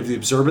breach than the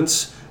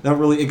observance. They don't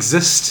really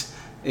exist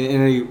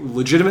in any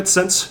legitimate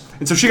sense.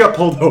 And so she got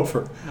pulled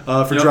over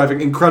for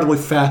driving incredibly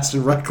fast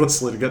and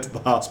recklessly to get to the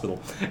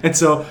hospital. And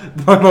so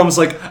my mom's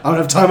like, I don't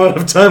have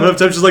time.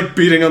 She's like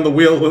beating on the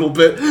wheel a little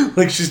bit.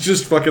 Like she's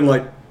just fucking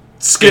like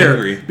scared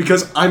Angry.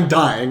 because I'm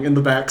dying in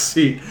the back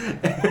seat.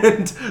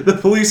 And the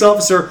police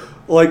officer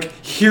like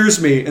hears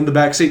me in the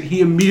back seat.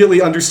 He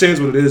immediately understands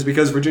what it is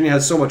because Virginia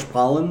has so much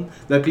pollen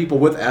that people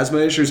with asthma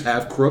issues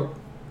have croup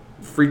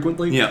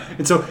frequently. Yeah.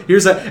 And so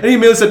here's that, and he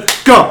immediately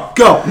said, "Go,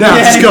 now,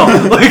 just go."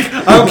 Like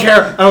I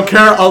don't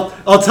care.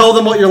 I'll tell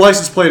them what your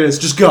license plate is.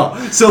 Just go.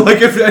 So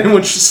like if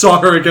anyone saw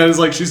her again, it's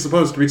like she's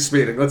supposed to be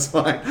speeding. That's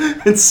fine.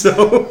 And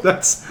so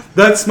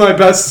that's my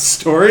best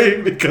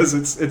story because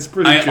it's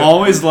pretty. I good.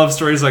 always love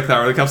stories like that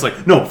where the cop's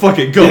like, "No, fuck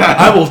it, go. Yeah.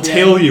 I will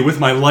tail you with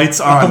my lights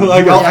on.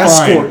 Like You I'll are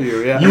escort fine.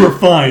 you. Yeah. You are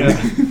fine."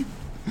 Yeah.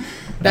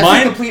 That's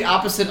Mine- the complete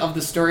opposite of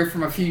the story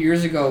from a few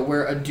years ago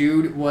where a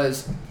dude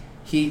was...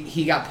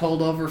 He got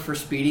pulled over for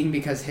speeding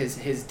because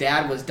his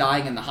dad was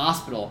dying in the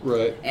hospital.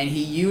 Right. And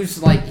he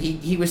used, like,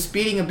 he was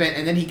speeding a bit,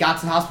 and then he got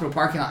to the hospital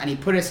parking lot, and he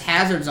put his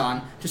hazards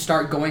on to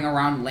start going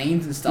around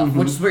lanes and stuff,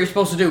 which is what you're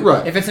supposed to do.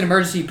 Right. If it's an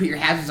emergency, you put your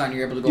hazards on,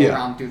 you're able to go Yeah.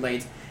 around through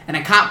lanes. And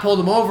a cop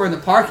pulled him over in the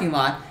parking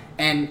lot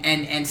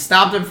and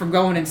stopped him from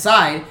going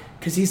inside.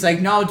 Because he's like,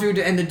 "No, dude,"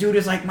 and the dude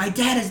is like, "My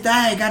dad is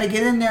dying, I gotta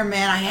get in there,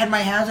 man, I had my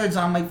hazards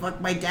on,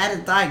 my dad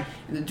is dying."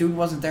 And the dude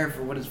wasn't there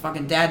for when his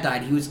fucking dad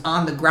died, he was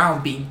on the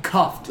ground being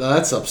cuffed.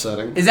 That's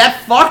upsetting. Is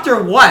that fucked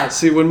or what?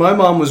 See, when my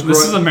mom was This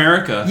growing, is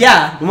America.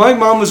 Yeah. when my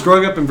mom was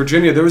growing up in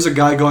Virginia, there was a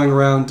guy going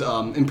around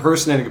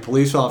impersonating a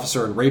police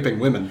officer and raping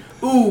women.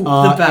 Ooh,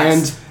 the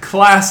best. And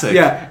Classic.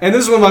 yeah, and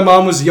this is when my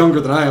mom was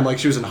younger than I am, like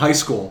she was in high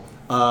school.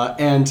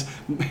 And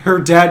her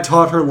dad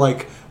taught her,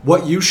 like,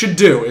 what you should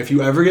do if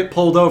you ever get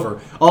pulled over.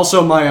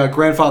 Also, my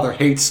grandfather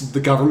hates the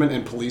government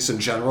and police in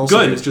general. So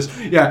Good. he was just,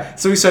 yeah.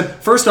 So he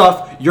said, first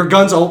off,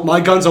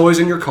 my gun's always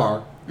in your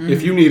car.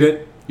 If you need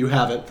it, you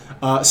have it.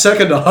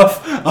 Second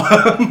off,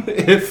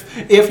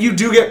 if you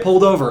do get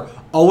pulled over,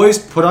 always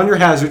put on your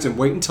hazards and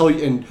wait until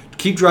and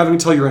keep driving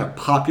until you're in a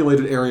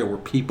populated area where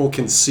people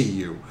can see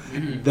you.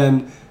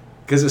 Then,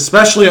 because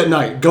especially at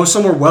night, go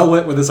somewhere well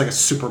lit where there's like a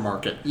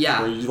supermarket.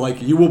 Yeah. Where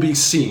you will be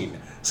seen.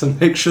 So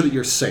make sure that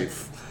you're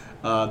safe.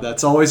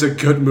 That's always a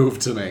good move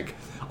to make.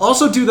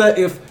 Also do that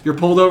if you're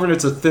pulled over and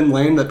it's a thin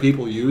lane that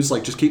people use.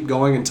 Like, just keep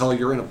going until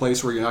you're in a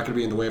place where you're not going to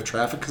be in the way of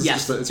traffic. Cause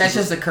Yes, it's that's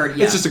just occurred,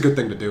 yeah. It's just a good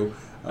thing to do.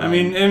 I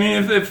mean,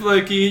 if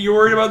like you're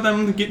worried about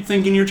them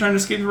thinking you're trying to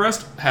escape the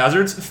arrest,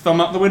 hazards,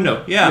 thumb out the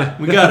window. Yeah,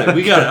 we got it.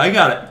 I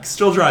got it.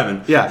 Still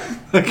driving. Yeah.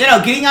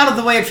 Getting out of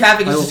the way of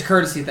traffic is just a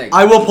courtesy thing.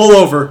 I will pull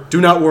over. Do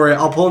not worry.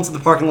 I'll pull into the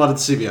parking lot at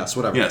the CVS.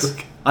 Whatever. Yes.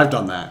 I've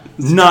done that.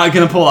 Not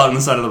gonna pull out on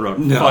the side of the road.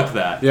 No. Fuck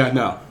that. Yeah,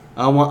 no.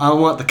 I don't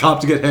want the cop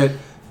to get hit.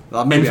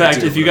 In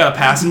fact, if you got a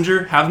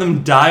passenger, have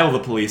them dial the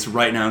police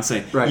right now and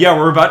say, "Yeah,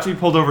 we're about to be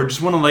pulled over.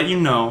 Just want to let you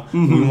know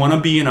we want to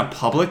be in a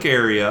public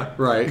area."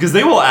 Right. Because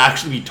they will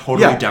actually be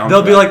totally down. They'll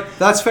for be that. like,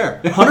 "That's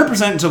fair."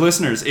 100% to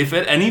listeners. If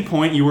at any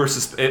point you were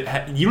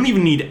you don't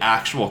even need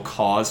actual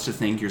cause to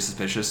think you're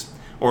suspicious,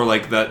 or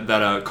like that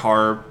a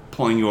car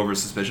pulling you over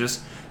is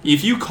suspicious.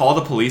 If you call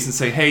the police and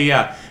say, "Hey,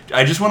 yeah,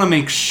 I just want to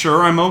make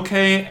sure I'm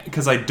okay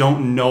because I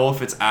don't know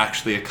if it's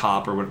actually a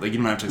cop or what," like you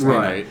don't have to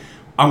explain that.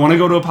 I want to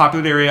go to a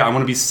populated area. I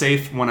want to be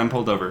safe when I'm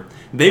pulled over.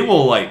 They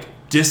will like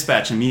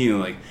dispatch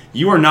immediately. Like,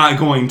 you are not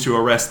going to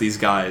arrest these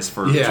guys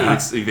for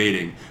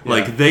evading. Yeah.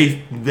 Like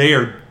they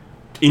are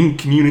in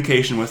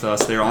communication with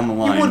us. They're on the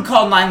line. You would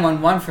call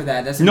 911 for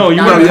that. That's No, you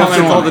You wouldn't have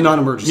to call call the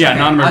non-emergency. Yeah, I was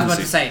non-emergency. about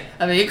to say.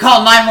 I mean, you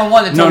call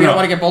 911 to tell me you don't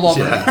want to get pulled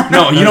over. Yeah.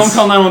 No, you don't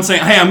call 911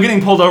 saying, "Hey, I'm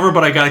getting pulled over,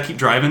 but I gotta keep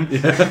driving."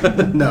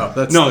 No,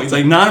 that's No, it's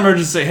like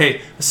non-emergency. Say,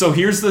 "Hey, so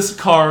here's this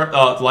car,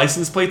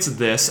 license plate's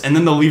this," and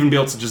then they'll even be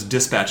able to just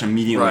dispatch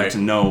immediately to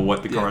know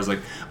what the car is like.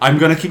 I'm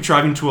gonna keep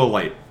driving to a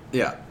light.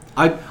 Yeah.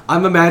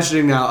 I'm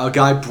imagining now a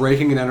guy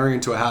breaking and entering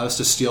into a house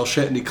to steal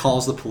shit, and he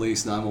calls the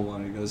police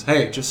 911. He goes,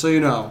 "Hey, just so you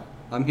know,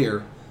 I'm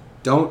here.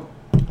 Don't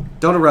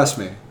arrest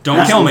me.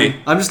 Don't kill me.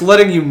 I'm just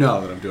letting you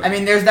know that I'm doing." I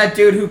mean, there's that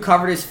dude who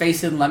covered his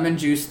face in lemon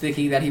juice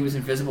thinking that he was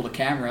invisible to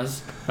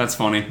cameras. That's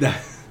funny.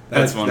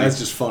 that's funny. That's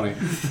just funny.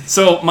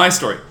 So my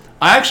story.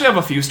 I actually have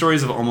a few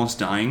stories of almost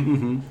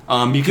dying.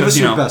 Because Give us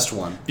your best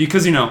one.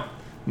 Because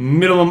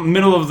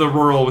middle of the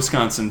rural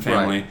Wisconsin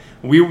family.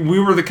 Right. We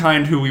were the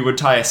kind who we would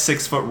tie a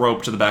 6-foot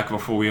rope to the back of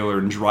a 4-wheeler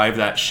and drive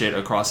that shit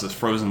across this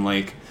frozen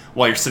lake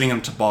while you're sitting in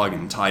a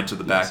toboggan tied to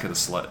the back of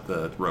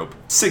the rope.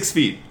 6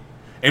 feet.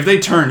 If they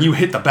turn, you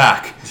hit the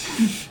back.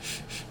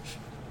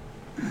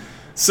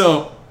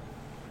 So,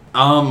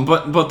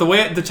 But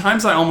the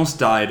times I almost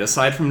died,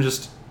 aside from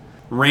just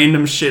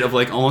random shit of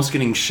like almost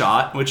getting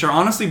shot, which are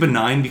honestly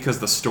benign because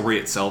the story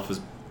itself is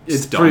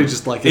It's dumb. pretty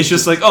just like it's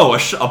just like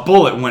a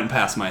bullet went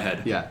past my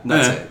head. Yeah,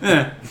 that's it.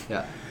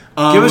 Yeah.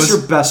 Give us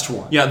your best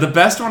one. Yeah, the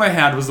best one I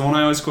had was the one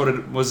I always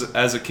quoted was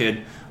as a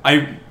kid.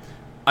 I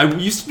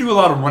used to do a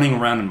lot of running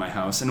around in my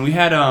house, and we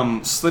had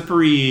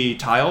slippery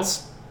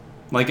tiles,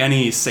 like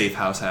any safe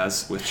house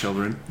has with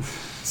children.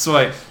 So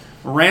I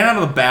ran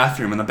out of the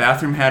bathroom, and the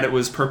bathroom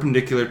was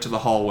perpendicular to the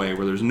hallway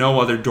where there's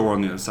no other door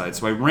on the other side.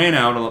 So I ran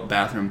out of the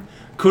bathroom,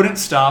 couldn't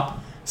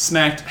stop,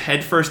 smacked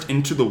headfirst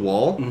into the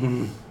wall,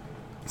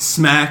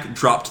 smack,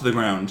 dropped to the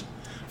ground.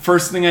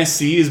 First thing I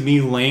see is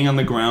me laying on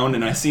the ground,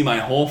 and I see my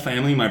whole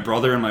family, my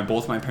brother and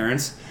both my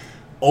parents,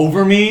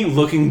 over me,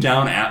 looking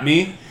down at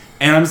me,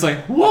 and I'm just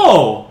like,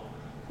 whoa,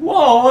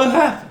 what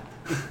happened?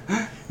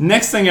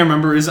 Next thing I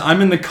remember is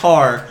I'm in the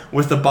car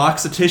with a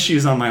box of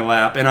tissues on my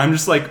lap, and I'm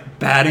just like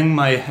batting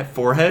my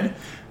forehead.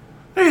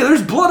 Hey,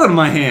 there's blood on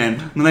my hand.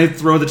 And then I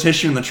throw the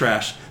tissue in the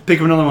trash, pick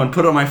up another one,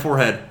 put it on my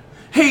forehead.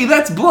 Hey,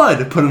 that's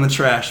blood. Put it in the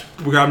trash.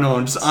 Grab another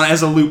one, just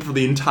as a loop for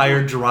the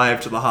entire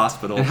drive to the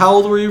hospital. And how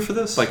old were you for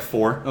this? Like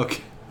 4.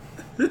 Okay.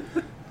 The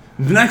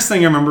next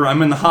thing I remember,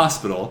 I'm in the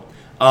hospital.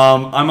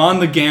 I'm on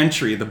the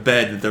gantry, the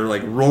bed. They're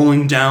like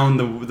rolling down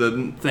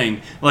the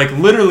thing. Like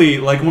literally,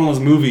 like one of those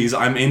movies,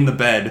 I'm in the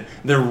bed.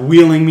 They're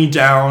wheeling me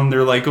down.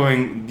 They're like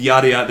going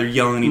yada yada. They're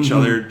yelling at each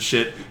other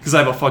shit. Because I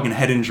have a fucking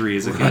head injury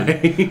as a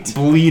kid.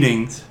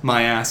 Bleeding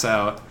my ass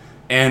out.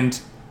 And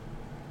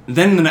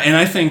then,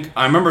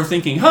 I remember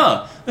thinking,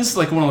 this is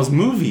like one of those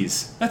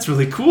movies. That's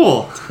really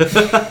cool.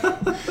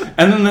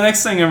 And then the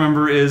next thing I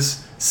remember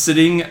is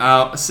sitting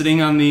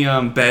on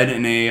the bed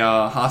in a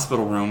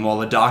hospital room while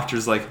the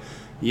doctor's like,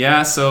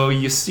 yeah, so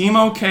you seem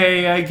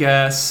okay, I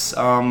guess.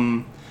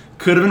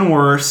 Could have been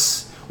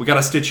worse. We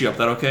gotta stitch you up.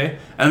 That okay?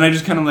 And I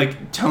just kind of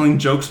like telling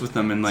jokes with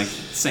them and like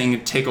saying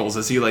it tickles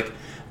as he like,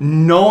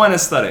 no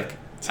anesthetic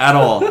at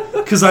all.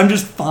 Because I'm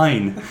just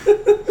fine.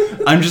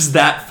 I'm just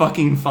that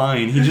fucking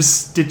fine. He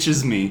just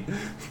stitches me.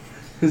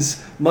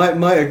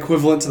 My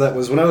equivalent to that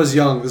was when I was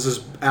young. This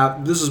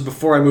was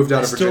before I moved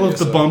out of Virginia. Still have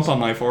the bump on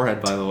my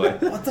forehead, by the way.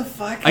 What the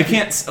fuck? I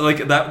can't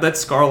like that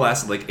scar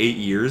lasted like 8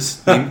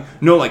 years.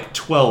 No, like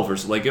 12 or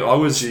so. Like I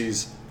was.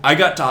 Jeez. I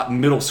got to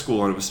middle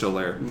school and it was still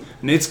there.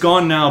 And it's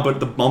gone now, but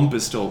the bump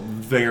is still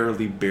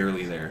barely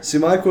there. See,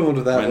 my equivalent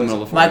to that Right in the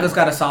middle of the Michael's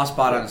got a soft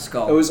spot on his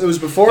skull. It was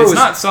before It's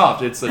not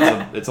soft. It's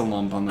a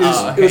lump on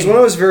the. It was when I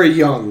was very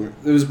young.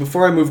 It was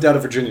before I moved out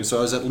of Virginia, so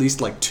I was at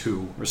least like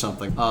 2 or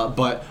something.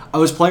 But I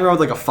was playing around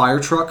with like a fire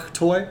truck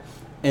toy,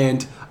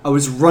 and I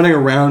was running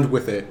around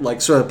with it,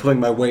 like sort of putting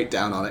my weight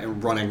down on it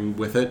and running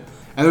with it.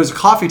 And there was a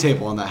coffee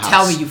table in that house.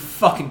 Tell me you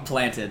fucking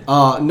planted.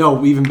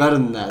 No, even better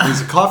than that.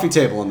 There's a coffee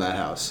table in that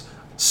house.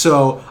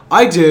 So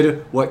I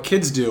did what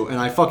kids do, and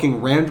I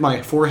fucking rammed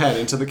my forehead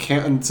into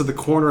the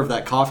corner of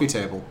that coffee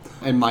table,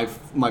 and my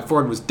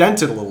forehead was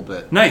dented a little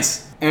bit.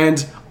 Nice.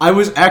 And I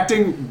was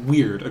acting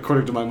weird,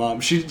 according to my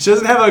mom. She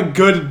doesn't have a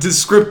good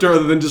descriptor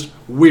other than just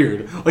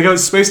weird. Like, I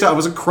was spaced out. I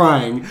wasn't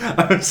crying.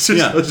 I was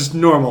just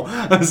normal.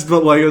 I was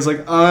like,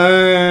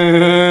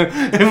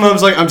 and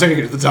Mom's like, I'm taking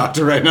you to the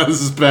doctor right now.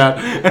 This is bad.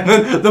 And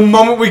then the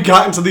moment we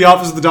got into the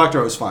office of the doctor,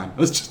 I was fine. I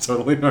was just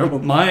totally normal.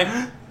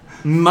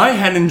 My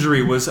head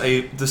injury was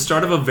the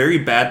start of a very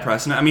bad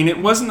precedent. I mean, it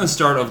wasn't the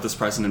start of this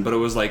precedent, but it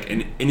was like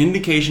an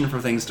indication for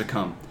things to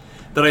come.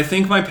 That I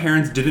think my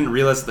parents didn't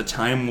realize at the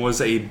time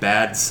was a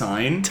bad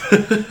sign.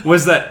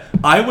 Was that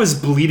I was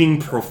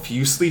bleeding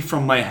profusely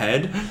from my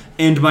head,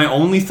 and my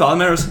only thought in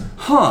there was,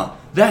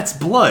 that's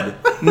blood.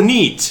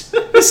 Neat.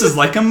 This is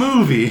like a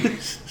movie.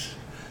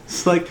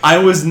 It's like, I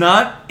was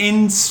not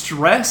in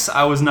stress.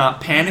 I was not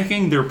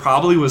panicking. There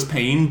probably was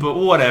pain, but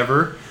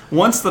whatever.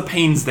 Once the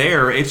pain's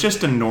there, it's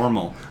just a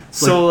normal.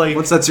 So like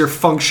once that's your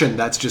function,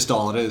 that's just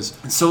all it is.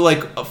 So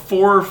like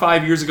 4 or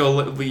 5 years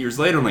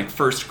later, in like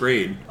first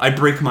grade, I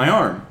break my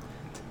arm.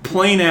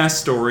 Plain ass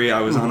story.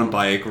 I was on a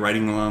bike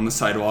riding along the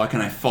sidewalk,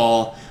 and I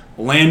fall,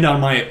 land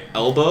on my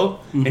elbow,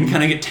 and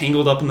kind of get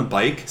tangled up in the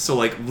bike. So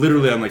like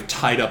literally, I'm like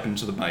tied up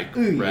into the bike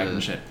rack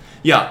and shit.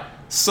 Yeah,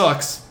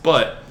 sucks.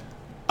 But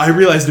I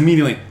realized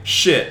immediately,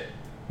 shit.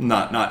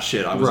 Not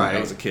shit. I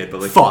was a kid, but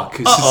like fuck.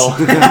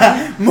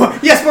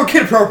 More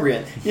kid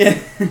appropriate. Yeah.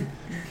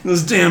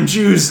 Those damn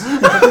Jews.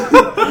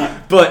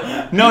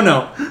 But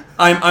no.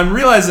 I'm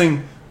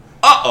realizing,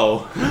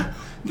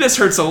 this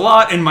hurts a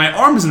lot, and my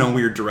arm's in a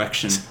weird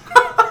direction.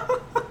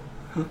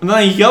 And then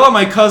I yell at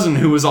my cousin,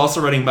 who was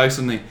also riding bikes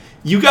with me,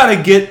 you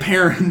gotta get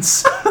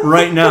parents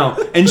right now.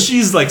 And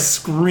she's like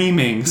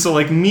screaming. So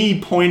like me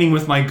pointing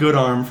with my good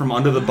arm from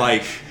under the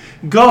bike,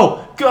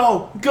 go.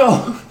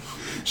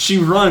 She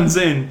runs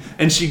in,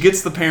 and she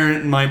gets the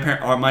parent, and my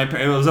parent,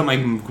 it was at my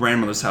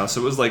grandmother's house,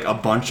 so it was like a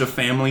bunch of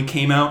family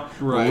came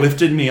out,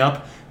 lifted me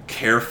up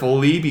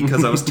carefully,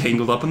 because I was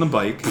tangled up in the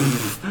bike,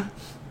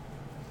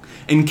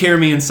 and carried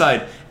me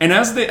inside. And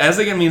as they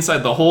get me inside,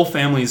 the whole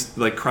family's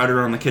like crowded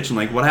around the kitchen,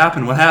 like, what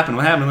happened?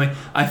 Like,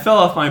 I fell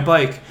off my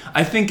bike.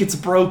 I think it's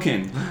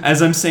broken,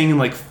 as I'm saying in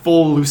like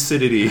full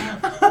lucidity.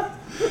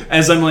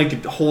 as I'm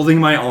like holding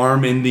my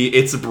arm in the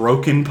 "it's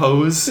broken"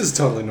 pose. This is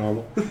totally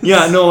normal.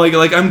 Yeah, no,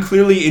 like I'm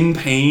clearly in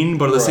pain,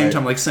 but at the same Right.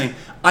 time, like saying,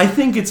 "I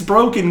think it's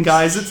broken,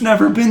 guys. It's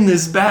never been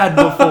this bad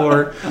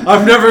before."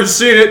 I've never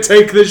seen it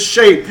take this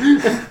shape.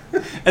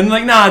 And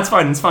like, nah, it's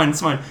fine, it's fine,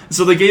 it's fine.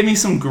 So they gave me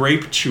some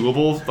grape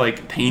chewable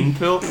like pain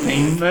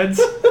meds,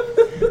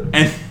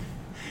 and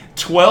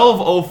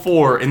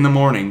 12:04 in the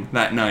morning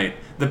that night,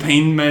 the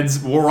pain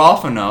meds wore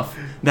off enough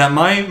that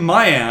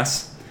my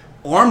ass,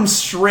 arms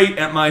straight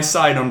at my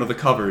side under the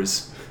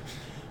covers,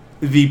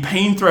 the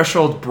pain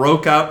threshold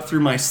broke out through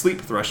my sleep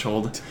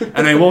threshold,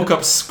 and I woke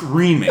up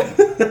screaming.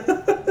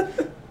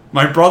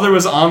 My brother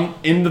was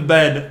in the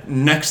bed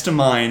next to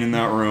mine in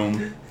that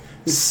room.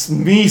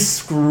 Me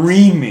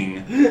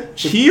screaming.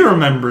 He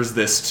remembers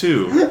this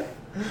too.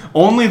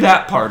 Only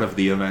that part of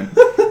the event.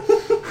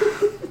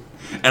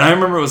 And I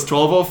remember it was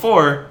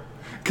 12:04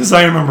 because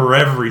I remember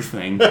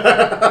everything.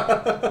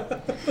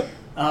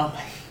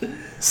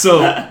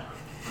 So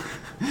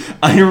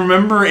I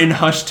remember in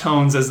hushed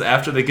tones as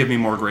after they give me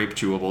more grape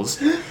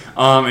chewables,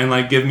 and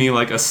like give me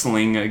like a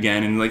sling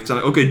again, and like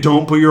okay,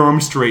 don't put your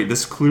arm straight.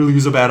 This clearly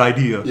is a bad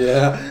idea.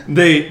 Yeah.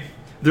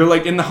 They're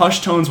like in the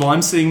hushed tones while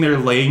I'm sitting there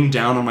laying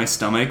down on my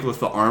stomach with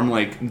the arm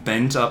like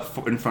bent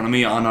up in front of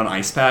me on an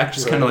ice pack,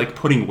 just kind of like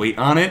putting weight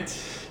on it,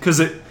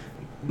 because it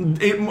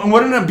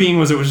what it ended up being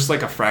was it was just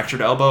like a fractured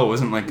elbow. It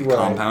wasn't like a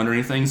compound or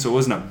anything, so it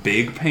wasn't a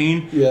big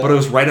pain, but it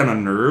was right on a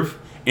nerve.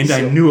 And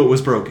I knew it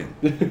was broken.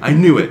 I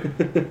knew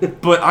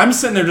it. But I'm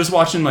sitting there just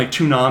watching like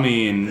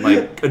Toonami and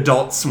like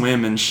Adult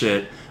Swim and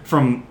shit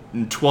from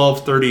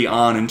 12:30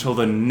 on until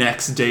the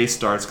next day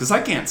starts because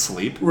I can't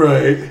sleep.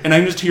 Right. And I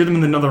can just hear them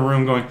in another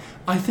room going,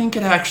 I think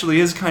it actually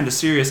is kind of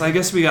serious. I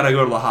guess we gotta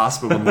go to the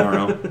hospital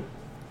tomorrow.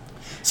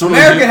 So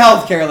American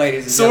healthcare,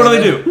 ladies and So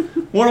gentlemen.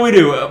 what do?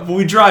 What do?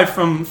 We drive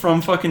from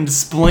fucking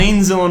Des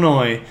Plaines,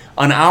 Illinois,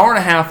 an hour and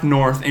a half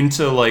north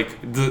into like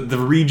the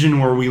region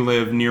where we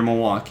live near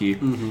Milwaukee,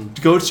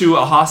 to go to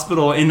a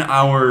hospital in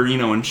our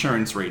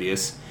insurance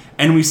radius,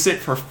 and we sit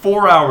for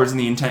 4 hours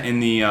in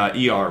the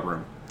ER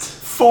room.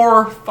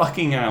 4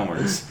 fucking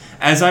hours.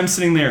 As I'm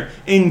sitting there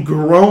in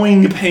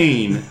growing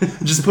pain,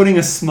 just putting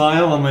a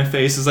smile on my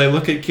face as I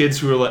look at kids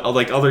who are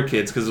like other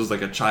kids, because it was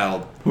like a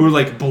child, who are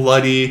like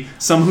bloody,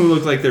 some who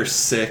look like they're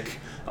sick,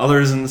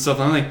 others and stuff.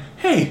 And I'm like,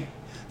 hey,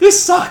 this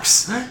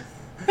sucks.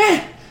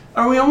 Hey,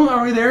 are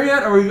we there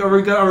yet? Are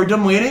we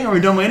done waiting? Are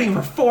we done waiting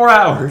for 4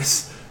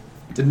 hours?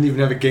 Didn't even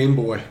have a Game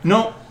Boy.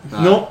 Nope.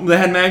 They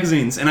had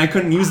magazines, and I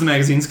couldn't use the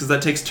magazines because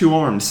that takes 2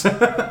 arms.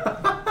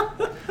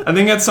 I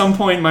think at some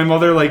point my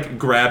mother like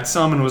grabbed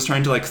some and was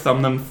trying to like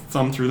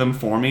thumb through them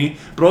for me,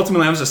 but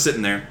ultimately I was just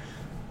sitting there.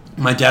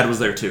 My dad was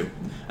there too,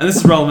 and this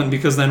is relevant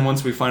because then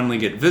once we finally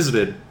get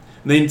visited,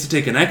 they need to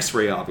take an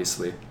X-ray,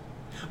 obviously.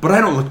 But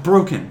I don't look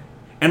broken,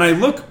 and I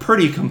look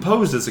pretty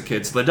composed as a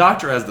kid. So the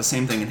doctor has the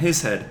same thing in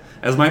his head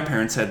as my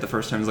parents had the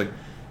first time. He's like,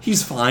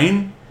 he's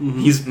fine.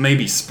 He's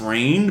maybe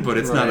sprained, but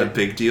it's not a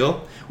big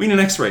deal. We need an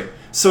X-ray.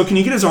 So can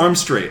you get his arm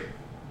straight?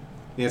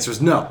 The answer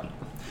is no.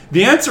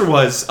 The answer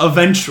was,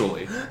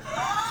 eventually.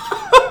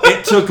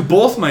 It took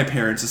both my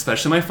parents,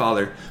 especially my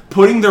father,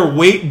 putting their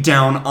weight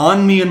down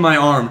on me and my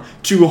arm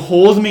to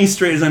hold me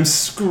straight as I'm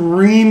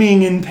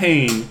screaming in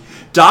pain.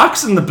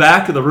 Doc's in the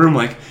back of the room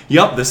like,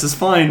 yep, this is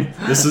fine.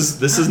 This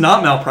is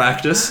not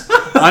malpractice.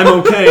 I'm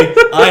okay.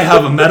 I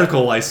have a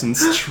medical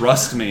license.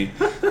 Trust me.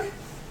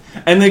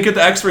 And they get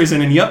the x-rays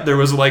in, and yep, there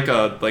was like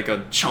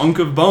a chunk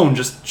of bone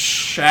just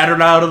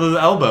shattered out of the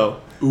elbow.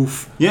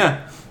 Oof.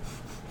 Yeah.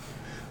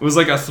 It was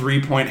like a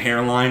 3-point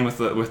hairline with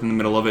in the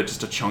middle of it,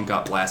 just a chunk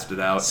got blasted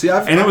out. See,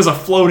 and it was a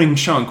floating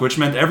chunk, which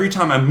meant every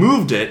time I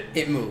moved it,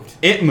 It moved.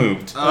 it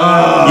moved.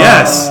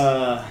 Yes.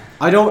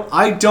 I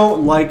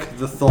don't like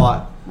the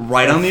thought.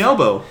 Right on the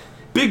elbow.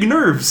 Big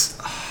nerves.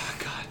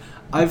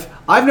 I've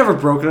never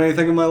broken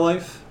anything in my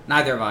life,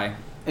 Neither have I.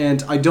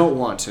 and I don't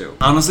want to.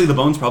 Honestly, the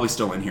bone's probably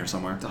still in here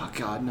somewhere. Oh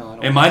God, no. I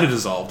don't. It might have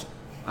dissolved.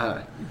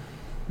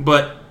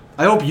 But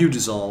I hope you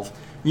dissolve.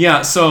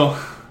 yeah, so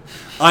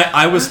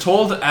I was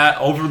told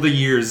over the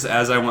years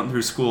as I went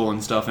through school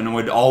and stuff, and I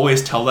would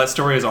always tell that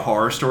story as a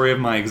horror story of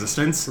my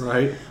existence.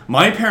 Right.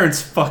 My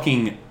parents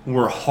fucking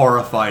were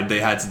horrified they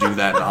had to do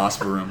that in the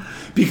hospital room.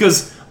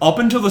 Because up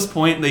until this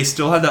point, they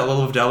still had that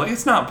level of doubt. Like,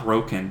 it's not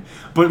broken.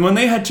 But when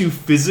they had to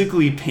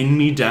physically pin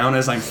me down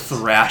as I'm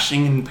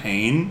thrashing in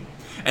pain,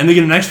 and they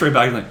get an x-ray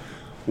back, like,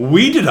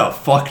 we did a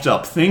fucked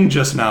up thing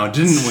just now,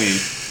 didn't we?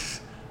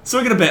 So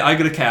I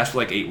get a cast for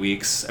like 8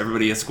 weeks.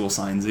 Everybody at school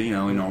signs it,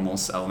 a normal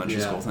elementary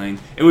school thing.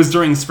 It was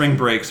during spring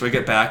break, so I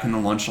get back in the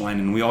lunch line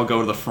and we all go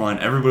to the front,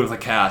 everybody with a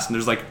cast, and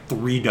there's like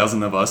 3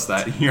 dozen of us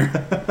that year.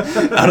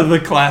 Out of the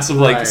class of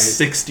like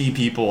 60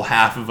 people,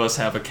 half of us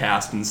have a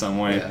cast in some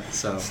way. Yeah,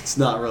 so it's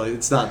not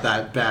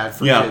that bad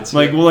for kids.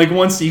 Like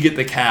once you get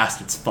the cast,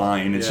 it's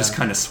fine. It's just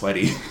kind of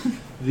sweaty.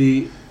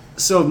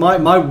 So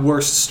my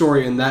worst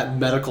story in that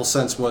medical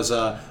sense was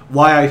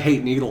why I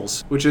hate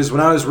needles, which is when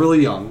I was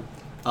really young.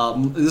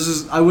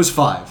 I was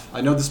 5.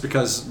 I know this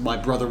because my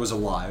brother was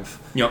alive.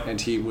 Yep.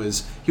 And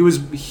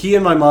he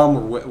and my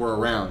mom were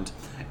around,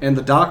 and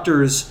the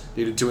doctors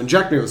needed to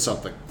inject me with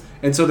something.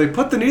 And so they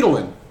put the needle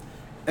in,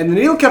 and the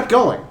needle kept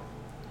going,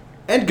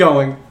 and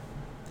going,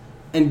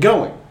 and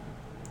going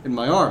in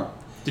my arm.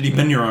 Did he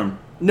bend your arm?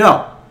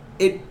 No,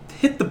 it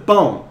hit the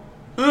bone,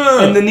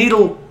 and the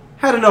needle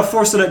had enough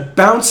force that it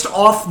bounced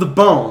off the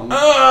bone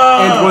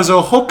and was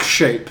a hook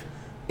shape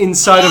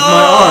inside of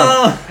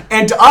my arm.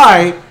 And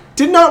I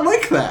did not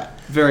like that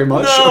very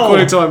much,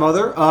 according to my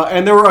mother.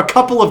 And there were a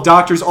couple of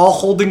doctors all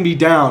holding me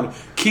down,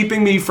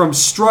 keeping me from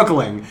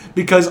struggling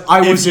because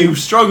I was If you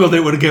struggled, it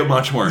would get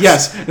much worse.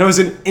 Yes, and I was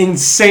in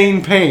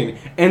insane pain.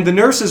 And the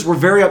nurses were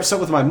very upset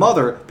with my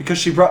mother because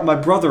she brought my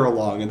brother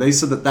along, and they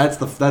said that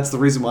that's the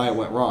reason why it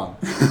went wrong.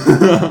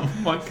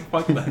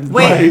 Fuck that.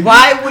 Wait,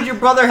 why would your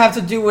brother have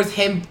to do with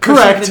him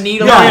Correct. pushing the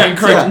needle? Yeah,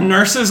 correct. Yeah.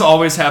 Nurses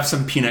always have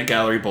some peanut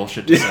gallery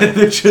bullshit to say.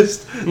 They're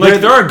just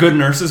There are good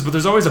nurses, but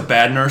there's always a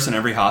bad nurse in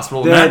every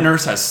hospital, and They're- that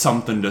nurse has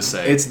something to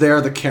say.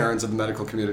 they're the Karens of the medical community.